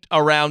in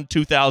around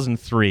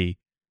 2003.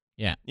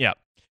 Yeah. Yeah.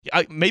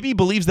 Maybe he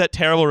believes that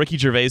terrible Ricky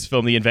Gervais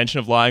film, The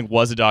Invention of Lying,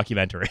 was a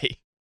documentary.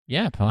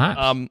 Yeah,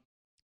 perhaps.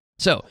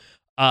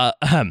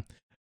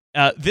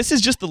 This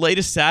is just the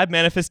latest sad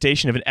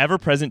manifestation of an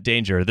ever-present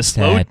danger. The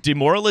slow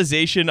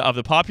demoralization of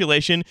the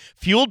population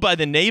fueled by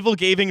the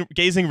navel-gazing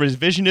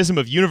revisionism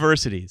of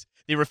universities.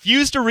 They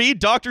refuse to read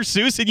Dr.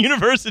 Seuss in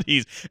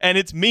universities, and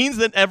it means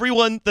that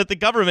the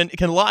government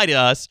can lie to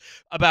us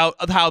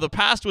about how the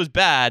past was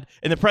bad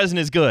and the present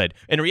is good.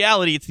 In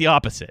reality, it's the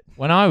opposite.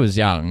 When I was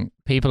young,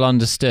 people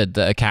understood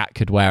that a cat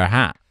could wear a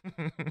hat.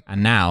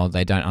 And now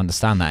they don't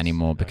understand that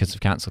anymore because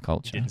of cancel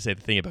culture. Didn't say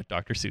the thing about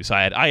Dr. Seuss.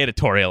 I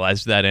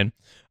editorialized that in.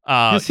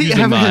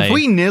 Have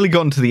we nearly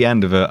gotten to the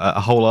end of a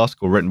whole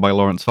article written by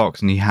Lawrence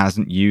Fox and he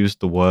hasn't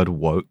used the word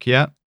woke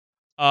yet?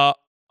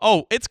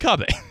 It's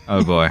coming.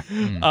 Oh boy.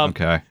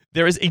 Okay.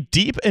 There is a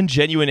deep and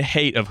genuine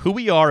hate of who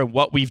we are and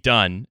what we've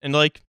done. And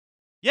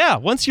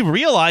once you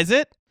realize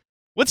it,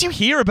 once you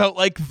hear about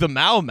the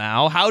Mau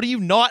Mau, how do you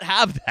not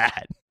have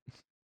that?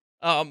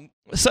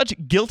 Such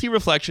guilty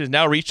reflection has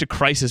now reached a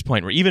crisis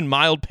point where even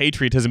mild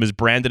patriotism is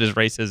branded as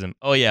racism.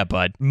 Oh yeah,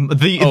 bud.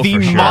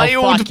 The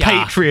mild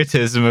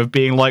patriotism of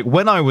being like,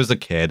 when I was a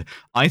kid,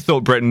 I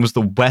thought Britain was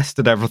the best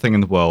at everything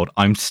in the world.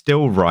 I'm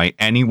still right.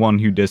 Anyone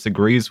who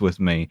disagrees with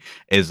me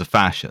is a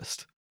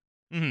fascist.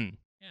 Mm-hmm.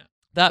 Yeah.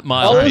 That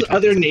mild. All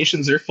other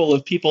nations are full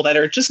of people that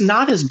are just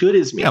not as good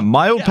as me. Yeah,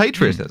 mild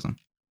patriotism.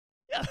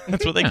 Yeah,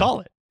 that's what they call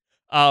it.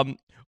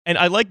 And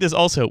I like this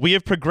also. We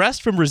have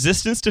progressed from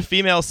resistance to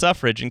female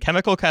suffrage and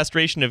chemical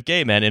castration of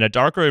gay men in a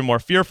darker and more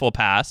fearful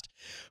past,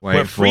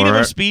 where freedom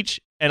of speech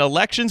and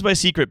elections by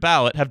secret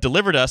ballot have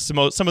delivered us some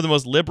of the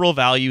most liberal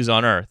values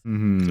on earth.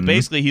 Mm-hmm. So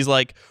basically, he's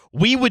like,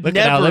 we would Look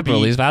never at how liberal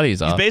be. These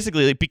values are. He's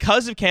basically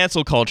because of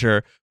cancel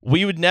culture,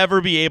 we would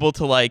never be able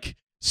to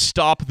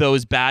stop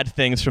those bad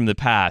things from the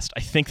past.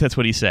 I think that's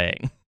what he's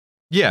saying.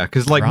 Yeah,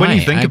 because when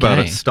you think about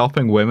it,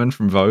 stopping women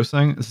from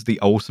voting is the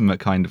ultimate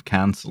kind of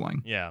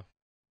canceling. Yeah.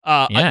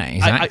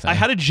 Exactly. I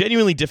had a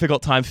genuinely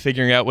difficult time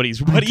figuring out what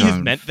he's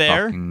meant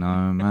there.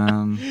 No,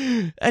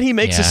 man. And he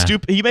makes a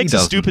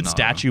stupid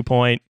statue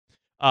point,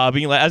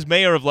 being like, as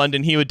mayor of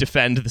London, he would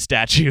defend the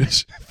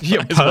statues.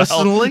 Yeah,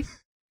 personally.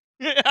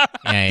 Yeah.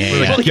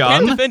 With a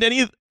gun?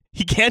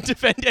 He can't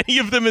defend any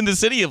of them in the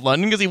city of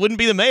London because he wouldn't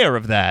be the mayor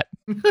of that.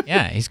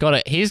 Yeah, he's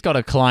got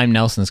to climb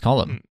Nelson's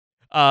column.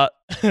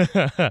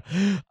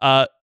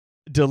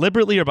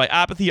 Deliberately or by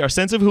apathy, our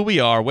sense of who we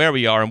are, where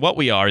we are, and what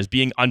we are is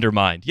being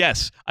undermined.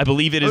 Yes, I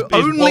believe it is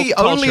only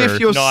if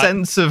your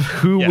sense of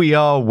who we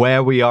are,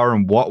 where we are,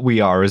 and what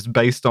we are is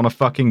based on a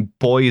fucking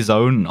Boy's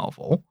Own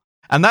novel.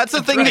 And that's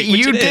the thing that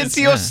you did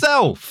to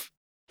yourself.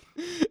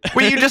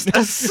 Were you just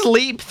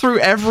asleep through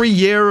every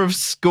year of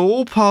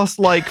school past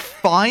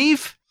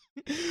 5?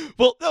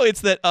 Well, no,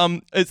 it's that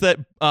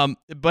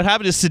what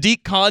happened is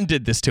Sadiq Khan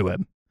did this to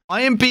him.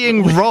 I am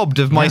being robbed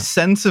of my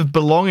sense of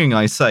belonging,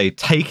 I say,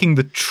 taking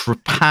the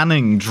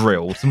trepanning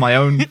drill to my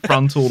own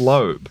frontal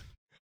lobe.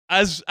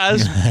 As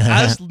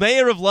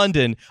mayor of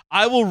London,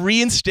 I will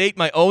reinstate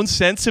my own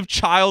sense of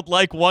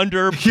childlike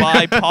wonder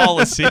by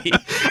policy.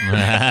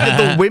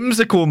 The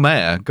whimsical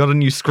mayor. Got a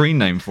new screen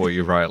name for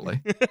you,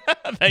 Riley.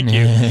 Thank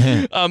you.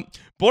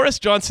 Boris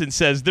Johnson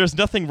says there's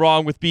nothing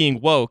wrong with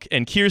being woke,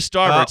 and Keir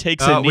Starmer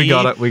takes a knee. We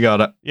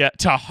got it. Yeah,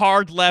 to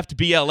hard left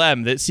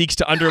BLM that seeks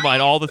to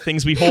undermine all the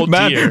things we hold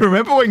dear.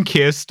 Remember when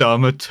Keir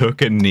Starmer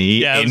took a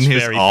knee in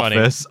his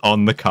office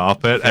on the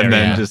carpet and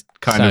then just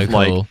kind of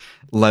cool.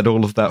 let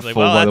all of that fall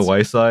by the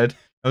wayside?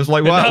 I was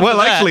like,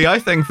 well, actually, I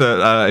think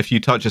that if you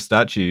touch a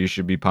statue, you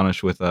should be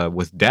punished with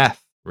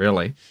death,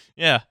 really.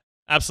 Yeah.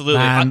 Absolutely.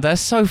 Man, they're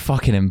so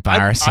fucking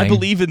embarrassing. I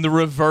believe in the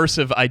reverse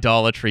of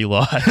idolatry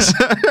laws.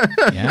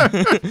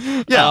 Idolatry.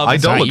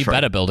 Right, you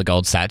better build a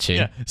gold statue.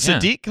 Yeah.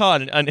 Sadiq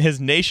Khan and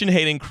his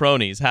nation-hating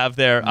cronies have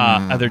their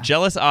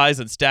jealous eyes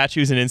on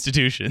statues and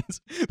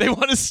institutions. They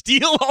want to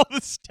steal all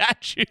the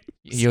statues.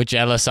 Your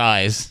jealous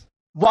eyes.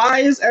 Why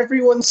is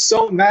everyone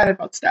so mad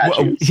about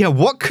statues?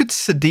 What could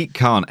Sadiq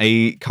Khan,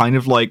 a kind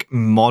of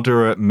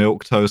moderate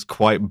milquetoast,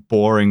 quite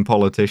boring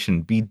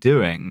politician, be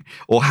doing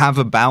or have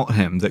about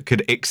him that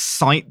could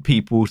excite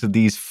people to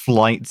these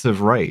flights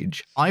of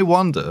rage? I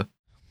wonder.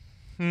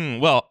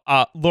 Well,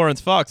 Lawrence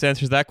Fox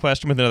answers that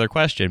question with another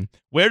question.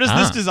 Where does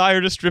this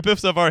desire to strip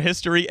us of our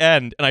history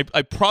end? And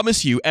I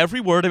promise you, every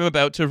word I'm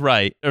about to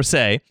write or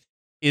say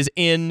is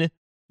in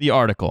the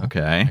article.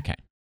 Okay.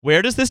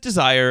 Where does this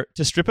desire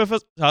to strip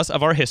us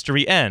of our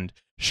history end?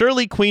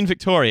 Surely Queen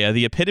Victoria,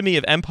 the epitome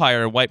of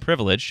empire and white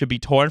privilege, should be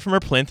torn from her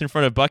plinth in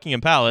front of Buckingham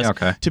Palace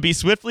to be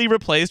swiftly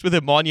replaced with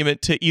a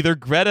monument to either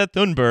Greta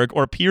Thunberg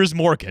or Piers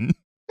Morgan.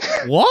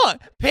 What?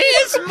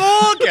 Piers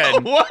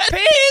Morgan? What?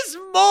 Piers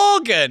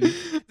Morgan?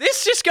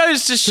 This just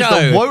goes to show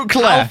the woke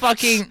left how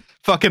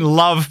fucking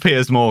love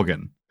Piers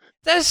Morgan.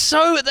 They're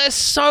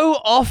so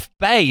off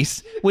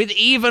base with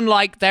even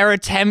their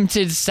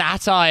attempted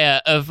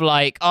satire of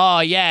oh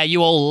yeah,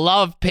 you all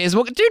love Piers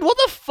Morgan. Dude, what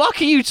the fuck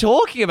are you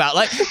talking about?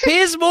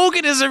 Piers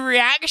Morgan is a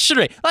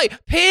reactionary.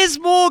 Piers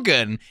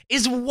Morgan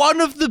is one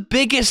of the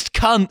biggest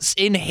cunts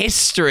in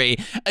history,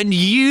 and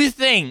you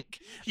think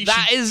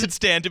should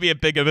stand to be a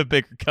bigger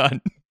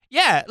cunt.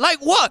 Yeah, like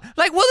what?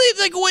 Like what?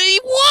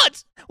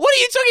 What? What are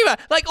you talking about?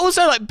 Like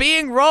also like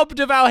being robbed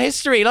of our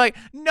history. Like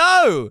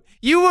no,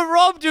 you were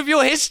robbed of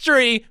your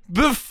history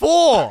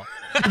before.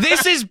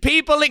 This is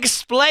people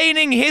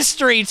explaining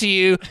history to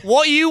you.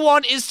 What you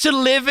want is to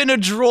live in a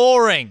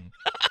drawing.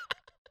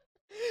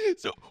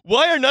 So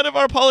why are none of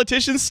our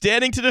politicians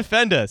standing to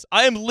defend us?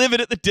 I am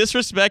livid at the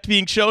disrespect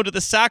being shown to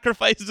the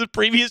sacrifices of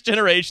previous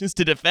generations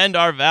to defend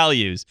our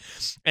values.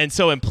 And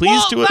so I'm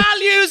pleased What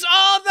values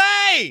are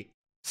they?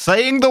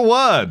 Saying the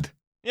word.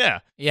 Yeah.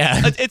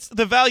 Yeah. It's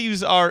the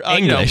values are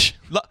English.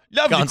 love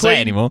Can't your say queen,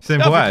 it anymore.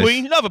 Simple love as. your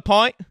queen, love a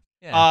pint.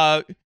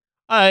 Yeah.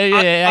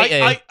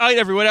 I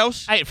everyone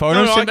else. I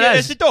foreigners, simple as.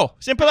 It's the door.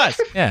 Simple as.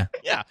 Yeah.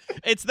 Yeah,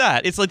 it's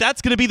that. It's like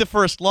that's going to be the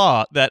first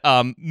law that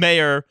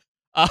Mayor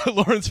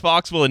Lawrence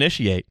Fox will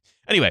initiate.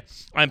 Anyway,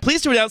 I'm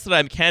pleased to announce that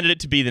I'm a candidate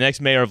to be the next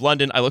mayor of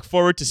London. I look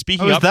forward to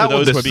speaking is up for that what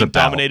those this who are is being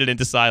about? dominated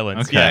into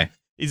silence. Okay. Yeah,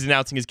 he's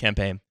announcing his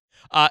campaign.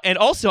 And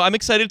also, I'm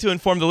excited to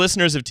inform the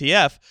listeners of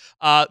TF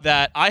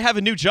that I have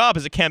a new job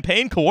as a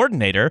campaign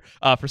coordinator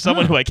for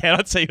someone who I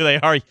cannot say who they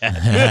are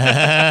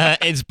yet.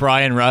 It's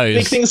Brian Rose.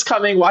 Big things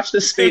coming. Watch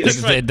this space.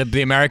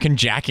 The American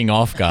jacking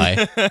off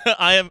guy.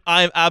 I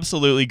am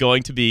absolutely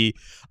going to be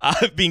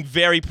being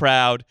very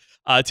proud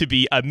to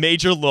be a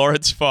major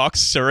Lawrence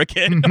Fox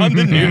surrogate on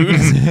the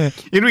news.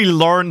 It'd be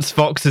Lawrence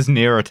Fox's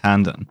Nero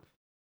Tandon.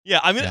 Yeah,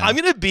 I'm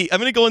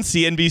gonna go on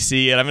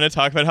CNBC and I'm gonna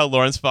talk about how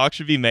Lawrence Fox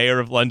should be mayor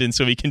of London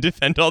so he can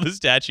defend all the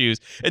statues,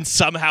 and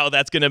somehow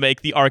that's gonna make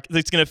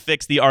it's gonna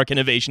fix the ARC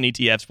Innovation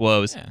ETF's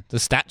woes. Yeah, the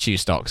statue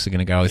stocks are going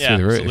to go through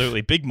the roof.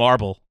 Absolutely, big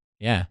marble.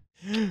 Yeah.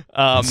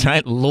 That's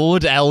right.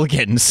 Lord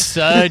Elgin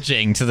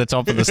surging to the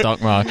top of the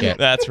stock market.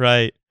 That's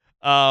right.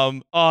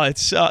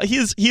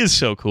 He is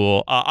so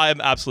cool. I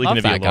am absolutely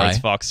Love going to be a that Lawrence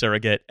guy. Fox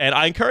surrogate, and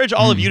I encourage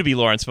all of you to be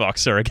Lawrence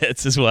Fox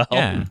surrogates as well.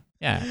 Yeah.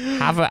 Yeah.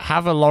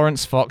 Have a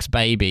Lawrence Fox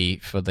baby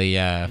for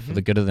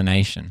the good of the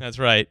nation. That's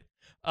right.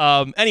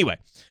 Anyway,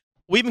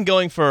 we've been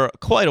going for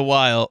quite a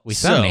while. We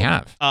certainly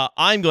have.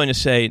 I'm going to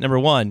say, number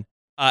one,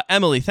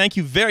 Emily, thank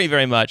you very,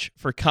 very much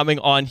for coming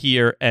on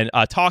here and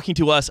talking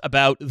to us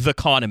about the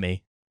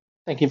economy.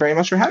 Thank you very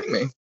much for having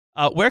me.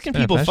 Where can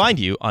Been a people pleasure. find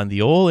you on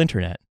the old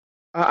internet?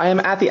 I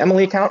am at the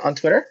Emily account on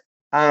Twitter.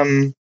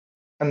 And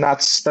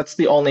that's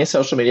the only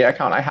social media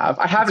account I have.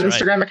 I have an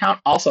That's right. Instagram account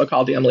also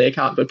called the Emily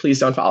account, but please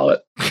don't follow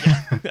it.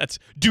 That's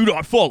do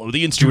not follow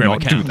the Instagram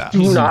not account. do that.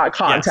 Do not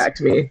contact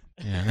me.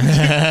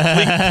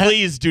 Yeah.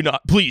 Please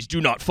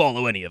do not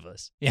follow any of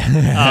us.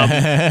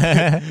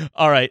 Yeah.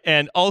 All right,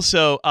 and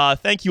also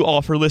thank you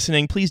all for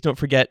listening. Please don't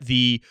forget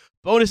the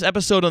bonus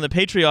episode on the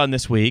Patreon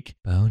this week.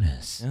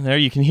 Bonus. And there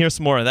you can hear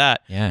some more of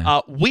that. Yeah.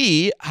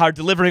 We are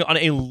delivering on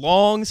a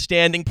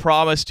long-standing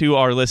promise to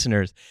our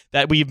listeners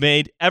that we've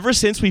made ever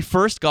since we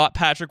first got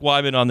Patrick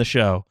Wyman on the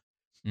show.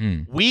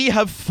 Mm. We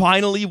have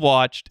finally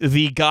watched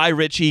the Guy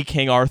Ritchie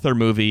King Arthur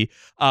movie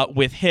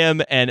with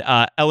him and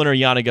Eleanor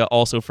Yanega,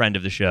 also friend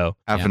of the show.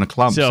 Having a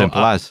clump, So,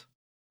 simple as.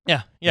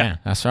 Yeah.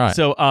 That's right.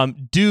 So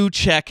do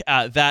check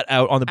that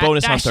out on the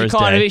bonus on that's Thursday. the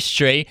kind of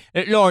history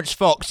that Lawrence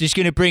Fox is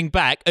going to bring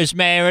back as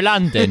Mayor of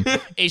London.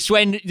 It's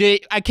when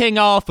King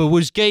Arthur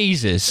was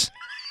geezers.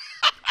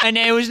 And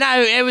there was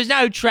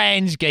no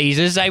trans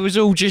geezers. They was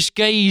all just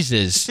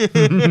geezers.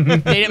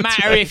 Didn't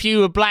matter if you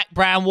were black,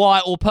 brown,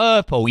 white, or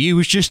purple. You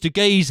was just a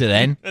geezer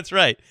then. That's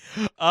right.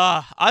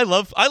 I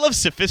love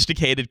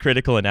sophisticated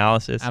critical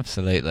analysis.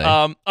 Absolutely.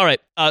 All right.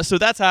 So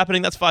that's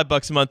happening. That's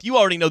 $5 a month. You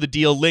already know the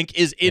deal. Link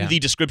is in Yeah. the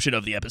description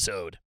of the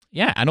episode.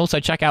 Yeah, and also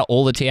check out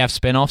all the TF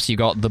spin-offs. You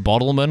got The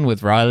Bottleman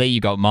with Riley.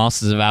 You got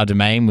Masters of Our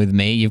Domain with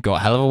me. You've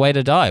got Hell of a Way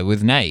to Die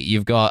with Nate.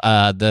 You've got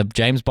the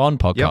James Bond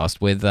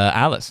podcast with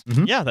Alice.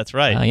 Yeah, that's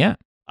right. Yeah.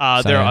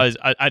 There is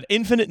an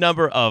infinite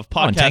number of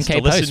podcasts 10K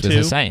to listen posts was to.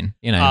 insane.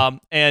 You know.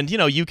 And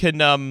you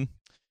can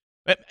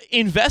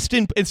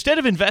instead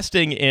of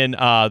investing in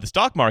the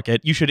stock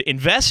market, you should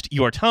invest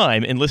your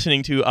time in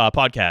listening to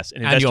podcasts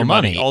and invest and your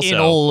money also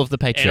in all of the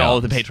Patreons. in all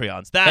of the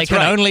Patreons. That's They can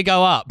right. only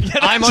go up.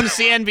 I'm on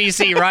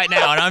CNBC right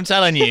now, and I'm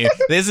telling you,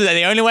 this is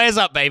the only way is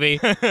up, baby.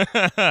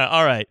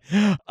 All right.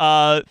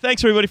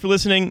 Thanks everybody for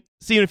listening.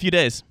 See you in a few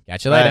days.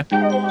 Catch you later.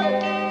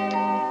 Bye.